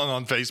all wrong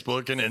on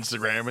Facebook and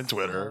Instagram and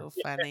Twitter. So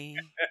funny.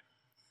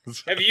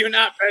 Have you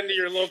not been to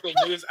your local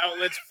news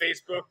outlets,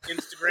 Facebook,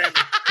 Instagram, and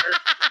Twitter,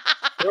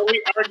 where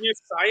we argue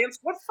science?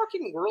 What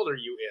fucking world are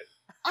you in?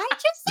 I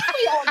just said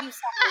we argue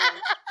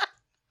science.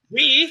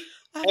 We,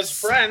 as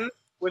friends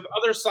with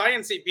other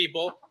sciencey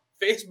people,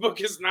 Facebook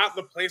is not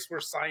the place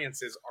where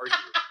science is argued.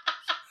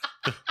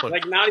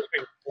 Not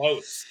even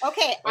close.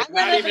 Okay, I'm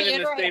Not going to even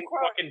in the reiterate same a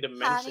quote. fucking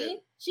dimension.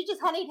 Honey, she just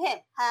honeyed him.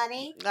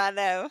 Honey. I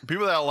know.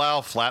 People that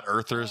allow flat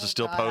earthers to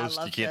still God, I post,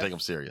 love you can't this. take them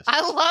serious.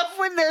 I love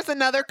when there's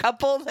another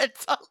couple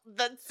that's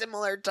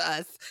similar to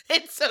us.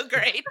 It's so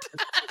great.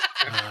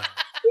 You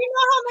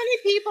know how many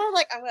people are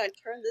like, I'm going to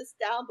turn this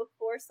down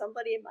before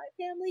somebody in my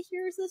family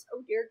hears this?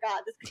 Oh, dear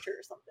God, this could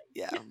trigger something.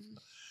 Yeah.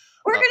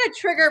 We're going to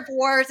trigger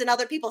wars in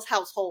other people's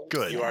households.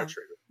 Good. You are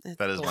triggered. It's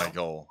That is cool. my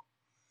goal.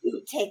 You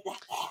take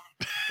that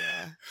back.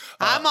 Yeah.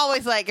 I'm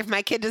always like, if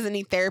my kid doesn't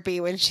need therapy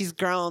when she's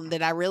grown,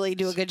 did I really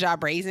do a good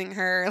job raising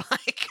her?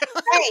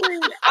 Hey,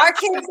 our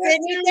kids did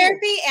need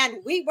therapy, and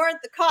we weren't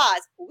the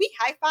cause. We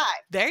high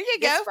five. There you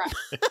go. Yes, right.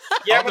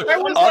 Yeah, but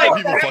that was Other like,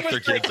 people that fuck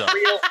was their like kids up.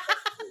 real.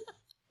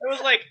 It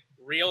was like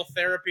real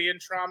therapy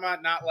and trauma,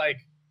 not like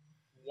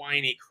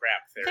whiny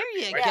crap therapy.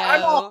 There you Like, go.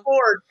 I'm all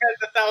for tens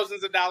of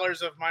thousands of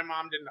dollars if my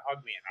mom didn't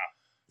hug me enough.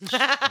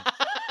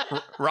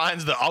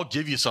 Ryan's the I'll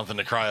give you something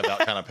to cry about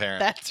kind of parent.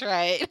 That's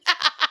right.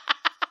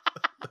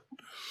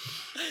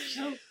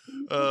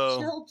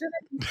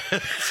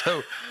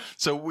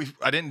 So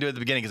I didn't do it at the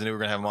beginning because I knew we were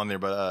gonna have them on there,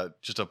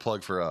 but just a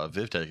plug for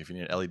VivTech. If you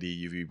need LED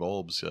UV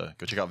bulbs,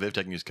 go check out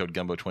VivTech and use code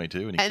Gumbo22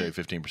 and you can save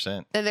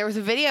 15%. And there was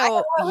a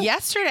video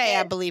yesterday,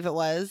 I believe it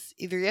was,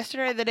 either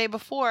yesterday or the day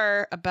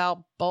before,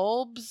 about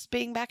bulbs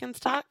being back in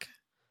stock.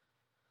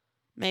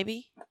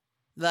 Maybe.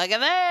 Look at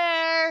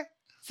there.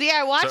 See,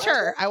 I watch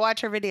her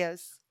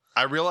videos.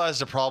 I realized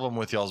the problem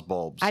with y'all's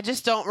bulbs. I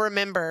just don't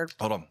remember.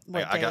 Hold on.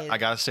 I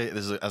gotta say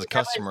this is, as a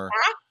customer.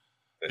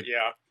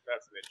 Yeah,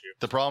 that's an issue.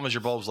 The problem is your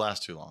bulbs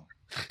last too long.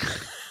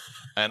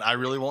 And I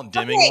really want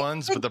dimming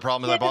ones, but the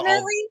problem is I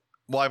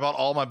bought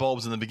all my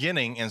bulbs in the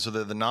beginning, and so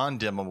they're the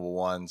non-dimmable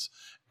ones,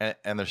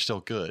 and they're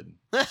still good.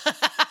 Yeah,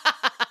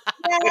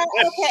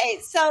 okay,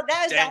 so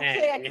that was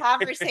actually a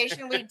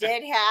conversation we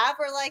did have.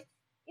 We're like,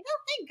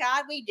 thank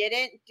God we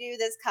didn't do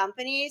this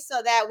company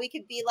so that we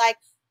could be like,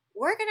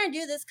 we're going to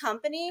do this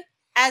company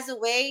as a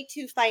way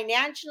to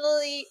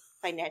financially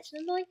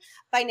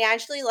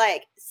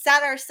like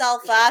set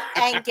ourselves up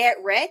and get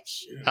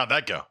rich. How'd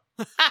that go?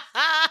 Well,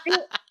 we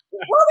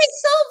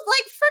sold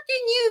like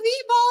freaking UV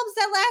bulbs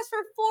that last for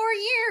 4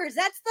 years.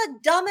 That's the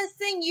dumbest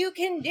thing you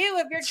can do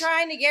if you're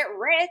trying to get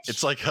rich.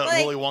 It's like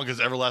Willy Wonka's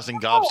everlasting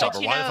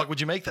gobstopper. Why the fuck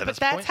would you make that?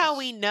 That's how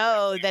we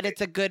know that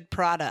it's a good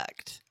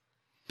product.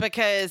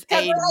 Because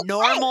a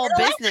normal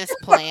business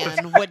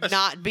plan would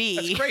not be.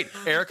 That's great.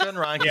 Erica and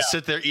Ryan can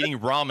sit there eating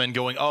ramen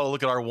going, oh,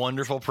 look at our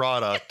wonderful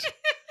product.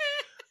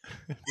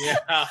 Yeah.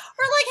 We're like,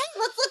 hey,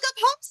 let's look up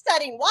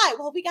homesteading. Why?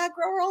 Well, we got to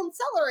grow our own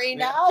celery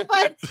now,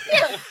 but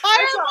here,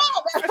 I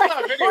saw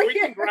a video. We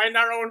can grind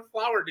our own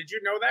flour. Did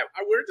you know that?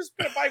 We're just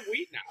going to buy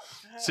wheat now.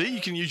 See,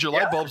 you can use your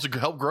light bulbs to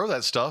help grow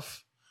that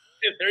stuff.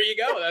 There you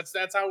go. That's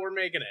how we're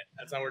making it.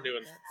 That's how we're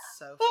doing it.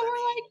 So but we're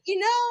like,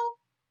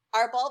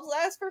 our bulbs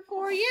last for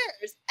 4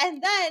 years.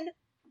 And then,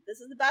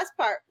 this is the best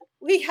part,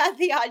 we had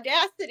the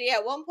audacity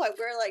at one point,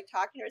 we were like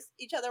talking to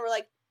each other, we're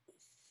like,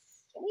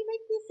 can we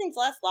make these things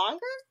last longer?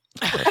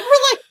 And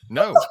we're like,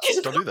 no,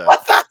 don't do that. Why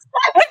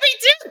would we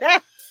do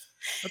that?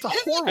 That's a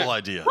horrible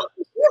idea.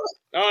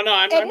 Oh, no,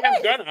 I'm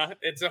gonna.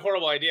 It's a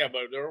horrible idea,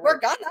 but we're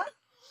gonna.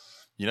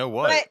 You know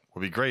what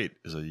would be great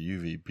is a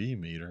UVB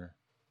meter.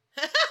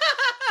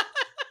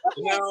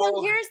 Okay,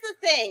 so here's the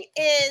thing,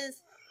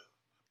 is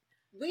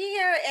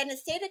we are in a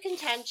state of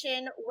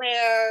contention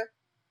where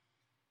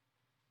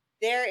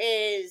there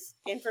is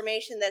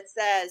information that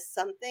says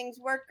some things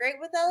work great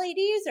with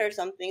LEDs, or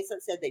some things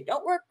that said they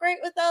don't work great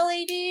with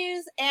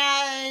LEDs,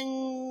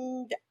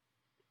 and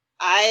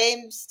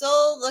I'm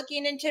still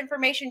looking into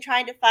information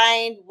trying to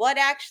find what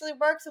actually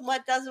works and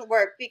what doesn't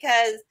work,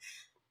 because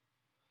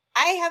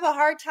I have a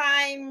hard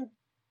time.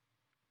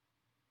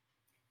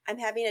 I'm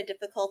having a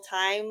difficult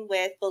time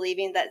with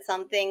believing that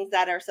some things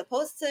that are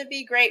supposed to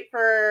be great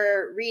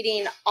for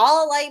reading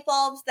all light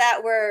bulbs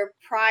that were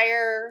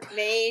prior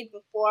made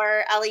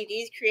before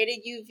LEDs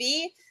created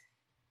UV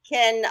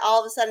can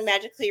all of a sudden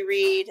magically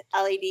read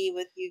LED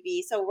with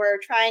UV. So we're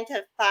trying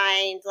to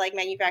find like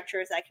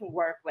manufacturers that can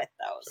work with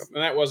those.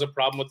 And that was a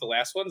problem with the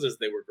last ones, is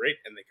they were great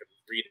and they could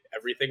read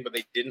everything, but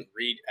they didn't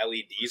read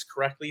LEDs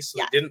correctly. So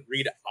they didn't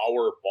read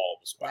our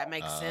bulbs well. That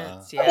makes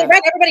sense. Yeah. They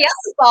read everybody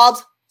else's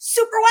bulbs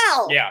super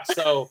well. Yeah,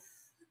 so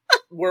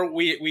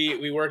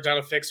we worked on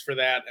a fix for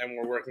that, and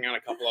we're working on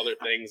a couple other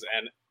things,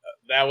 and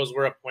that was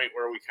where a point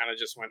where we kind of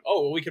just went,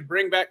 oh, well, we could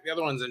bring back the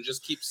other ones and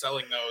just keep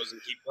selling those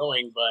and keep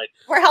going, but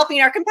we're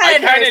helping our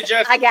competitors. I kind of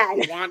just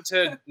again want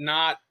to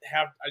not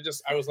have.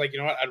 I was like, you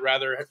know what? I'd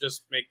rather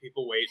just make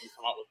people wait and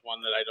come out with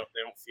one that they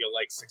don't feel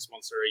like 6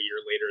 months or a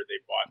year later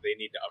they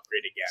need to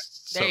upgrade again.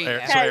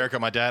 So Erica,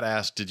 my dad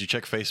asked, did you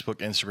check Facebook,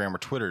 Instagram, or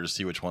Twitter to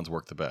see which ones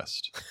work the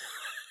best?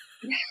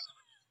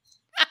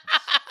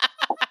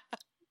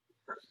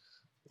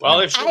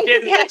 Well, if she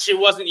didn't, she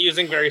wasn't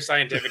using very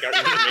scientific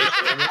information.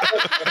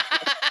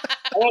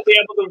 I won't be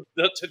able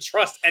to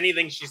trust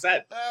anything she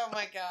said. Oh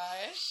my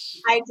gosh!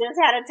 I just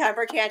had a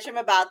temper tantrum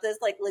about this,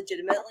 like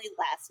legitimately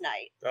last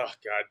night. Oh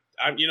God!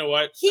 You know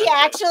what? He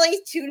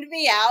actually tuned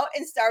me out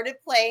and started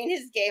playing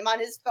his game on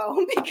his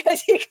phone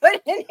because he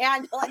couldn't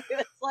handle it. He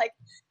was like,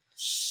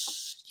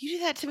 "You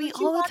do that to me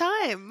all the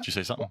time." Did you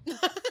say something?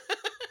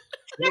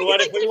 You know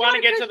what? If we want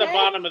to get to the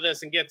bottom of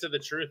this and get to the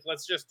truth,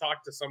 let's just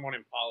talk to someone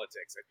in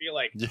politics. I feel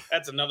like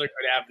that's another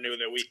good avenue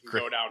that we can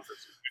go down for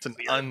some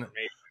it's an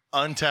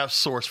untapped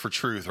source for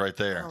truth right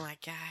there. Oh my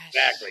gosh.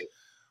 Exactly.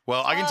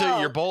 Well, I can tell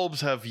you your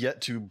bulbs have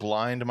yet to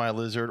blind my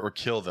lizard or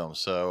kill them,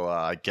 so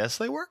I guess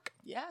they work?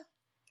 Yeah.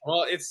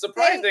 Well, it's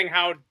surprising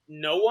how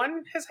no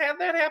one has had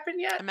that happen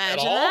yet.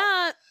 Imagine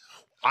that.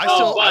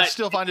 I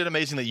still find it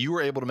amazing that you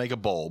were able to make a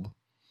bulb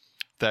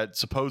that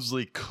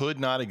supposedly could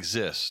not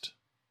exist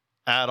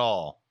at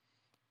all.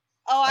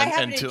 Oh, I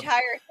have an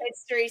entire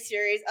history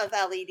series of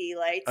LED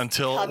lights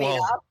until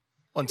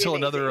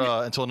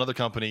another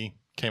company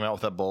came out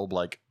with that bulb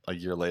like a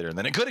year later, and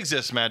then it could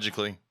exist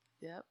magically.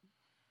 Yep.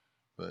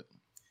 But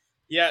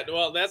yeah,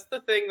 well, that's the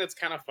thing that's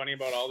kind of funny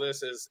about all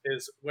this is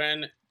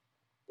when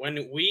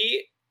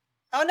we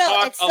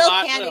it still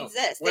can't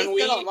exist. They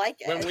still don't like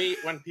it.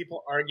 When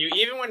people argue,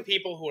 even when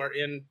people who are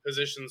in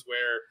positions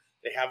where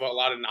they They have a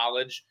lot of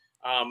knowledge.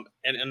 And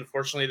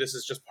unfortunately, this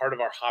is just part of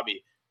our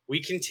hobby.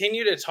 We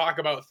continue to talk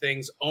about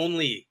things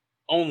only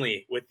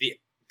with the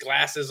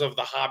glasses of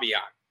the hobby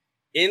on.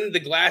 In the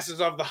glasses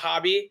of the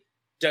hobby,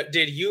 did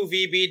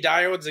UVB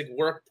diodes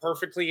work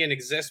perfectly and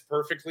exist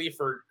perfectly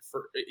for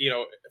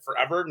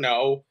forever?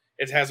 No,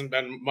 it hasn't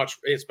been much.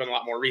 It's been a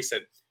lot more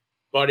recent.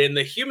 But in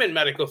the human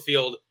medical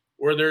field,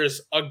 where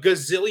there's a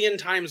gazillion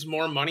times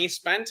more money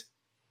spent,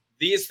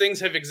 these things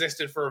have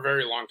existed for a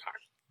very long time.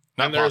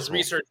 And there's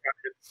research on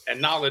it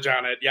and knowledge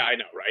on it. Yeah, I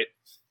know,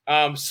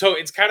 right? So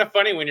it's kind of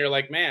funny when you're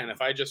like, man,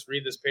 if I just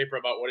read this paper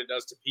about what it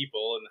does to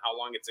people and how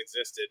long it's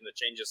existed and the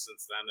changes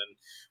since then, and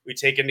we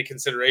take into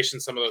consideration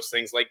some of those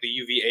things like the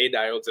UVA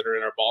diodes that are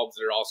in our bulbs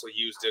that are also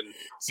used in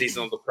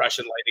seasonal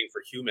depression lighting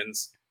for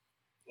humans.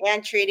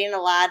 And treating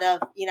a lot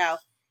of,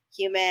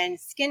 human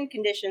skin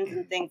conditions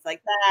and things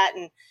like that.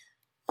 And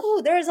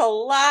there's a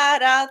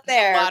lot out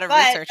there. A lot of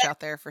research out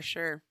there for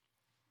sure.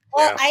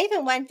 Well, I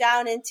even went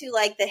down into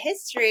like the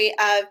history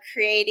of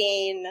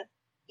creating,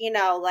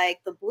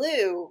 like the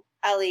blue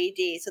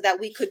LED so that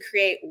we could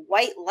create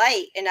white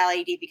light in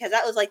LED, because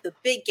that was like the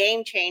big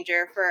game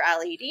changer for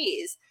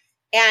LEDs.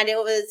 And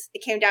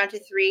it came down to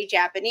 3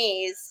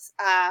 Japanese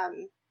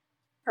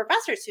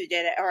professors who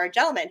did it, or a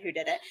gentleman who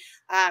did it.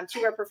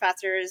 2 were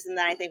professors, and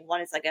then I think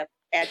one is like a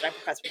adjunct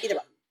professor, either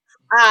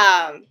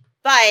one.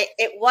 But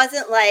it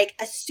wasn't like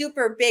a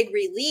super big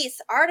release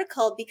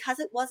article because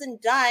it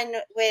wasn't done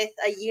with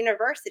a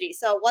university.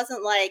 So it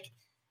wasn't like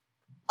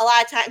a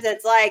lot of times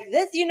it's like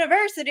this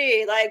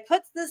university like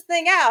puts this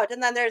thing out,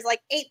 and then there's like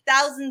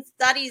 8,000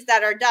 studies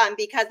that are done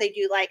because they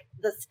do like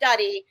the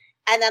study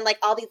and then like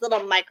all these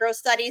little micro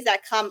studies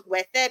that come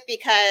with it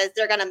because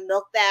they're going to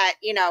milk that,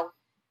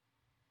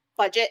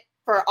 budget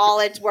for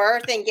all it's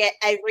worth and get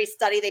every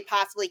study they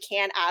possibly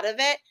can out of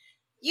it.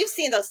 You've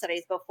seen those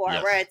studies before,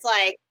 yes, where it's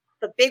like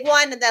the big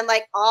one and then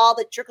like all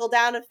the trickle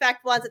down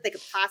effect ones that they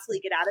could possibly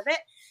get out of it.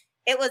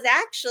 It was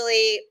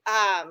actually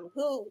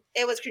who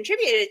it was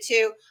contributed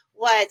to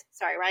was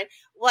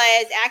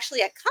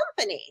actually a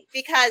company,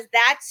 because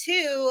that's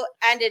who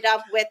ended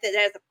up with it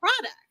as a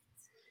product.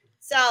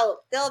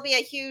 So there'll be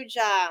a huge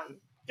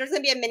there's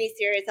going to be a mini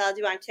series I'll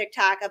do on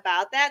TikTok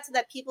about that, so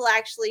that people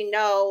actually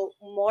know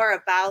more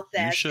about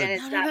this. And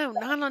it's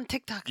not on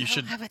TikTok. You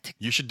should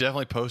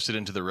definitely post it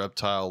into the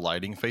Reptile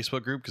Lighting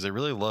Facebook group, because they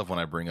really love when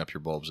I bring up your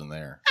bulbs in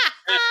there.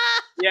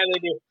 Yeah, they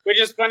do. Which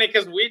is funny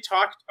because we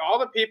talked, all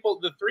the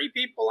 3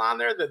 people on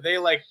there that they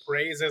like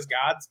praise as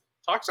gods,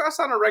 talk to us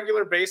on a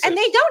regular basis. And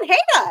they don't hate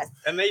us.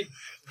 And they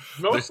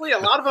mostly, a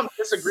lot of them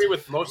disagree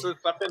with most of the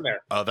stuff in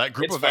there. That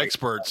group of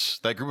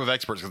experts,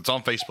 it's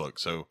on Facebook.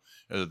 So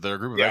they're a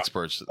group of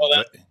experts. Well,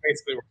 that's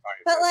basically what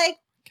we're But like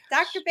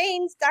Dr.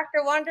 Baines,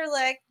 Dr.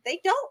 Wonderlick, they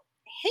don't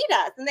hate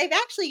us. And they've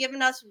actually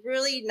given us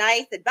really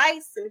nice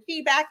advice and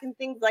feedback and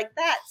things like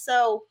that.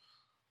 So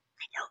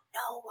I don't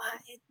know why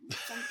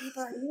some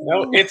people are mean.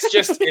 No, it's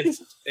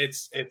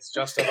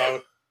just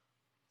about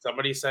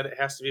somebody said it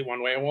has to be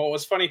one way. And what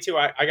was funny too,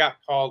 I got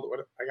called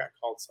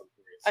something.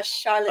 A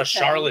charlatan. A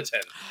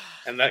charlatan.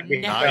 And that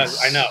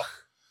nice. I know.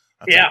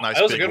 That's a nice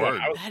that was a big good word.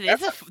 one.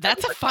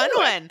 That's a fun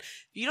one.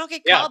 You don't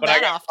get called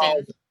that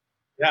often.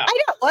 Yeah.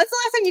 I know. When's the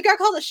last time you got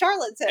called a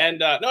charlatan? And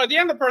no, at the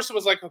end, the person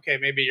was like, "Okay,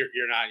 maybe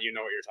you're not. You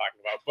know what you're talking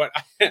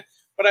about."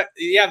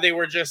 But they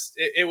were just.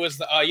 It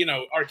was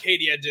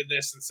Arcadia did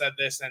this and said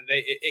this, and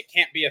it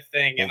can't be a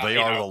thing. Well, and they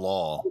are the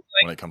law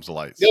when it comes to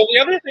lights. The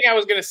other thing I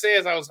was gonna say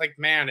is I was like,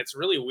 man, it's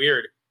really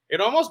weird. It'd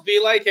almost be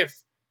like if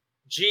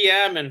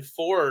GM and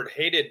Ford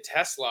hated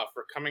Tesla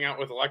for coming out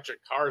with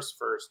electric cars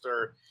first,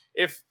 or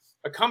if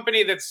a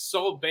company that's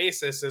sole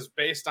basis is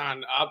based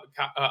on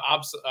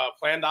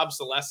planned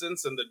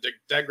obsolescence and the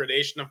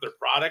degradation of their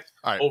product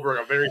over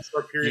a very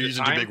short period of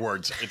time. You're using too big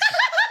words.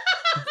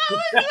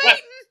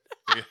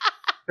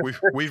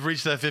 We've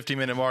reached that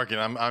 50-minute mark, and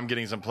I'm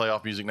getting some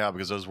playoff music now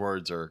because those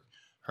words are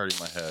hurting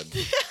my head.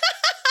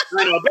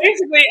 I know.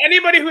 Basically,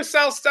 anybody who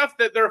sells stuff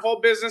that their whole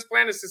business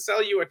plan is to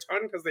sell you a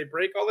ton because they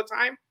break all the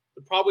time,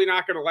 they're probably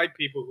not going to like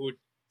people who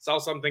sell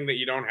something that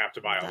you don't have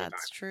to buy all the time.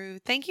 That's true.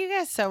 Thank you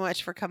guys so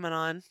much for coming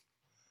on.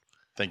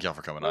 Thank y'all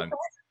for coming on.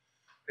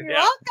 You're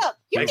welcome.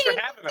 Thanks for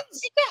having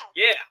us.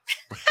 Yeah.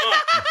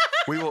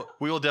 We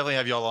will definitely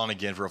have y'all on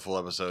again for a full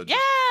episode.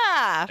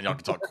 Yeah. And y'all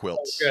can talk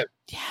quilts. Good.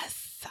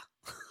 Yes.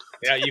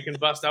 Yeah, you can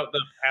bust out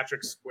the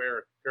Patrick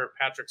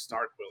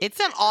Star quilt. It's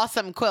an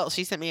awesome quilt.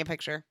 She sent me a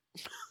picture.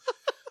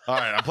 All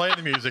right, I'm playing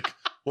the music.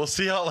 We'll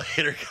see y'all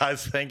later,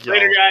 guys. Thank you.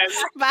 Later,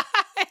 guys. Bye.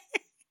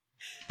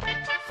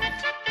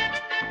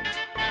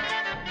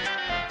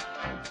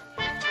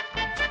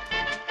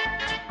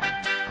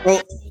 Oh,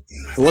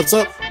 what's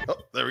up? Oh,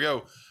 there we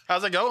go.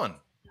 How's it going?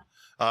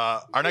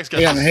 Our next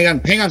guest.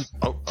 Hang on.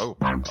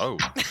 Oh.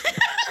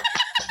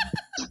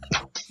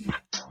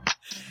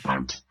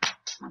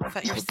 Is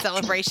that your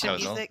celebration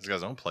music? These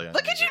guys don't play on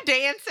Look at music. you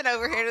dancing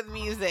over here to the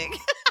music.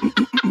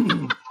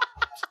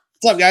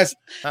 What's up, guys?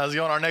 How's it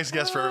going? Our next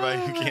guest, for everybody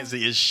who can't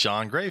see, is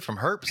Sean Gray from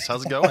Herps.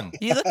 How's it going?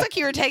 You looked like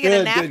you were taking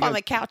a nap on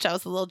the couch. I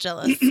was a little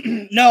jealous.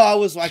 No, I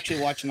was actually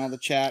watching all the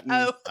chat.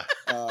 And,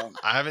 Oh.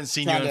 I I haven't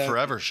seen you in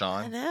forever, I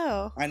Sean.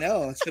 know. I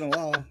know. It's been a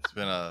while. It's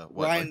been a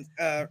Ryan.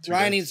 like 2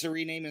 Ryan days? needs to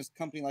rename his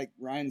company like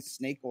Ryan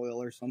Snake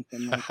Oil or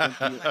something. Like Oh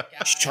my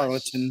gosh.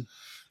 charlatan.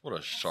 What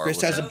a charlatan.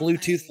 Chris has a So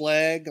Bluetooth funny.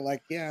 leg.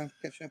 Like, yeah,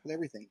 catching up with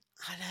everything.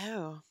 I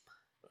know.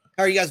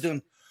 How are you guys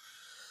doing?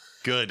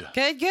 Good.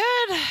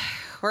 Good.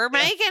 We're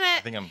making I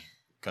it. think I'm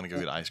gonna go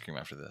get ice cream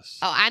after this.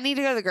 Oh, I need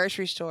to go to the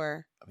grocery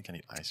store. I think I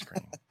need ice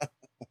cream.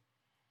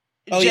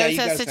 Oh, Joe yeah, you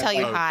says guys to have tell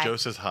you Oh, hi. Joe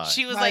says hi.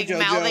 She was Hi, like JoJo.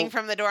 mouthing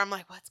from the door. I'm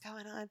like, what's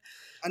going on?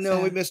 I know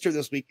So- we missed her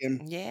this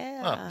weekend.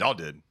 Yeah. Oh, y'all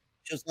did.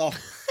 Just off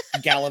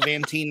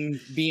gallivanting,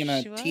 being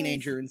a She was.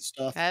 teenager and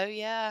stuff. Oh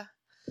yeah.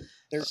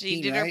 13,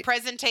 She did her right?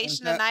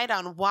 presentation that? tonight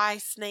on why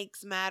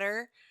snakes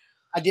matter.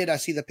 I did. I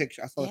see the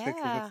picture. I saw the Yeah.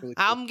 picture. That's really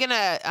cool. I'm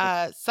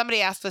gonna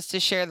somebody asked us to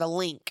share the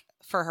link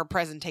for her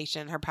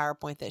presentation, her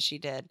PowerPoint that she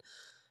did.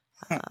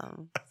 So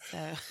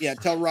Yeah,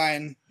 tell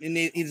Ryan.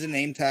 He's a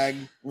name tag.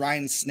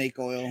 Ryan Snake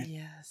Oil.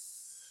 yes.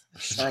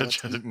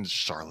 Charlatan.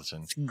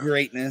 Charlatan.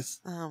 Greatness.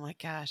 Oh my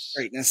gosh.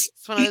 Greatness.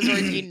 It's one of those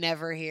words you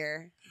never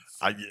hear. It's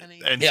I,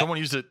 funny. and Yeah. someone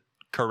used it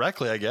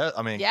correctly, I guess.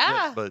 I mean,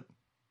 Yeah. but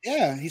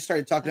Yeah, he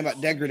started talking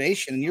about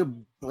degradation, and your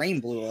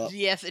brain blew up.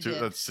 Yes, it too,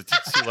 did. it's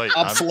too late.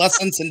 I'm-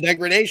 Obsolescence and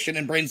degradation,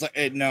 and brain's like,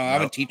 no,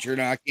 I'm a Nope. teacher.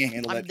 No, I can't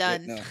handle I'm that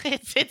done. shit. No.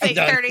 It's I'm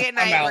done. 8:30 at I'm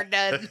night. out. We're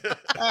done.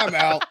 I'm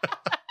out.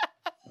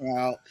 I'm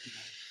out.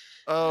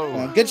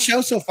 oh, Good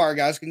show so far,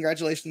 guys.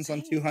 Congratulations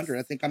on 200.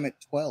 I think I'm at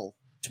 12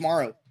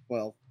 tomorrow.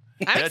 12.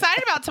 I'm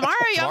excited about tomorrow.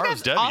 Y'all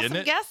Tomorrow's got Debbie, awesome isn't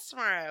it? guests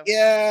tomorrow.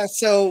 Yeah.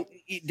 So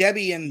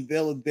Debbie and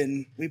Bill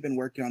we've been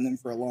working on them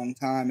for a long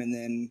time, and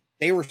then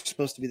they were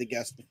supposed to be the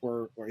guests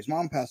before Lori's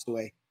mom passed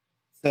away.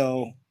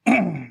 So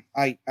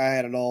I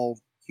had it all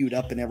queued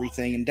up and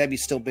everything, and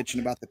Debbie's still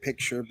bitching about the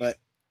picture, but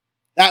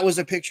that was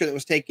a picture that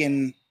was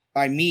taken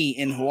by me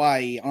in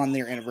Hawaii on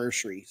their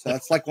anniversary. So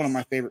that's like one of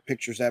my favorite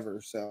pictures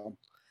ever. So,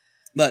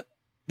 but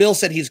Bill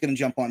said he's going to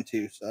jump on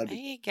too. So that'd There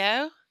be, you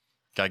go.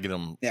 gotta get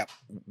them Yeah.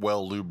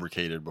 well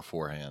lubricated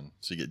beforehand,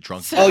 so you get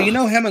drunk. So- oh, you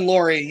know him and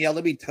Lori, yeah,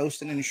 they'll be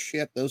toasting and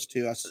shit. Those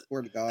two, I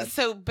swear to God.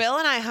 So Bill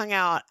and I hung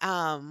out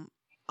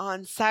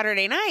on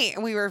Saturday night,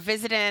 and we were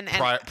visiting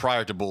and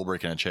prior to Bull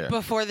breaking a chair.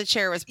 before the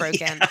chair was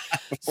broken.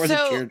 Before the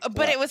So, chair but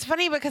dropped. it was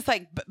funny because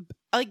like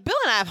Bill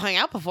and I have hung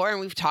out before, and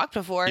we've talked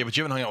before. Yeah, but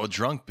you haven't hung out with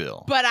Drunk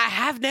Bill. But I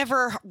have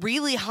never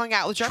really hung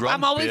out with Drunk. Drunk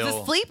I'm always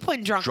Bill- asleep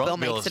when Drunk Bill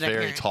Drunk Bill makes is an very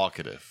appearance.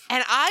 talkative.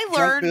 And I Drunk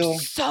learned Bill.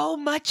 so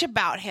much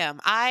about him.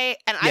 I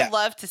Yeah.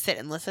 love to sit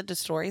and listen to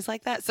stories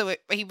like that. So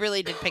he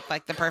really did pick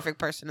like the perfect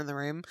person in the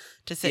room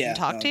to sit Yeah, and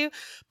talk no. to.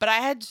 But I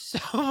had so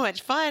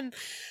much fun.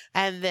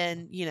 And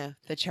then,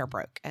 the chair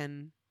broke.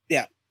 And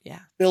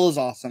Bill is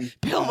awesome.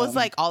 Bill was Um,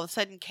 like, all of a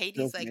sudden, Katie's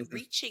Bill's like amazing.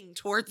 reaching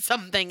towards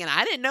something. And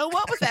I didn't know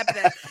what was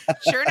happening.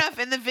 Sure enough,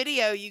 in the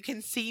video, you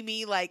can see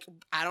me like,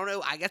 I don't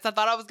know. I guess I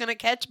thought I was going to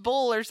catch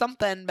Bull or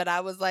something. But I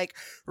was like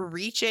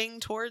reaching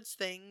towards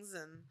things.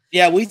 And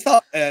yeah, we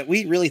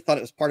really thought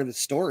it was part of his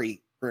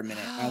story for a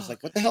minute. I was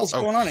like, what the hell's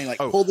Oh, going on? And he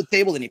pulled the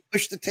table, then he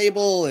pushed the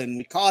table, and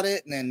we caught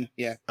it, and then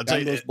I'll tell down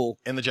you, goes Bull.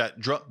 in the chat,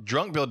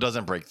 Drunk Bill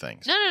doesn't break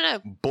things.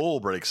 no. Bull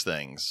breaks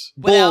things.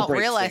 Bull Without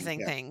breaks realizing things,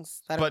 yeah.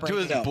 things that are But to,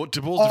 breaking. No.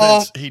 to Bull's Uh,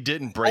 defense, he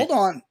didn't break. Hold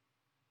on.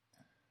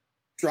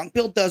 Drunk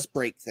Bill does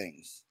break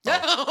things.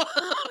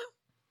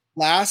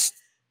 Last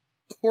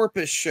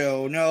Corpus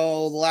show,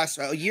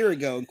 a year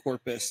ago in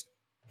Corpus,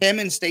 him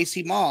and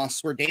Stacy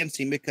Moss were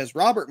dancing because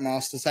Robert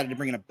Moss decided to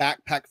bring in a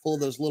backpack full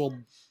of those little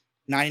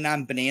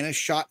 99 banana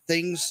shot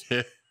things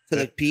to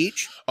the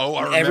beach. Oh, I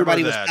And remember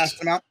everybody that. was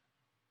passing them out.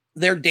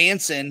 They're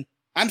dancing.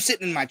 I'm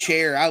sitting in my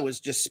chair. I was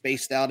just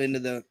spaced out into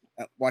the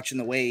watching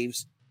the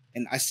waves,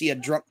 and I see a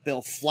Drunk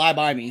Bill fly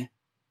by me.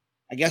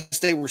 I guess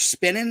they were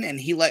spinning, and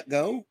he let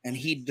go, and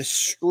he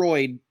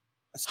destroyed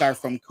a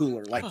styrofoam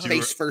cooler, like I do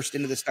face first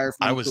into the styrofoam.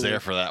 I was cooler. there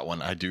for that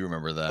one. I do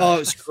remember that. Oh, it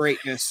was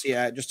greatness.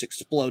 Yeah, it just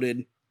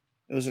exploded.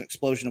 It was an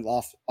explosion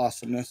of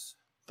awesomeness.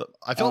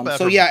 I felt bad.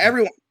 So for yeah,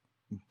 everyone.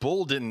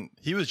 Bull didn't.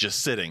 He was just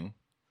sitting,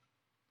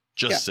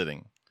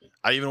 sitting.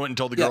 I even went and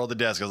told the Yeah. girl at the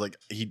desk. I was like,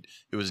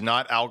 it was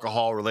not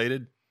alcohol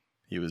related.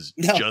 He was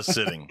No. just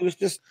sitting. It was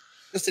just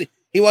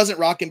he wasn't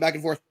rocking back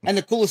and forth. And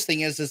the coolest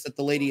thing is that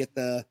the lady at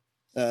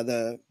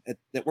that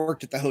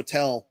worked at the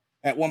hotel.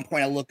 At one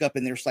point, I look up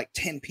and there's like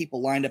 10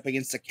 people lined up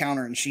against the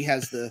counter, and she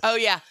has the. Oh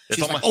yeah. It's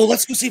She's on like, my- "Oh,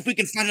 let's go see if we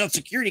can find it on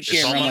security It's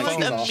camera." on I'm my like,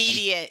 phone. "She's awesome."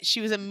 Immediate.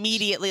 She was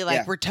immediately like,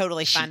 Yeah. "We're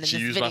totally finding She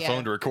this used video." my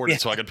phone to record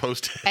it so I could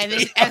post it. And then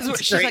Yeah, as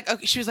it's she's great. like,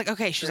 okay, she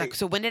was like,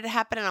 so when did it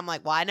happen? And I'm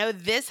like, well, I know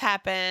this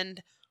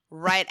happened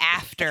right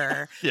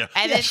after. Yeah.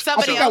 And Yeah, then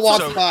somebody I think I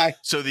else. walked by.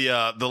 So the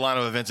line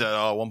of events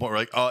at one point were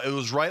like, it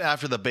was right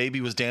after the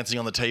baby was dancing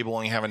on the table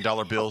and having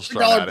dollar bills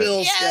thrown Dollar at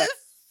bills. it. Yeah. Yes.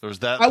 There was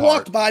that. I part.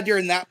 walked by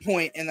during that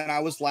point, and then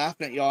I was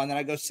laughing at y'all, and then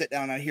I go sit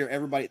down, and I hear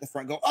everybody at the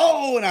front go,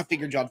 "Oh!" and I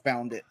figured y'all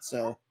found it.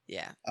 So,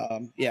 Yeah.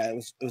 yeah, it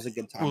was a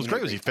good time. What was We had great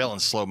a was he time. fell in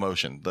slow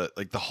motion. The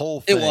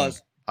whole It thing.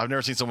 was. I've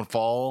never seen someone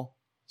fall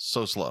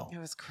so slow. It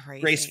was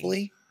crazy.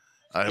 gracefully.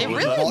 It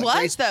was really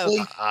that? was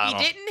though. I He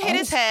don't- didn't hit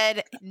his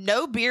head.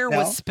 No beer No.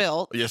 was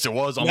spilt. Yes, it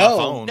was on No.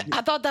 my phone.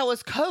 I thought that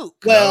was Coke.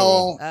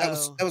 Well, No. that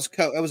was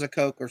Coke. That was a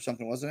Coke or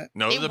something, wasn't it?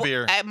 No, it was a wa-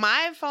 beer.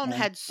 My phone No.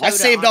 had soda. I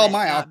saved on all it,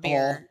 my not alcohol,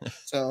 beer.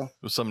 so It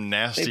was some Saved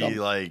nasty them.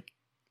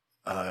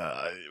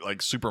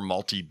 like super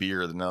malty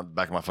beer that now the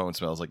back of my phone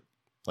smells like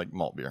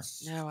malt beer.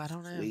 No, I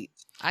don't know. sweet.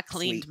 I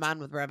cleaned Sweet. mine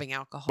with rubbing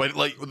alcohol. But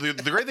like the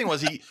great thing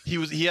was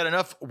he had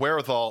enough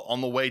wherewithal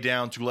on the way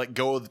down to let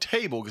go of the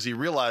table because he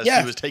realized Yeah.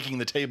 he was taking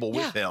the table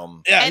with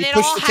him. Yeah, and he it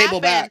pushed all the table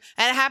happened, back.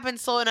 and it happened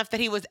slow enough that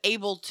he was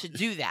able to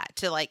do that.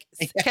 To like,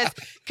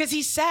 because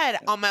he said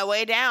on my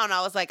way down,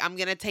 I was like, I'm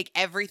gonna take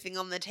everything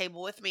on the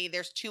table with me.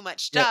 There's too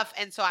much Yeah. stuff,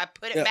 and so I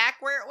put it Yeah.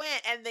 back where it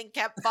went, and then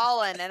kept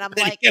falling. And I'm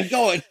Then like, he kept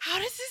going. how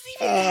does this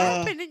even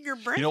happen in your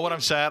brain? You know what? I'm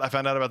sad. I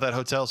found out about that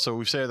hotel. So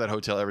we stay at that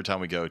hotel every time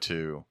we go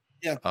to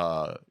Yeah.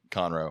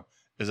 Conroe.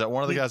 Is that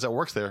one of the guys that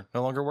works there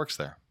no longer works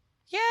there?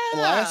 Yeah,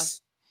 Elias?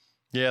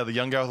 Yeah, the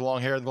young guy with the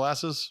long hair and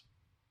glasses.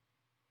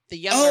 the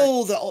younger.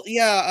 Oh,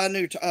 I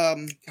knew.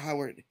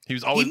 Howard. He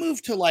was always He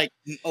moved to like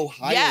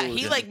Ohio. yeah, or he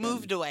something. like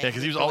moved away. yeah,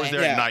 because he was always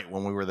there Yeah. at night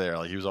when we were there.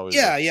 Like he was always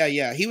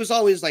Yeah. He was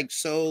always like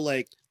so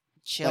like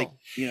Chill. like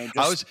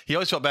just, He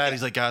always felt bad.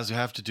 He's like, guys, you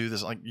have to do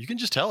this. Like, you can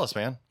just tell us,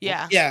 man.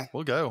 yeah, yeah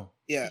We'll go.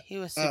 yeah. he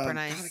was super God,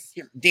 nice.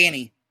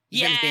 Danny.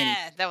 His name was Danny.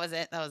 Yeah, that was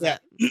it. That was Yeah.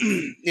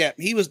 it.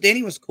 Yeah,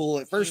 Danny was cool.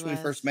 At first, He when we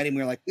was. first met him,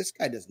 we were like, this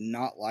guy does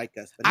not like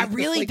us. But I he just,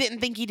 really like, didn't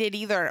think he did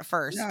either at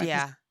first. No,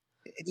 Yeah,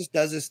 It just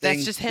does his That's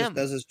thing. just He him.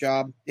 does his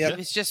job. Yep.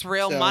 it's just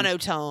real So-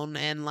 monotone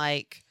and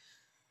like,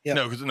 Yep.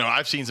 No, because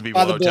I've seen some people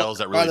By in the book, hotels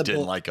that by really the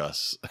didn't book. like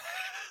us.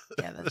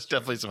 yeah, There's that's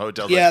definitely some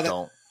hotels Yeah, that that-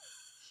 don't.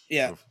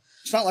 Yeah.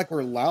 It's not like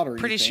we're loud or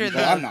Pretty anything. sure but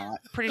the- I'm not.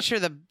 pretty sure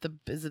the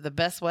is it the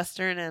Best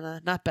Western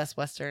and not Best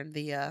Western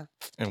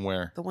And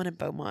where? the one in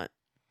Beaumont.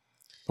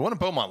 The one in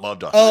Beaumont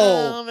loved us. I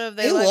Oh, don't know if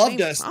they liked loved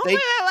me. us. I don't They-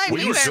 think they liked We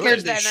me were very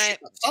good. much that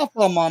night.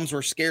 Softball moms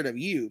were scared of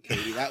you,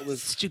 Katie. That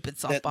was Stupid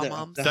the- softball the-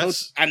 moms. the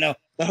That's- I know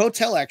the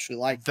hotel actually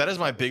liked. That is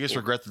my us. biggest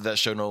regret that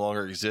show no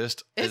longer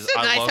exists. It's is a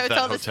I nice love that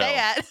hotel to stay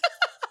at.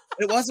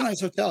 It was a nice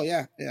hotel.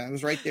 Yeah, it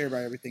was right there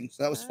by everything.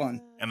 So that was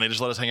fun. And they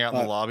just let us hang out in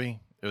the But- lobby.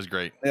 It was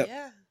great. Yep.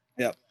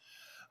 Yeah.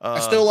 I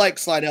still like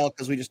Slidell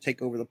because we just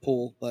take over the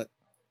pool. But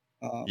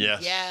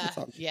Yes. Yeah. That's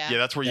all. Yeah. Yeah,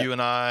 that's where Yeah. you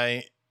and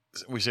I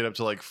we stayed up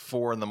till like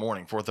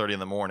 4:30 in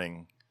the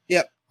morning.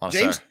 Yep. On a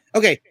James. Saturday.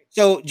 Okay,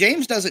 so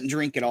James doesn't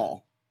drink at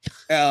all.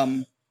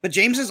 But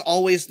James is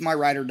always my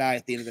ride or die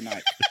at the end of the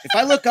night. If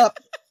I look up,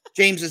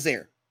 James is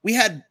there. We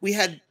had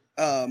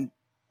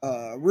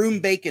room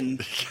bacon.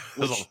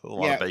 There's which- a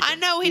lot yeah. of bacon. I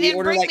know he We didn't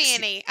ordered, bring like, me si-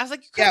 any. I was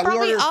like, you could Yeah, we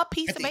probably ordered- a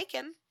piece I of think-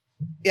 bacon.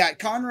 Yeah, at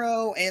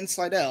Conroe and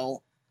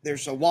Slidell,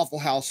 there's a Waffle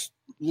House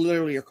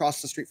literally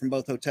across the street from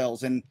both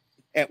hotels. And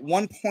at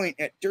one point,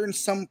 during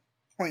some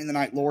point in the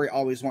night, Lori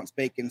always wants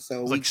bacon.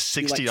 So It's we like do,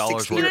 $60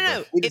 60 worth No, of no, no.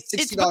 bacon. We did It's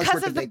 $60 because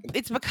worth of of the bacon.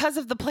 it's because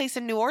of the place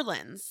in New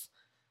Orleans.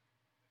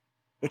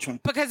 Which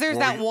one? Because there's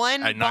Lori, that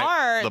one at night,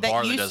 bar the that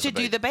bar that used does to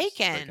the do the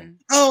bacon. bacon.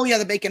 Oh yeah,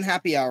 the bacon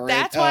happy hour.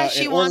 That's at, why at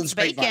she Orleans wants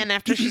Grapevine. bacon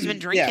after she's been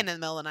Yeah. drinking in the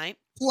middle of the night.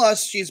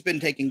 Plus, she's been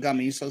taking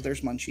gummies, so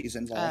there's munchies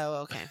involved. Oh,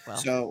 okay. Well,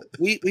 So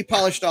we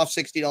polished off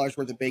 $60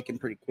 worth of bacon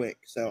pretty quick.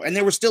 So and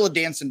there was still a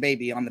dancing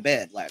baby on the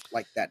bed like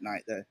that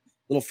night. The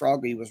little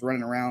froggy was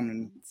running around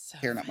and so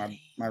tearing up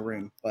funny. my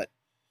room. But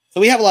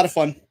so we have a lot of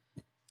fun.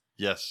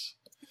 Yes.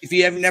 If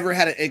you have never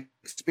had an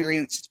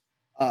experience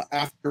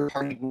after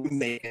party room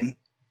bacon,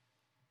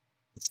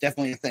 it's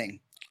definitely a thing.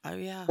 Oh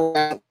yeah.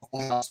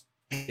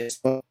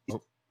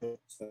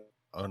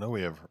 Oh no,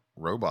 we have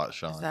robot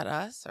Sean. Is that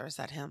us or is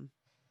that him?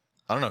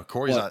 I don't know.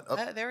 Corey's What? not.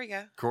 Oh, Oh, there we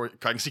go. Corey,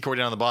 I can see Corey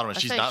down on the bottom, and I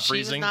she's said not she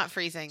was freezing. not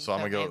freezing. So I'm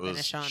That gonna go. may It have been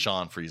was a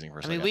Sean freezing for a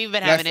I second. mean, we've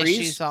been Did I having freeze?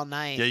 issues all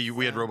night. Yeah,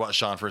 we had so- robot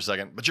Sean for a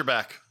second, but you're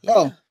back.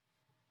 Oh,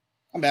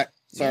 I'm back.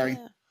 Sorry.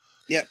 Yeah.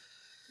 Yep.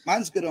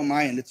 Mine's good on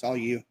my end. It's all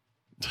you.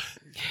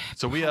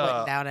 So we I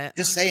wouldn't doubt it.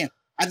 Just saying.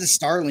 I have the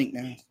Starlink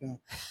now. So.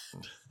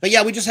 But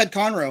yeah, we just had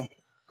Conroe.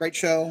 Great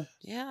show.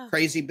 Yeah.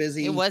 Crazy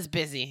busy. It was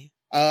busy.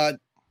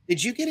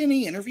 Did you get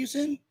any interviews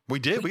in? we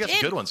did. We got some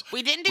did. good ones.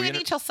 We didn't do We any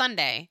inter- till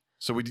Sunday.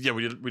 So we did. Yeah,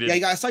 we did. We did.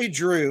 Yeah, I saw you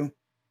drew.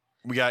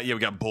 We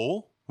got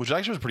Bull, which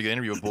actually was a pretty good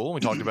interview with Bull.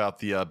 We talked about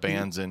the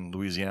bands in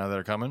Louisiana that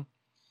are coming.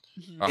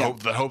 Mhm. I Yeah.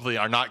 hope that hopefully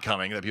are not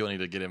coming that people need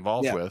to get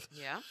involved Yeah. with.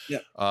 Yeah.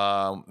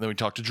 Then we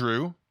talked to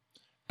Drew,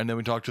 and then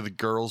we talked to the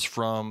girls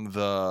from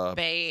the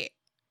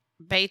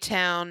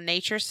Baytown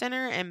Nature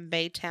Center and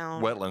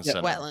Baytown Wetland Yeah.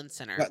 Center. Wetland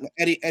Center.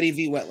 Eddie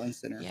V. Wetland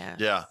Center. Yeah.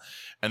 Yeah,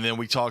 and then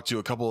we talked to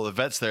a couple of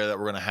the vets there that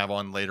we're going to have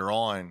on later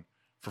on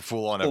for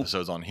full on Cool.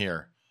 episodes on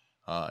here,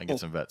 and get Cool.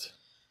 some vets.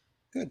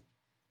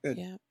 Good.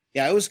 Yeah.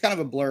 Yeah, it was kind of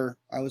a blur.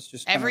 I was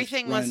just kind of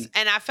Everything was, running.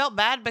 and I felt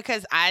bad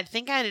because I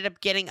think I ended up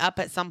getting up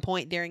at some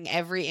point during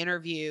every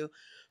interview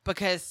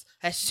because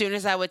as soon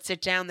as I would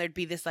sit down, there'd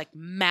be this like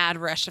mad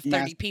rush of 30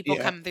 Mass- people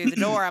yeah. coming through the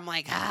door. I'm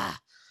like,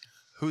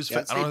 Who's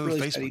Yeah, I don't know who really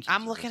Facebook. steady. user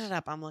I'm is. looking it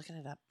up. I'm looking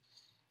it up.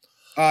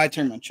 I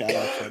turned my chat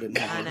off, so I didn't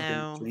have I anything-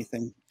 know.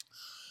 anything.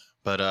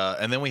 But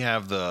and then we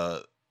have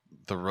the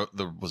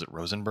was it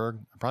Rosenberg?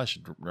 I probably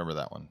should remember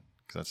that one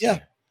because that's Yeah.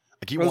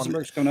 I keep wanting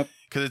Rosenberg's coming up.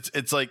 because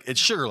it's like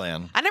it's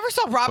Sugarland I never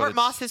saw Robert it's-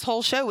 Moss's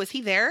whole show. Was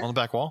he there? on the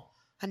back wall.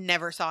 I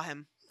never saw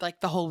him like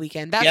the whole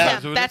weekend. That's Yeah.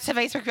 him. That's the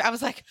Facebook. I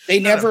was like, They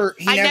never.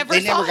 I never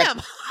saw got,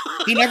 him.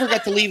 He never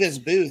got to leave his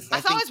booth. I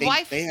saw think his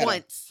wife they had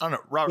once. I don't know,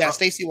 Robert. Yeah,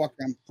 Stacy walked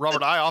around.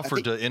 Robert, I offered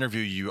think- to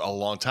interview you a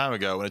long time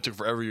ago, and it took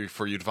forever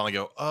for you to finally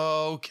go,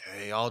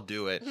 okay, I'll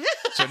do it.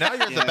 So now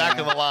you're at the back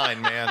of the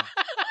line, man.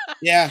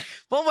 Yeah,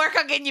 We'll work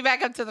on getting you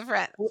back up to the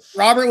front.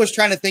 Robert was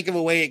trying to think of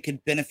a way it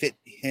could benefit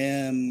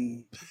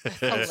him.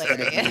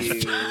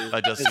 Hilarious.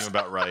 That does seem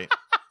about right.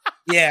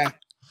 Yeah,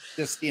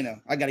 just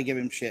I got to give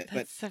him shit. But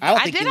That's so- I don't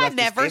I think he did. I left his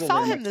never table saw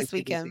very him much. this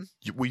They stayed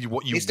busy.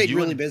 weekend. He stayed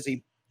really and,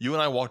 busy. You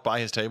and I walked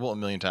by his table a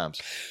million times.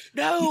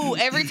 No,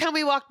 every time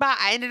we walked by,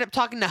 I ended up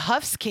talking to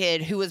Huff's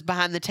kid who was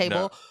behind the table.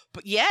 No.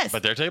 But yes,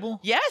 But their table?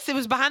 yes, it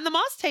was behind the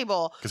Moss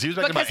table Because he was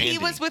back there by because he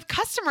Andy. was with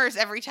customers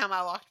every time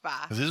I walked by.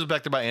 Because he was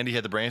back there by Andy. He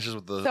had the branches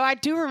with the. So I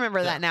do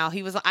remember that now.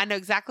 He was. I know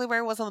exactly where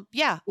it was.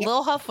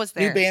 Lil Huff was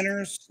there. New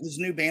banners, there's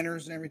new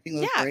banners and everything.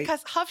 Look Yeah, great.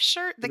 because Huff's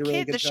shirt, the Did a really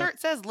kid, good the job. shirt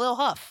says Lil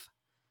Huff.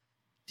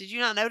 Did you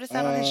not notice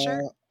that on his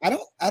shirt? I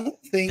don't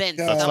think Then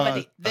That's somebody.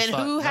 not- Then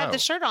that's who not- had no. the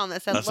shirt on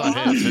that says That's Lil not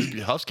Huff? his.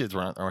 His Huff's kids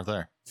weren't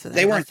there. So They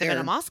they weren't must have been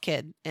there. a Moss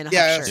kid in a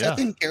Yeah, Huff shirt. Seth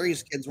and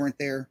Carrie's kids weren't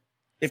there.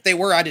 If they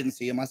were, I didn't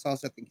see them. I saw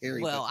Seth and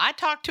Carrie. Well, I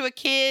talked to a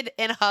kid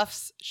in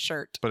Huff's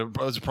shirt. But it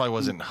probably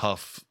wasn't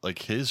Huff, like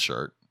his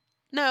shirt.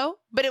 No,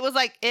 but it was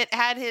like it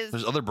had his.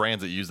 There's other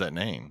brands that use that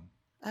name.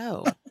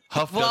 Oh,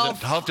 Huff Well,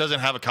 doesn't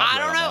have a I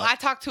copyright don't know. on I that.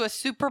 talked to a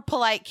super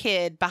polite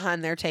kid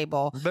behind their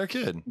table, Their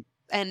kid.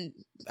 and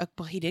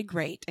well, he did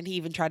great. And he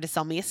even tried to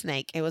sell me a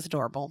snake. It was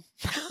adorable.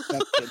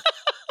 That's good.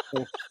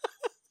 Cool.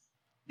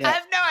 I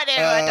have no idea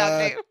who I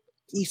talked to.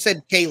 He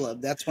said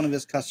Caleb. That's one of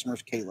his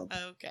customers, Caleb.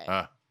 Okay,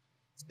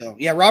 So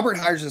yeah, Robert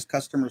hires his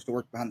customers to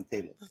work behind the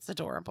table. that's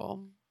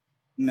adorable.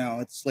 No,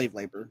 it's slave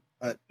labor.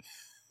 But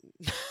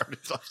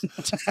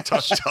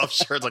Tough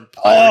shirts, like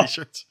pirate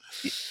shirts.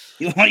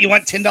 you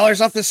want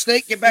 $10 off the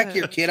steak? Get back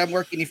here, kid. I'm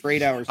working you for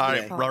 8 hours All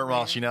today. right, Robert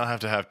Moss, you now have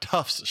to have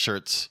Tufts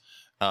shirts,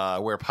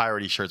 wear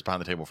piratey shirts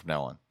behind the table from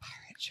now on.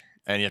 Pirate shirt.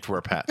 And you have to wear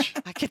a patch.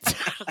 I could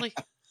totally.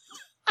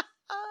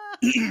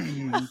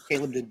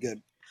 Caleb did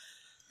good.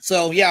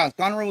 So yeah,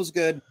 Conroe was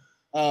good.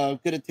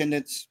 Good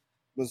attendance.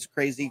 Was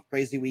crazy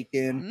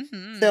weekend.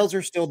 Mhm. Sales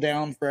are still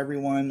down for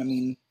everyone. I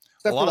mean,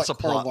 except A lot for of like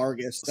Carl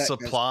Vargas. That guy's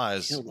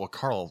supplies. killed it. Well,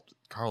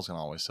 Carl's gonna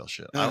always sell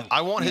shit. Oh,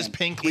 I want his man.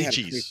 pink He had a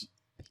lychees. crazy-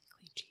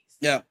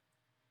 Yeah.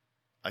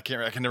 I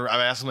can never.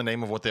 I ask him the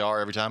name of what they are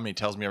every time, and he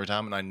tells me every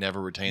time, and I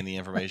never retain the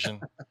information.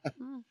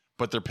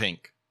 But they're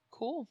pink.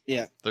 Cool.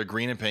 Yeah. They're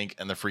green and pink,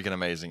 and they're freaking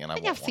amazing. And I I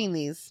think want I've one. seen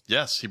these.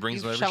 Yes, he brings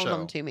You've them every shown show.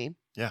 them to me.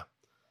 Yeah.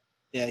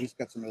 Yeah, he's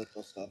got some really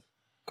cool stuff.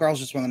 Carl's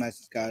just one of the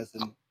nicest guys,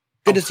 and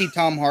good to see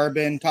Tom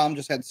Harbin. Tom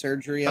just had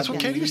surgery. That's what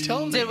Katie was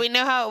telling me. Did we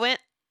know how it went?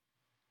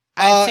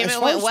 I assume as it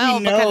far went as we well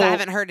because I know-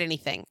 haven't heard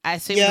anything. I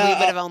assume Yeah, we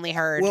would have only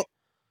heard. Well,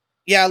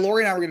 yeah,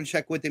 Lori and I were going to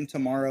check with him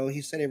tomorrow.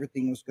 He said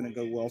everything was going to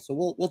go well, so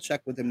we'll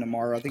check with him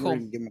tomorrow. I think Cool. we're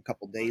going to give him a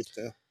couple days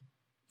to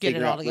Get it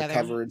figure all out together.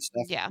 recover and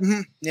stuff. Yeah.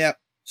 Mhm, yeah.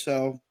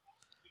 So,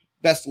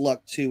 best of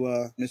luck to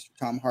Mr.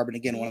 Tom Harbin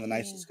again, one of the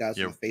nicest guys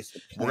Yeah. on the face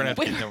of the We're gonna have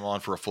planet. to get him on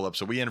for a full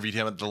episode. We interviewed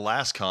him at the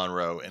last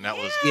Conroe, and that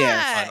was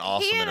Yeah. an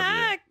awesome he and interview.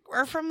 I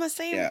are from the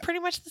same, Yeah. pretty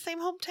much the same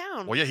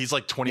hometown. Well, yeah, he's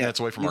like 20 Yeah, minutes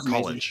away from our he's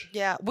amazing. college.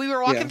 Yeah, we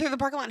were walking Yeah. through the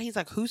parking lot, and he's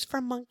like, "Who's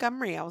from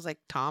Montgomery?" I was like,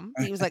 "Tom."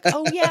 He was like,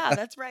 "Oh yeah,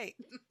 that's right."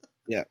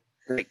 Yeah,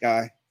 great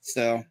guy.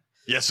 So,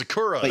 Yeah,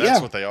 Sakura. But That's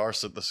yeah. what they are.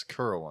 So the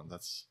Sakura one.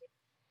 That's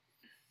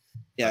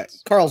yeah,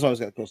 That's- Carl's always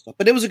got cool stuff.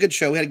 But it was a good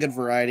show. We had a good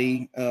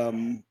variety,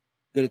 good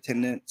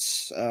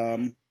attendance.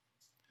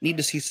 Need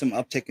to see some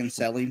uptick in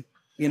selling,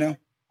 you know?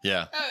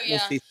 yeah. Oh We'll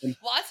see some,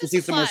 lots we'll see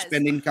some more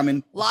spending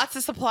coming. Lots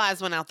of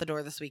supplies went out the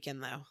door this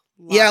weekend, though.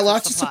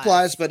 Lots of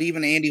supplies, but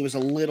even Andy was a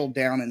little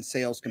down in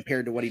sales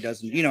compared to what he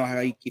does. You know how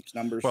he keeps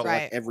numbers Well, for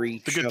like Right. every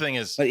The show. good thing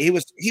is But he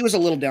was a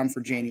little down for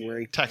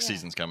January. tax Yeah.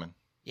 season's coming.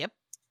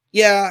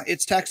 Yeah,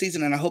 it's tax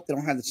season, and I hope they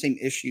don't have the same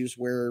issues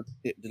where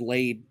it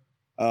delayed.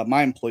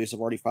 My employees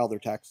have already filed their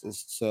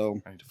taxes, so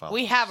I need to file.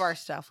 We have our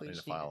stuff. We Need to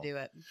just need file. to do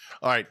it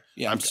All right,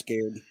 yeah, I'm I'm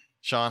scared.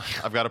 Sean.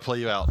 I've got to play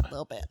you out. a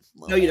little bit.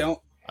 No, you don't.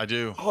 I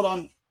do. Hold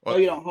on. What? No,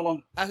 you don't. Hold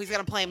on. Oh, he's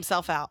gonna play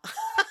himself out.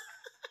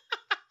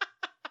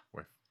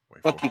 Wait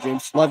Fuck you,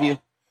 James. Love you.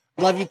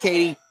 Love you,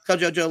 Katie. Tell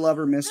JoJo love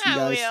her. Miss you I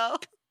guys. will.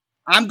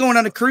 I'm going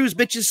on a cruise,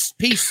 bitches.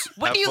 Peace.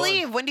 When Have do you fun.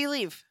 leave? When do you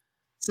leave?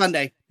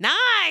 Sunday.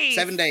 Nice.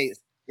 7 days.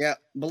 Yeah.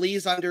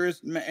 Belize,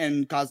 Honduras,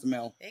 and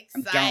Cozumel.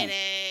 I'm gone.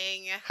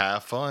 Exciting.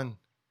 Have fun.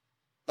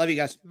 Love you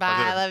guys.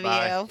 Bye. Love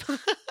Love you. you.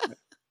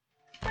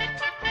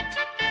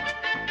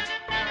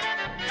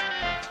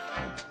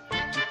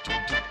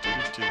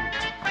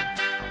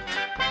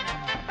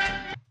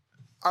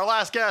 Our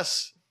last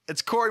guest.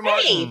 It's Corey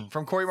Martin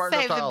from Corey Martin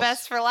Save the Reptiles.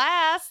 best for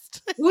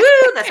last. Woo,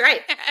 that's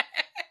right.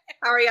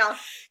 How are y'all?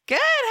 Good.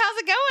 How's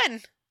it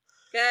going?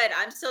 Good.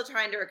 I'm still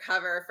trying to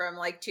recover from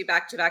like 2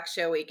 back-to-back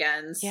show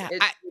weekends. Yeah,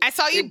 It's- I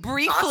saw you it's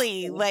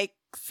briefly, exhausting. like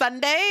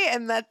Sunday,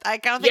 and that I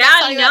don't think Yeah, I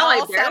saw I you know. at I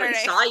all barely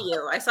Saturday. saw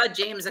you. I saw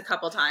James a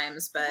couple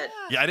times, but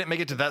Yeah, I didn't make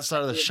it to that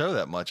side of the show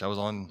that much. I was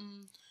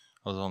on.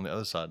 I was on the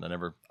other side,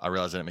 and I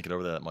realized I didn't make it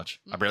over there that much.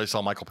 I barely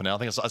saw Michael Pennell. I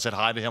think I said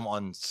hi to him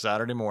on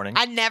Saturday morning.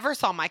 I never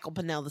saw Michael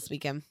Pennell this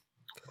weekend.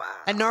 Wow.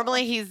 And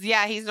normally he's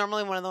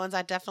normally one of the ones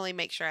I definitely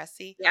make sure I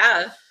see.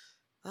 Yeah.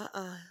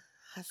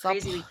 I saw,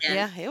 Crazy weekend.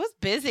 Yeah, it was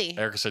busy.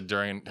 Erica said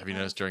have you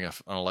noticed during an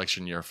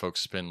election year,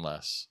 folks spend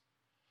less?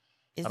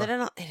 Is I it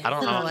an? I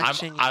don't know.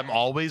 Election I'm year.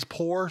 always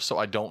poor, so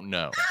I don't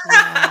know.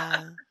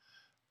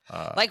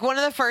 Yeah. Like one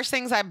of the first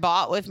things I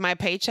bought with my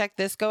paycheck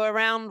this go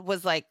around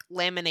was like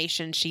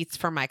lamination sheets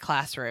for my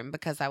classroom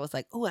because I was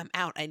like, oh, I'm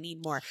out. I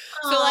need more.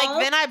 So like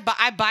then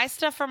I buy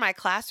stuff for my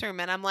classroom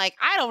and I'm like,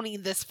 I don't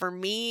need this for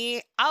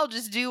me. I'll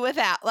just do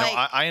without. Like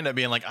I end up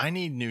being like, I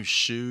need new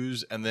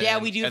shoes, and then Yeah,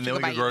 we do. and then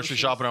we go grocery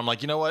shopping. And I'm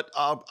like, you know what?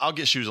 I'll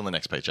get shoes on the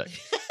next paycheck.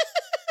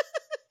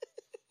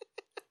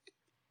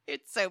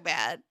 It's so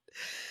bad.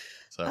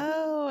 So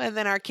Oh, and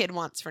then our kid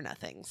wants for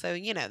nothing. So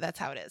that's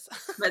how it is.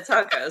 That's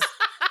how it goes.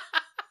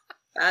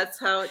 That's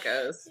how it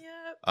goes.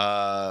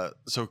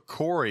 So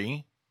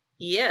Corey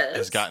Yes.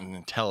 has gotten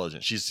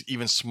intelligent. She's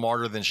even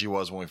smarter than she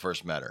was when we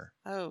first met her.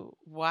 Oh,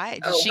 why?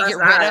 Did Oh, she how's get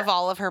rid that? of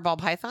all of her ball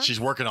pythons? She's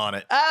working on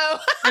it. Oh.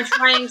 I'm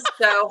trying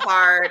so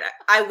hard.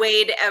 I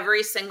weighed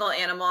every single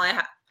animal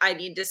I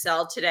need to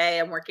sell today.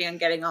 I'm working on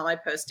getting all my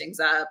postings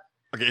up.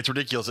 Okay, it's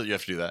ridiculous that you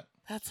have to do that.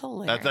 That's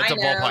hilarious. That's a I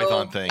ball know.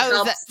 python thing. Oh,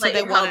 is that, so Like, they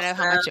it want to know helps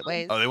how much it them.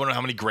 weighs? Oh, they want to know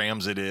how many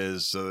grams it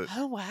is. So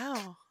Oh,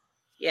 wow.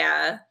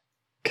 Yeah.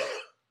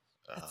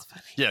 That's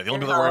funny. yeah, the only It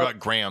people that worry helps. about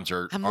grams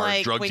are I'm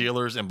like, drug when-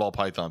 dealers and ball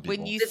python people.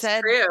 When you It's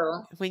said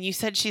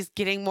true. she's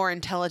getting more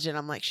intelligent,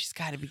 I'm like, she's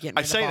got to be getting.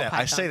 I rid of say ball that,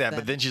 pythons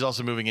but then she's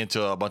also moving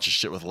into a bunch of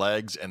shit with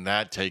legs, and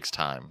that takes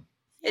time.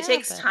 It Yeah,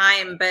 takes but-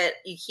 time, but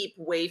you keep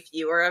way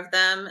fewer of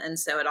them, and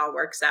so it all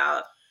works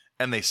out.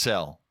 And they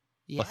sell.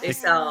 Yeah. They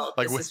sell.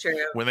 Like This is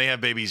true. when they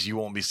have babies, you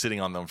won't be sitting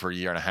on them for a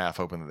year and a half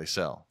hoping that they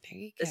sell. There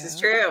you go. This is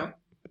true.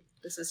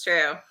 This is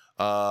true.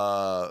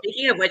 I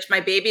Speaking of which,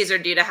 my babies are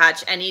due to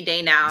hatch any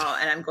day now,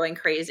 and I'm going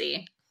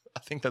crazy.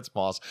 think that's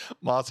Moss.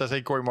 Moss says,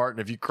 "Hey Corey Martin,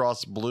 if you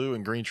cross blue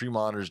and green tree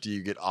monitors, do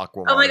you get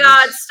aqua?" Oh my monitors?"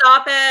 God,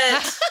 stop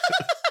it.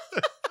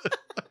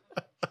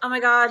 Oh my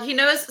God. He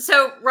knows.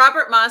 So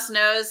Robert Moss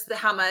knows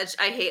how much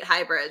I hate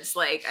hybrids.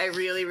 Like I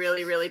really,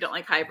 really, really don't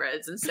like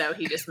hybrids. And so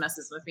he just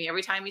messes with me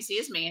every time he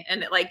sees me.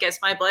 And it like gets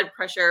my blood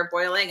pressure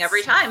boiling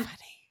every time.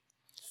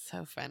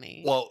 So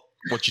funny. Well,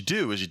 what you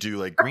do is you do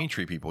like green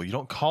tree people. You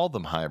don't call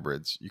them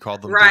hybrids. You call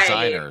them Right.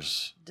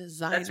 designers.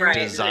 Designer. That's right.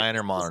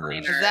 Designer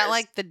monitors. Is that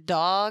like the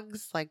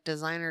dogs, like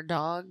designer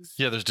dogs?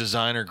 Yeah, there's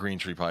designer green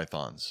tree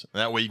pythons.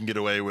 And that way you can get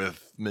away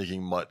with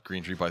making mutt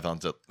green tree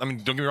pythons that, I mean,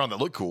 don't get me wrong, that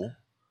look cool.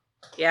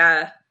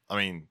 Yeah. I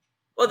mean,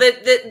 Well,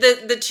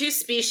 the two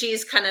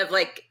species kind of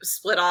like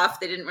split off.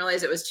 They didn't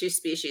realize it was two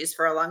species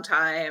for a long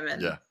time. And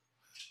yeah.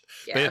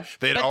 yeah.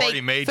 They had But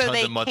already made so tons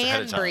they of mutts ahead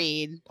can of time.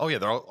 breed. Oh yeah,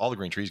 all the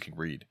green trees can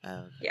breed.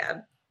 Oh.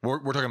 Yeah. We're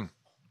talking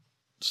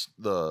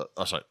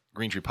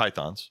green tree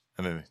pythons,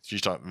 and then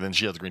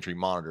she has the green tree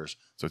monitors,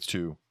 so it's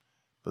two.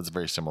 That's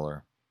very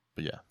similar,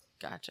 but yeah,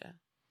 Gotcha.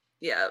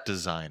 Yeah.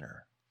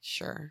 designer.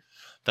 Sure.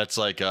 That's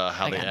like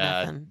how I they got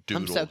add nothing.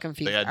 doodle. I'm so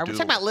confused. They add Are we talking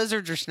doodle. about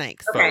lizards or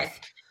snakes? Okay.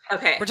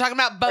 Okay. We're talking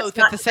about both Let's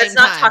at the same Let's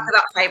not time. talk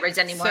about hybrids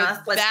anymore. So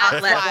Let's that's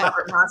not let why-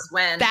 Robert Moss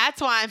win.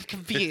 That's why I'm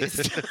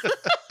confused.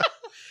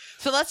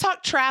 So let's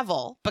talk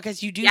travel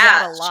because you do yeah,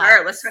 that a lot.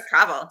 sure. Let's talk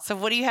travel. So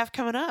what do you have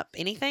coming up?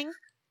 Anything?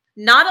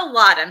 Not a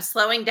lot. I'm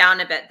slowing down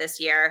a bit this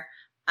year,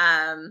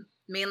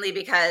 mainly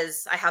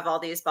because I have all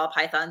these ball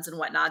pythons and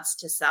whatnots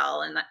to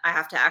sell, and I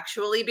have to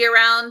actually be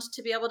around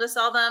to be able to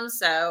sell them.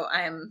 So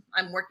I'm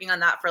working on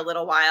that for a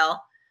little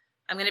while.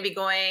 I'm going to be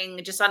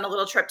going just on a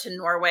little trip to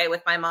Norway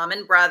with my mom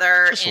and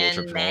brother Just a little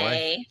trip in to Norway.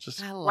 May.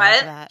 Just, I love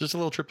What? that. just a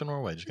little trip to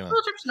Norway. Just A gonna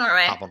little trip to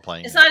Norway. hop on a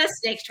plane. It's not a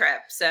snake trip,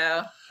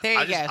 so There you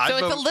I just- go. I So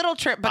it's vote- a little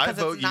trip because I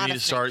vote it's not you a need to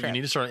snake start. trip. You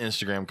need to start an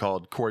Instagram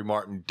called Corey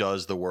Martin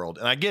Does the World,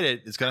 and I get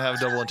it. It's gonna have a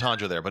double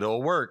entendre there, but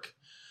it'll work.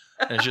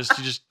 And it's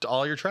just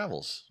all your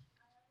travels.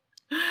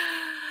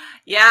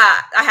 yeah.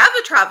 I have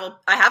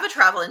a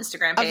travel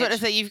Instagram I was going to page.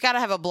 say you've got to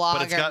have a blog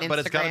But it's or got an but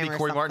it's got to Instagram be or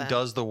Corey Martin something.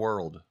 Does the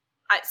World.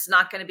 It's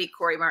not going to be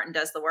Corey Martin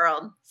Does the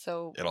World.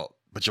 So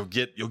But you'll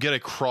get a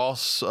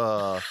cross.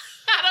 I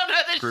don't know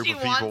that Group she of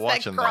people wants that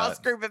watching cross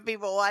that. group of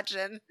people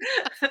watching.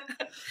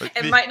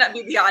 It might not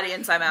be the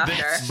audience I'm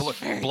after.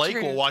 Very Blake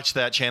true. will watch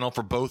that channel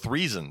for both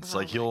reasons. Oh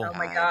like he'll Oh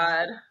my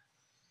God.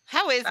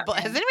 How is Blake?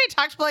 Has anybody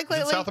talked to Blake he's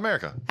in lately? South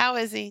America. How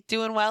is he?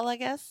 Doing well, I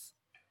guess.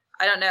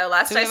 I don't know.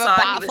 Last Do we I have a saw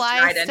him, he was botfly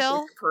tied into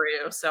still?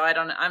 Peru, so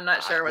I'm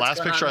not sure what's Last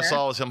going picture on I there.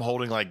 saw was him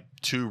holding like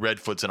 2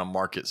 redfoots in a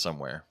market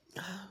somewhere.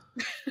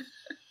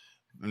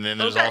 And then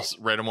there's Okay. also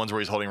random ones where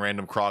he's holding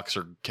random crocs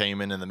or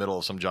caiman in the middle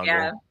of some jungle.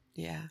 Yeah.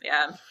 Yeah.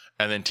 Yeah.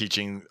 And then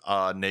teaching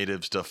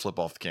natives to flip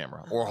off the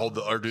camera or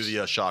do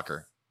the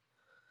shocker.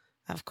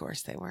 Of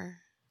course they were.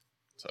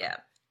 So Yeah.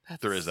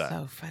 That's there is that.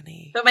 so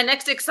funny. But my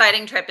next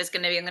exciting trip is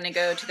going to be I'm going to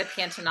go to the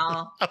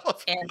Pantanal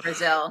in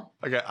Brazil.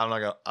 Okay, I'm not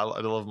gonna. I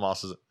love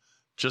Moss's.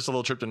 Just a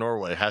little trip to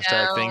Norway.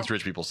 Hashtag No. things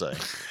rich people say.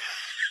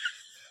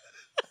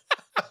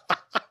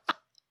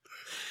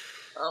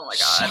 Oh my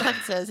God.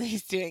 Sean says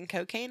he's doing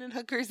cocaine and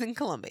hookers in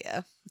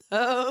Colombia.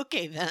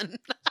 Okay then.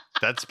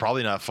 That's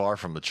probably not far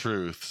from the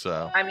truth.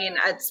 So I mean,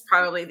 it's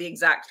probably the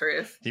exact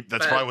truth.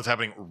 That's probably what's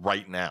happening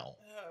right now.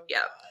 Yeah.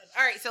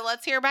 All right, so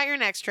let's hear about your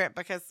next trip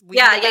because we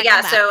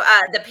yeah. So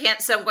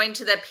So I'm going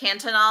to the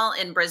Pantanal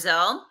in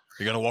Brazil.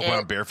 You're gonna walk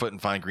around barefoot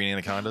and find green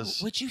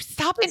anacondas. Would you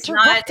stop It's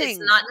interrupting?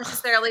 not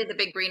necessarily the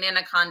big green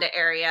anaconda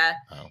area.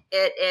 Oh.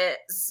 It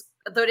is,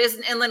 though it is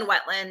an inland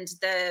wetland.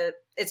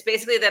 It's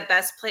basically the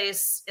best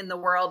place in the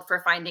world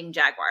for finding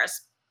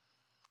jaguars.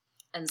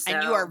 And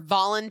you are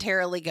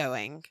voluntarily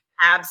going.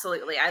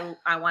 Absolutely.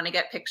 I want to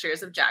get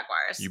pictures of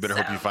jaguars. You better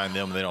hope you find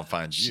them and they don't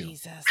find you.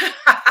 Jesus.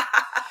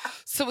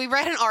 So we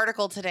read an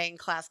article today in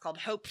class called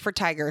Hope for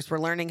Tigers. We're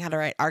learning how to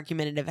write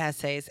argumentative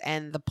essays.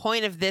 And the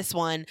point of this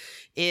one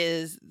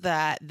is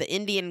that the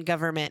Indian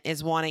government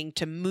is wanting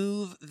to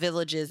move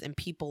villages and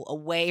people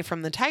away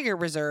from the tiger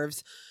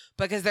reserves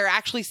because they're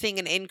actually seeing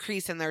an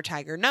increase in their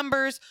tiger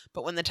numbers.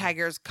 But when the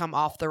tigers come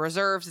off the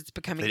reserves, it's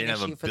becoming They an didn't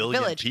have issue a for the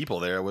billion village.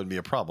 people there. It wouldn't be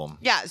a problem.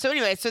 Yeah. So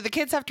anyway, so the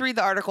kids have to read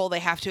the article. They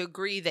have to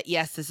agree that,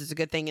 yes, this is a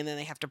good thing. And then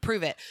they have to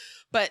prove it.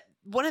 But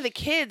one of the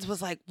kids was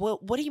like, well,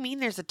 what do you mean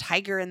there's a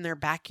tiger in their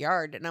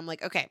backyard? And I'm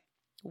like, okay,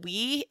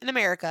 we in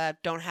America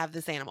don't have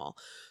this animal.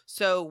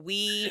 So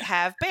we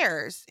have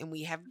bears and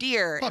we have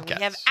deer and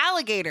we have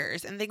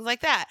alligators and things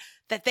like that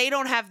they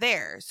don't have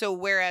there. So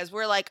whereas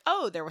we're like,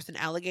 oh, there was an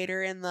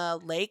alligator in the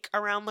lake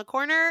around the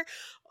corner.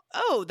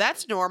 Oh,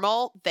 that's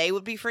normal. They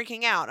would be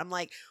freaking out. I'm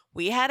like,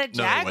 we had a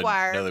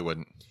jaguar. No, they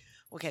wouldn't.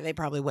 Okay, they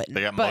probably wouldn't.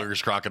 They got But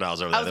muggers,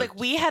 crocodiles over there. I was like,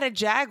 we had a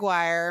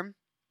jaguar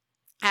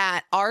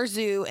at our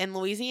zoo in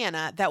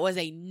Louisiana that was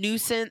a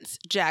nuisance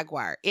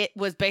jaguar. It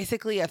was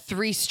basically a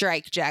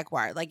 3-strike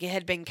jaguar. Like it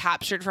had been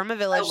captured from a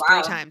village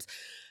 3 times.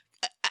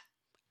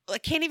 I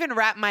can't even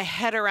wrap my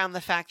head around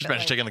the fact Just that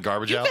imagine taking the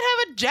garbage you out. could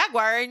have a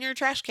jaguar in your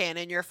trash can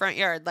in your front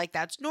yard. Like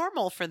that's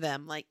normal for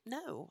them. Like,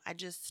 no, I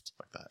just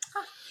like that.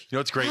 You know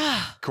what's great?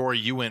 Corey,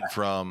 you went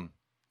from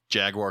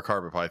jaguar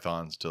carpet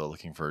pythons to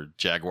looking for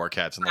jaguar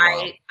cats in the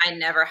wild. I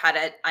never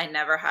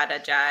had a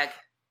jag.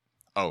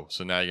 Oh,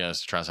 so now you're gonna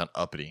try to sound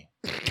uppity.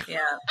 Yeah.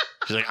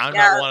 She's like,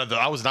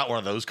 I was not one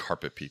of those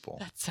carpet people.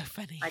 That's so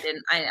funny. I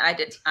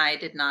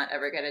did not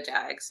ever get a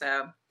jag,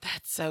 so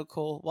that's so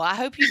cool. Well, I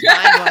hope you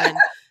find one.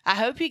 I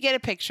hope you get a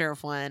picture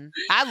of one.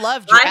 I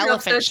loved your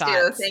elephant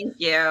shots. Too. Thank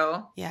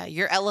you. Yeah,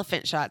 your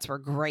elephant shots were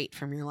great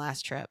from your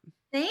last trip.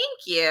 Thank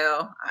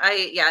you.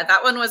 That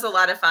one was a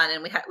lot of fun,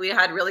 and we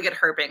had really good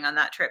herping on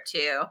that trip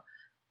too.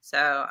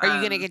 So, are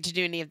you gonna get to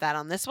do any of that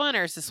on this one,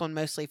 or is this one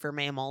mostly for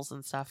mammals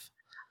and stuff?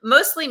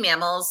 Mostly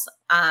mammals.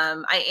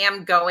 I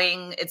am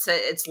going.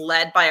 It's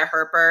led by a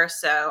herper,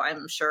 so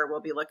I'm sure we'll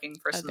be looking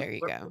for some. There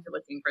you go. We'll be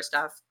looking for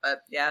stuff,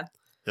 but yeah.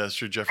 Yeah, that's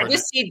true. Jeff. I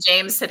just see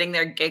James sitting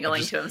there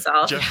giggling to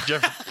himself.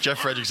 Jeff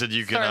Frederick said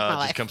you can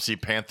just come see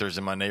panthers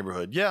in my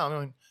neighborhood. Yeah, I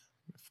mean,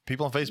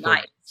 people on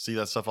Facebook see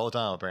that stuff all the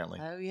time. Apparently.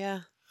 Oh yeah,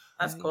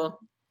 that's cool.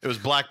 It was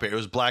black bear. It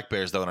was black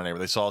bears though in our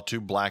neighborhood. They saw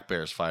 2 black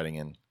bears fighting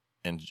in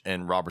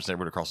Robert's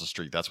neighborhood across the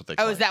street. That's what they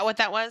claimed. Oh, is that what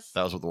that was?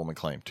 That was what the woman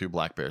claimed. 2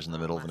 black bears in the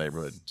middle of the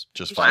neighborhood.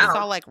 Just she fighting.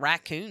 saw like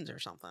raccoons or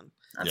something.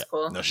 That's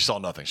cool. No, she saw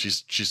nothing. She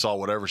saw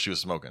whatever she was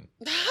smoking.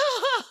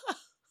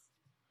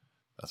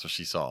 That's what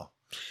she saw.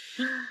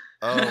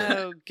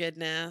 Oh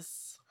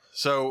goodness.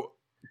 So,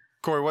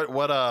 Corey,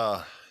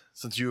 what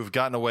since you have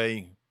gotten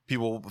away,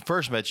 people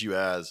first met you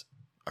as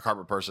a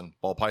carpet person,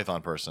 ball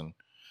python person.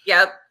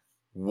 Yep.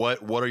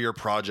 What are your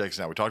projects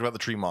now? We talked about the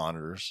tree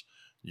monitors.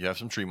 You have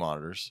some tree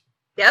monitors.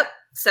 Yep.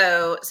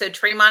 So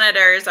tree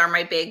monitors are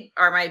my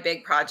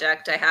big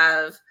project. I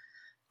have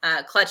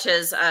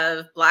clutches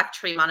of black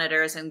tree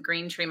monitors and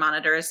green tree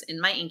monitors in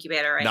my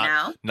incubator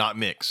now. Not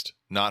mixed,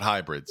 not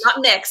hybrids.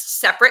 Not mixed,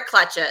 separate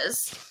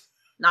clutches.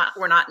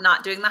 We're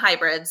not doing the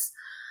hybrids.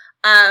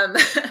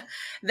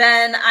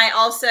 Then I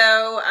also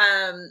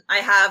I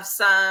have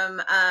some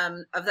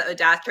of the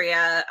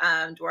Odatria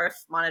dwarf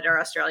monitor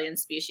Australian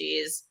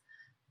species.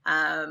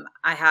 I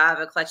have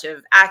a clutch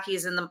of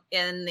Ackies in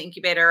the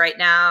incubator right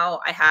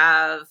now. I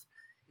have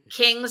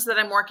kings that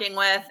I'm working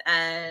with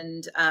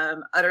and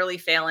utterly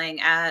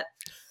failing at.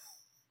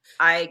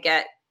 I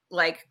get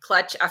like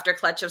clutch after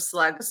clutch of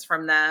slugs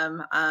from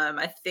them.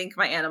 I think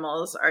my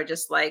animals are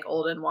just like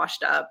old and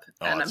washed up,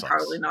 and I'm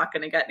probably not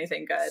going to get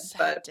anything good.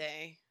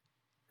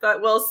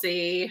 But we'll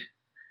see.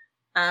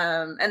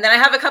 And then I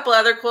have a couple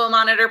other cool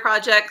monitor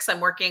projects. I'm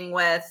working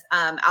with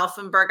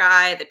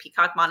Alphenbergi, the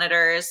peacock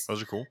monitors.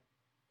 Those are cool.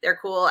 They're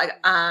cool. I think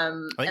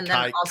and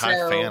then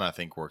Kai Fan, I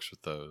think, works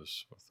with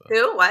those.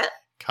 Who? What?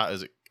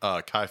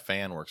 Kai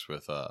Fan works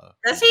with.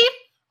 Does he?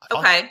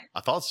 Okay.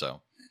 I thought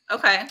so.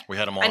 Okay. We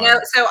had him on. I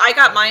know. So I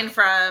got mine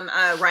from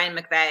Ryan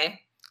McVeigh.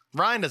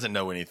 Ryan doesn't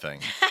know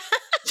anything.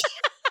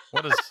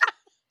 What does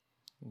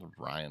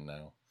Ryan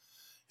know?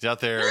 He's out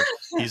there.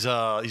 He's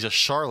a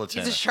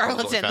charlatan. He's a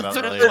charlatan. That's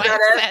what his wife wife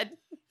said.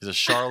 He's a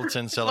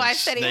charlatan selling wife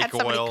said snake he had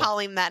somebody oil. call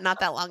him that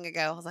not that long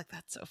ago. I was like,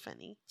 that's so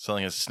funny.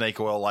 Selling his snake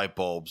oil light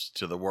bulbs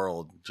to the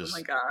world. Just oh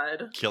my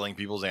God. killing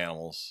people's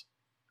animals.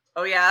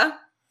 Oh yeah.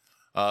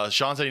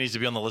 Sean said he needs to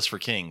be on the list for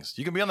Kings.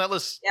 You can be on that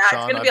list. Yeah,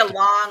 Sean. it's going to be a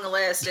long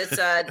list. It's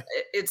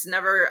it's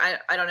never.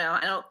 I don't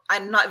know.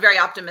 I'm not very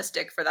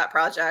optimistic for that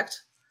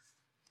project.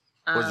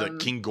 What is it?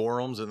 King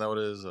Gorham's? Isn't that what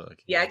it is?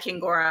 Yeah, King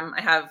Gorham.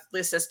 I have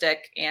Leucistic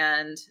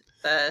and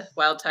the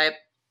wild type,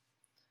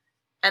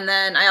 and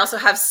then I also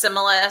have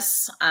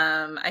Similis.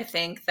 I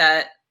think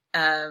that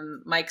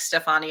Mike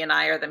Stefani and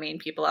I are the main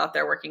people out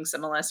there working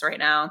Similis right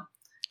now.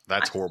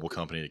 That's horrible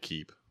company to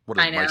keep. What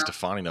does Mike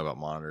Stefani know about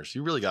monitors?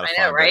 You really got to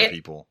find better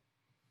people.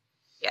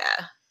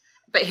 Yeah,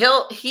 but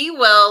he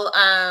will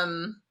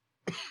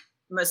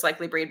most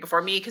likely breed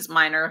before me because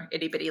mine are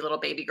itty bitty little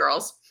baby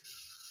girls.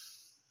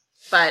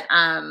 But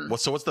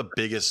what's the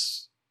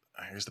biggest?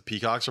 I guess the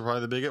peacocks are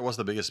probably the biggest. What's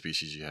the biggest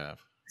species you have?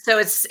 So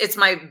it's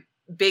my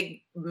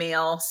big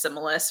male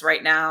Similis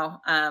right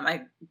now.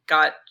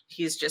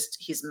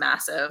 He's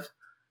massive,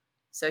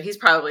 so he's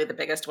probably the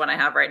biggest one I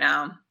have right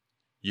now.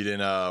 You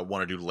didn't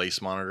want to do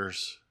lace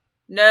monitors?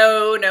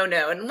 No.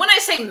 And when I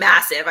say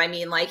massive, I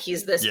mean like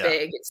he's this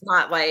big. It's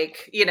not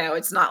like,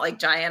 it's not like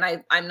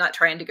giant. I'm not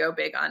trying to go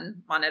big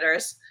on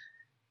monitors.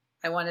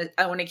 I want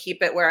to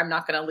keep it where I'm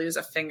not going to lose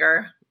a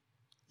finger.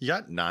 You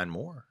got 9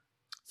 more.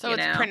 So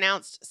it's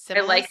pronounced Similis?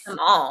 I like them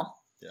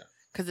all. Yeah.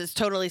 Because it's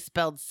totally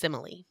spelled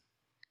simile.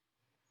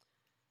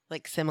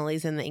 Like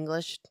similes in the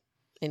English.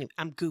 Anyway,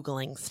 I'm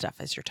Googling stuff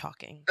as you're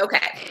talking. Okay.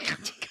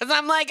 Because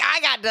I'm like,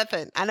 I got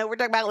nothing. I know we're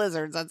talking about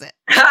lizards. That's it.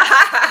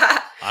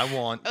 I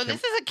want... Oh,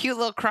 this is a cute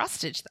little cross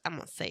stitch. I'm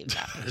going to save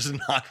that. This is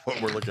not what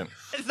we're looking...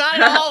 It's not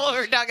at all what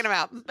we're talking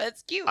about, but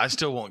it's cute. I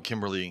still want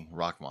Kimberly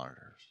rock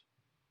monitors.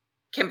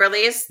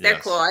 Kimberly's? They're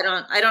cool.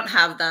 I don't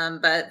have them,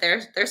 but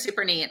they're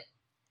super neat.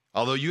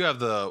 Although you have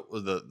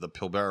the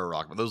Pilbara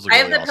rock, but those look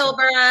really awesome. I have the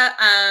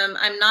Pilbara.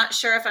 I'm not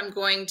sure if I'm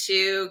going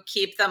to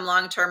keep them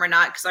long term or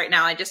not because right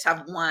now I just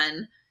have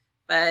one.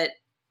 But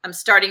I'm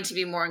starting to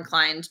be more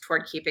inclined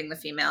toward keeping the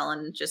female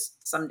and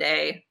just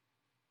someday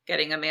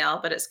getting a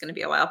male. But it's going to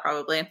be a while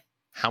probably.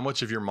 How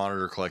much of your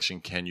monitor collection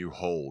can you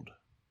hold?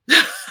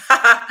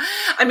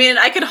 I mean,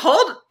 I can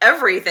hold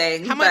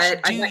everything,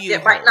 but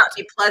it might not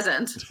be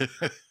pleasant.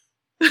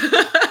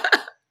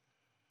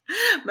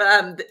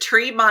 The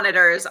tree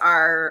monitors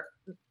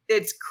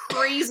it's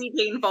crazy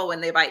painful when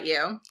they bite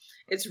you.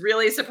 It's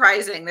really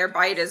surprising. Their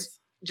bite is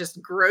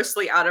just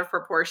grossly out of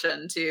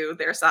proportion to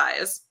their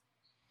size.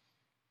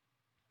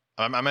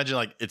 I imagine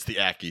like it's the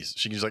Ackies.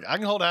 She's like, I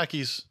can hold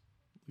Ackies.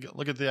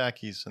 Look at the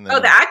Ackies. And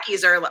then, the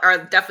Ackies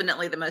are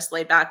definitely the most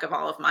laid back of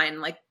all of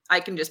mine. Like I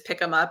can just pick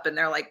them up and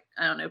they're like,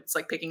 I don't know, it's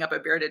like picking up a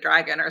bearded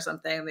dragon or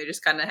something. They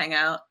just kind of hang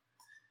out.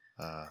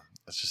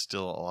 It's just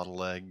still a lot of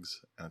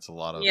legs and it's a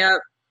lot of... Yeah.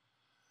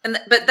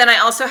 But then I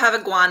also have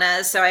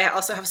iguanas. So I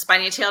also have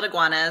spiny-tailed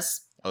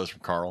iguanas. Oh, that's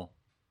from Carl?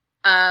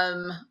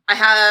 I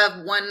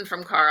have one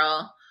from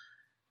Carl.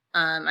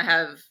 I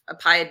have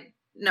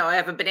I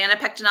have a banana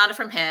pectinata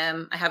from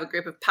him. I have a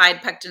group of pied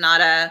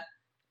pectinata.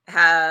 I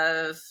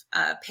have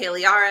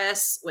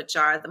Palearis, which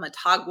are the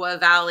Motagua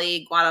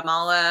Valley,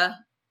 Guatemala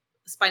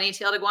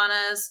spiny-tailed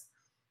iguanas.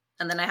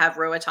 And then I have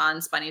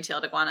Roatan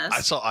spiny-tailed iguanas.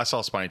 I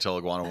saw spiny-tailed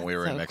iguana when we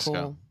were in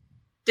Mexico. Cool.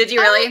 Did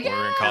you really? When we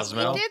were in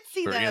Cozumel. We did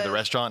see we were in the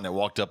restaurant and it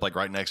walked up like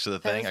right next to the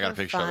thing. I got a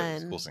picture of it.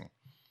 It's a cool thing.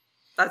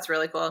 That's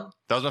really cool.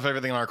 That was my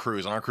favorite thing on our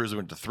cruise. On our cruise, we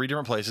went to 3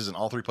 different places, and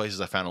all 3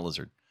 places I found a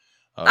lizard.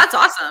 That's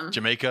awesome.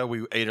 Jamaica,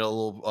 we ate at a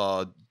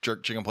little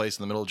jerk chicken place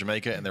in the middle of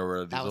Jamaica, and there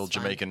were these little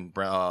Jamaican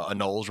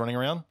anoles running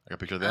around. I got a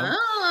picture of them.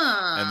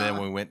 And then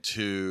when we went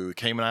to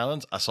Cayman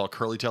Islands, I saw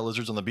curly tail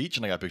lizards on the beach,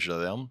 and I got a picture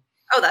of them.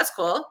 Oh, that's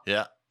cool.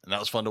 Yeah, and that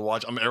was fun to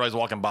watch. I mean, everybody's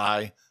walking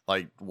by,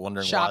 like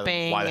wondering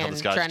shopping why the hell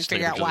this guy's trying to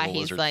figure out why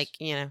he's lizards. like,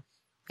 in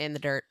the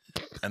dirt.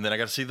 And then I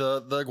got to see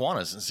the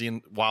iguanas and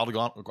seeing wild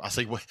iguana. I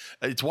say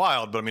it's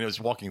wild, but I mean it was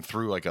walking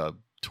through like a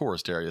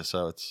tourist area,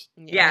 so it's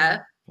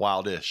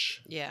wildish.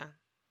 Yeah.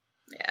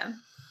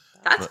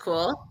 That's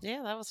cool.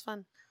 Yeah, that was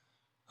fun.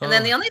 And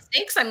then the only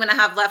snakes I'm going to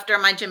have left are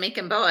my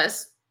Jamaican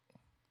boas.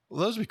 Well,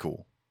 those would be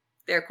cool.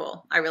 They're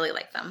cool. I really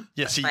like them.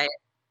 Yeah,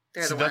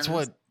 that's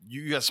what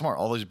you got smart.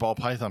 All those ball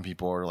python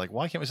people are like,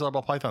 why can't we sell our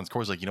ball pythons?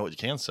 Corey's like, you know what you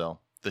can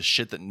sell? The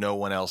shit that no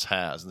one else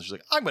has. And she's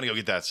like, I'm going to go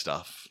get that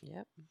stuff.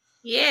 Yep.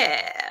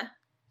 Yeah.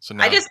 So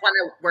now, I just want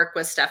to work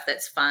with stuff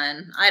that's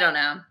fun. I don't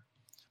know.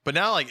 But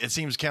now, like, it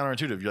seems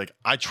counterintuitive. You're like,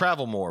 I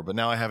travel more, but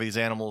now I have these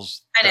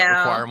animals that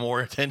require more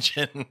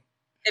attention.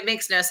 It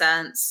makes no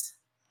sense.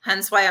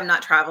 Hence why I'm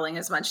not traveling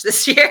as much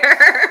this year.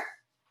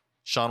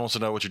 Sean wants to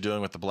know what you're doing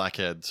with the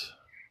blackheads.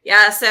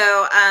 Yeah,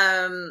 so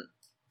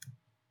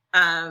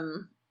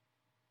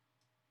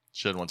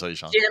Should want to tell you,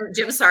 Sean.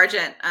 Jim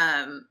Sargent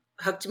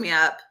hooked me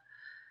up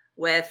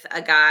with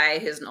a guy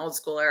who's an old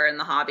schooler in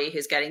the hobby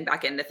who's getting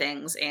back into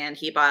things, and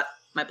he bought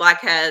my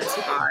blackheads.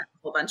 He bought a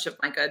whole bunch of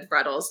my good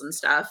Brettles and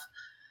stuff.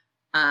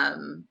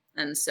 And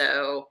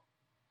so,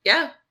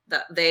 yeah,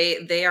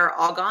 they are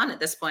all gone at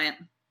this point.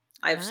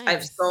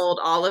 I've sold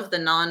all of the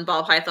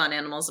non-ball python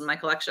animals in my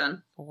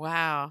collection.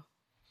 Wow.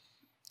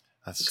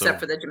 Except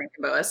for the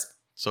Jamaican boas.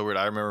 So weird.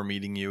 I remember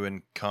meeting you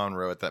in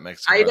Conroe at that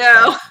Mexico. I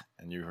know.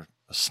 And you were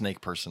a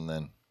snake person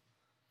then.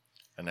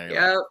 And then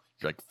Yep.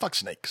 you're like, fuck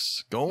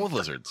snakes. Going with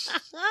lizards.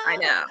 I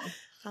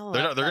know.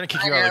 They're going to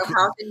kick I you out know of the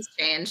how things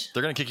change.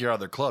 They're going to kick you out of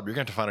their club. You're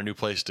going to have to find a new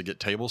place to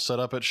get tables set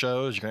up at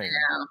shows. You're going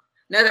to.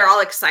 No, they're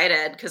all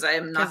excited because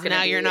I'm not going to.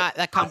 Now you're not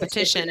a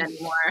competition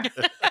anymore.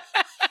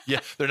 Yeah,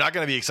 they're not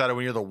going to be excited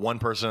when you're the one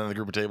person in the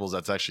group of tables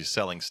that's actually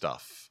selling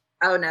stuff.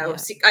 Oh no,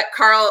 see,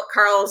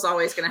 Carl's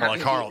always going to have.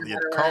 Carl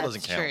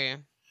doesn't count. True.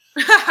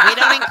 We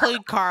don't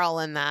include Carl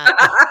in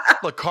that.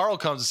 Look, Carl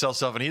comes to sell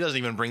stuff, and he doesn't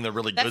even bring the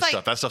really good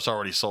stuff. That stuff's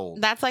already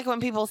sold. That's like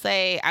when people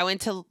say, I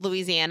went to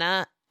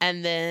Louisiana,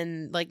 and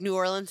then like New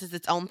Orleans is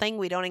its own thing.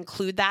 We don't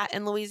include that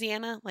in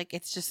Louisiana. Like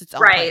it's just its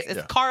own place.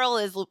 It's Carl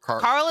is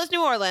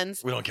New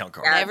Orleans. We don't count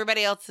Carl. Yeah.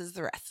 Everybody else is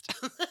the rest.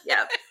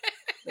 Yep.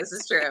 This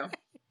is true.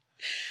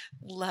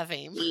 Love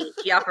him.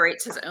 He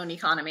operates his own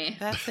economy.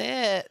 That's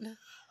it.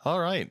 All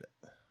right.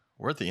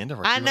 We're at the end of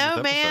our. I know,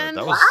 episode. man.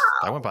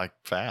 That went by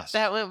fast.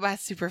 That went by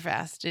super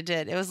fast. It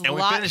did. It was. And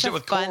we finished it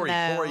with fun, Corey.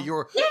 though. Corey,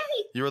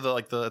 you were the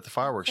at the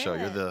fireworks show.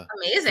 You're the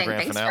amazing. The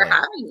grand Thanks finale. for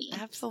having me.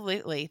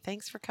 Absolutely.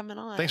 Thanks for coming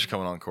on. Thanks for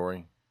coming on,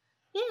 Corey.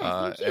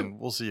 Yeah, thank you. And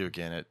we'll see you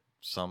again at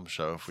some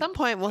show. Some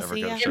point we'll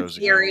see you. In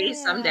theory,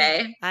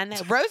 someday. I know.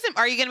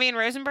 Are you going to be in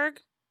Rosenberg?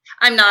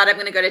 I'm not. I'm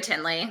going to go to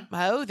Tinley.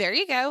 Oh, there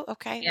you go.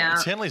 Okay. Yeah.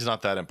 Tinley's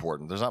not that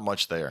important. There's not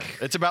much there.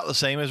 It's about the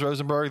same as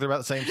Rosenberg. They're about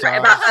the same size. Right,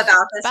 about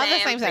the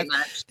same pretty size.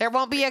 much. There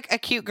won't be a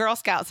cute Girl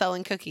Scout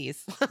selling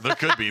cookies. There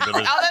could be, but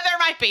although there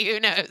might be. Who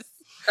knows?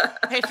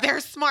 If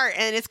they're smart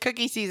and it's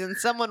cookie season,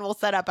 someone will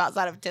set up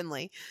outside of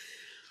Tinley.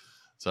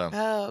 So.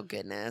 Oh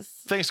goodness.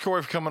 Thanks,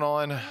 Corey, for coming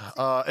on.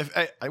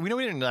 We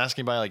didn't ask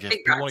anybody like if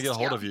people want to get a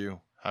hold of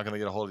you. How can they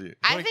get a hold of you?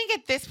 I think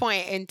at this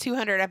point, in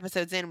 200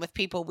 episodes in, with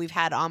people we've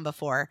had on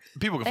before,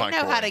 people can they find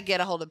know Corey. how to get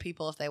a hold of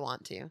people if they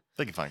want to.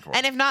 They can find Corey.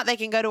 And if not, they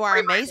can go to our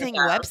amazing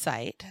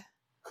website,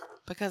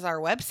 because our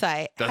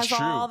website That's has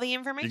true. all the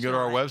information. You can go to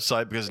our on it.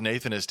 website because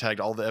Nathan has tagged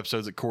all the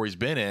episodes that Corey's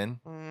been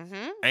in.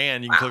 Mm-hmm.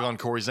 And you can click on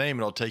Corey's name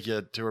and it'll take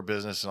you to her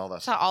business and all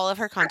that So stuff. all of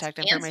her contact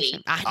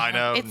information. I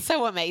know. It's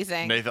so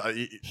amazing.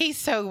 Nathan, He's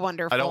so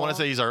wonderful. I don't want to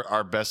say he's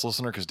our best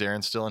listener because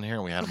Darren's still in here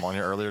and we had him on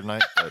here earlier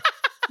tonight.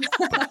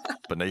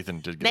 But Nathan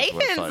did get his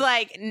Nathan's website.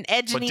 like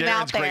edging But him Darren's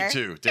out there. great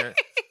too. Darren,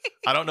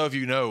 I don't know if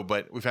you know,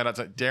 but we found out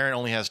that Darren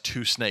only has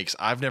 2 snakes.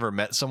 I've never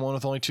met someone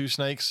with only 2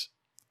 snakes.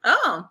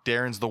 Oh.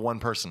 Darren's the one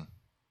person.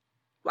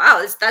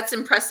 Wow, that's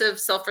impressive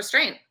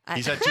self-restraint.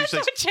 He's had 2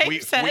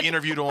 snakes. We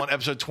interviewed him on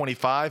episode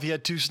 25. He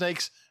had 2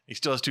 snakes. He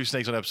still has 2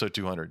 snakes on episode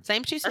 200.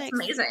 Same 2 snakes.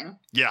 That's amazing.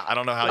 Yeah, I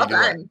don't know how Well you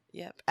do done.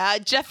 it.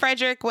 Yep. Jeff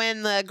Frederick,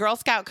 when the Girl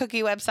Scout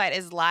cookie website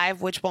is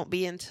live, which won't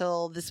be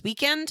until this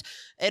weekend,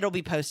 it'll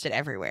be posted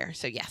everywhere.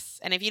 So yes.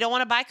 And if you don't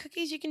want to buy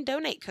cookies, you can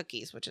donate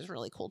cookies, which is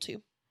really cool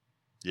too.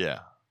 Yeah.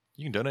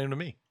 You can donate them to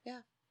me. Yeah.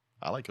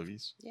 I like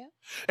cookies. Yeah.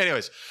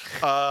 Anyways,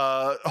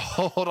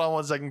 hold on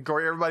one second,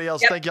 Corey. Everybody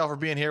else, thank y'all for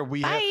being here.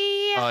 We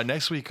have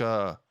next week,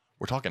 we're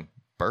talking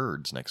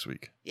birds next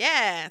week.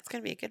 Yeah, it's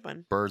going to be a good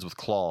one. Birds with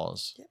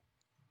claws. Yep.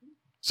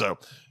 So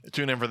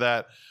tune in for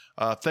that.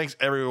 Thanks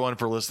everyone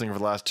for listening for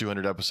the last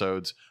 200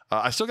 episodes.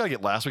 I still got to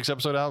get last week's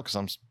episode out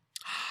because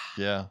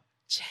yeah.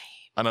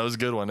 I know it was a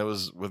good one. It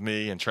was with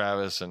me and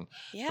Travis and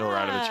Bill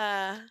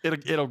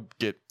Radovich. It'll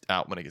get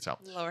out when it gets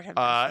out. Lord have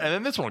and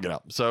then this one will get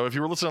out. So if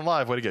you were listening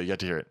live, way to go. You got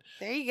to hear it.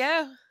 There you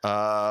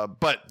go.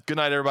 But good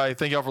night, everybody.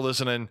 Thank y'all for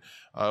listening.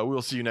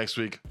 We'll see you next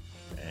week.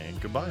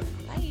 And goodbye.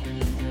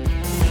 Bye.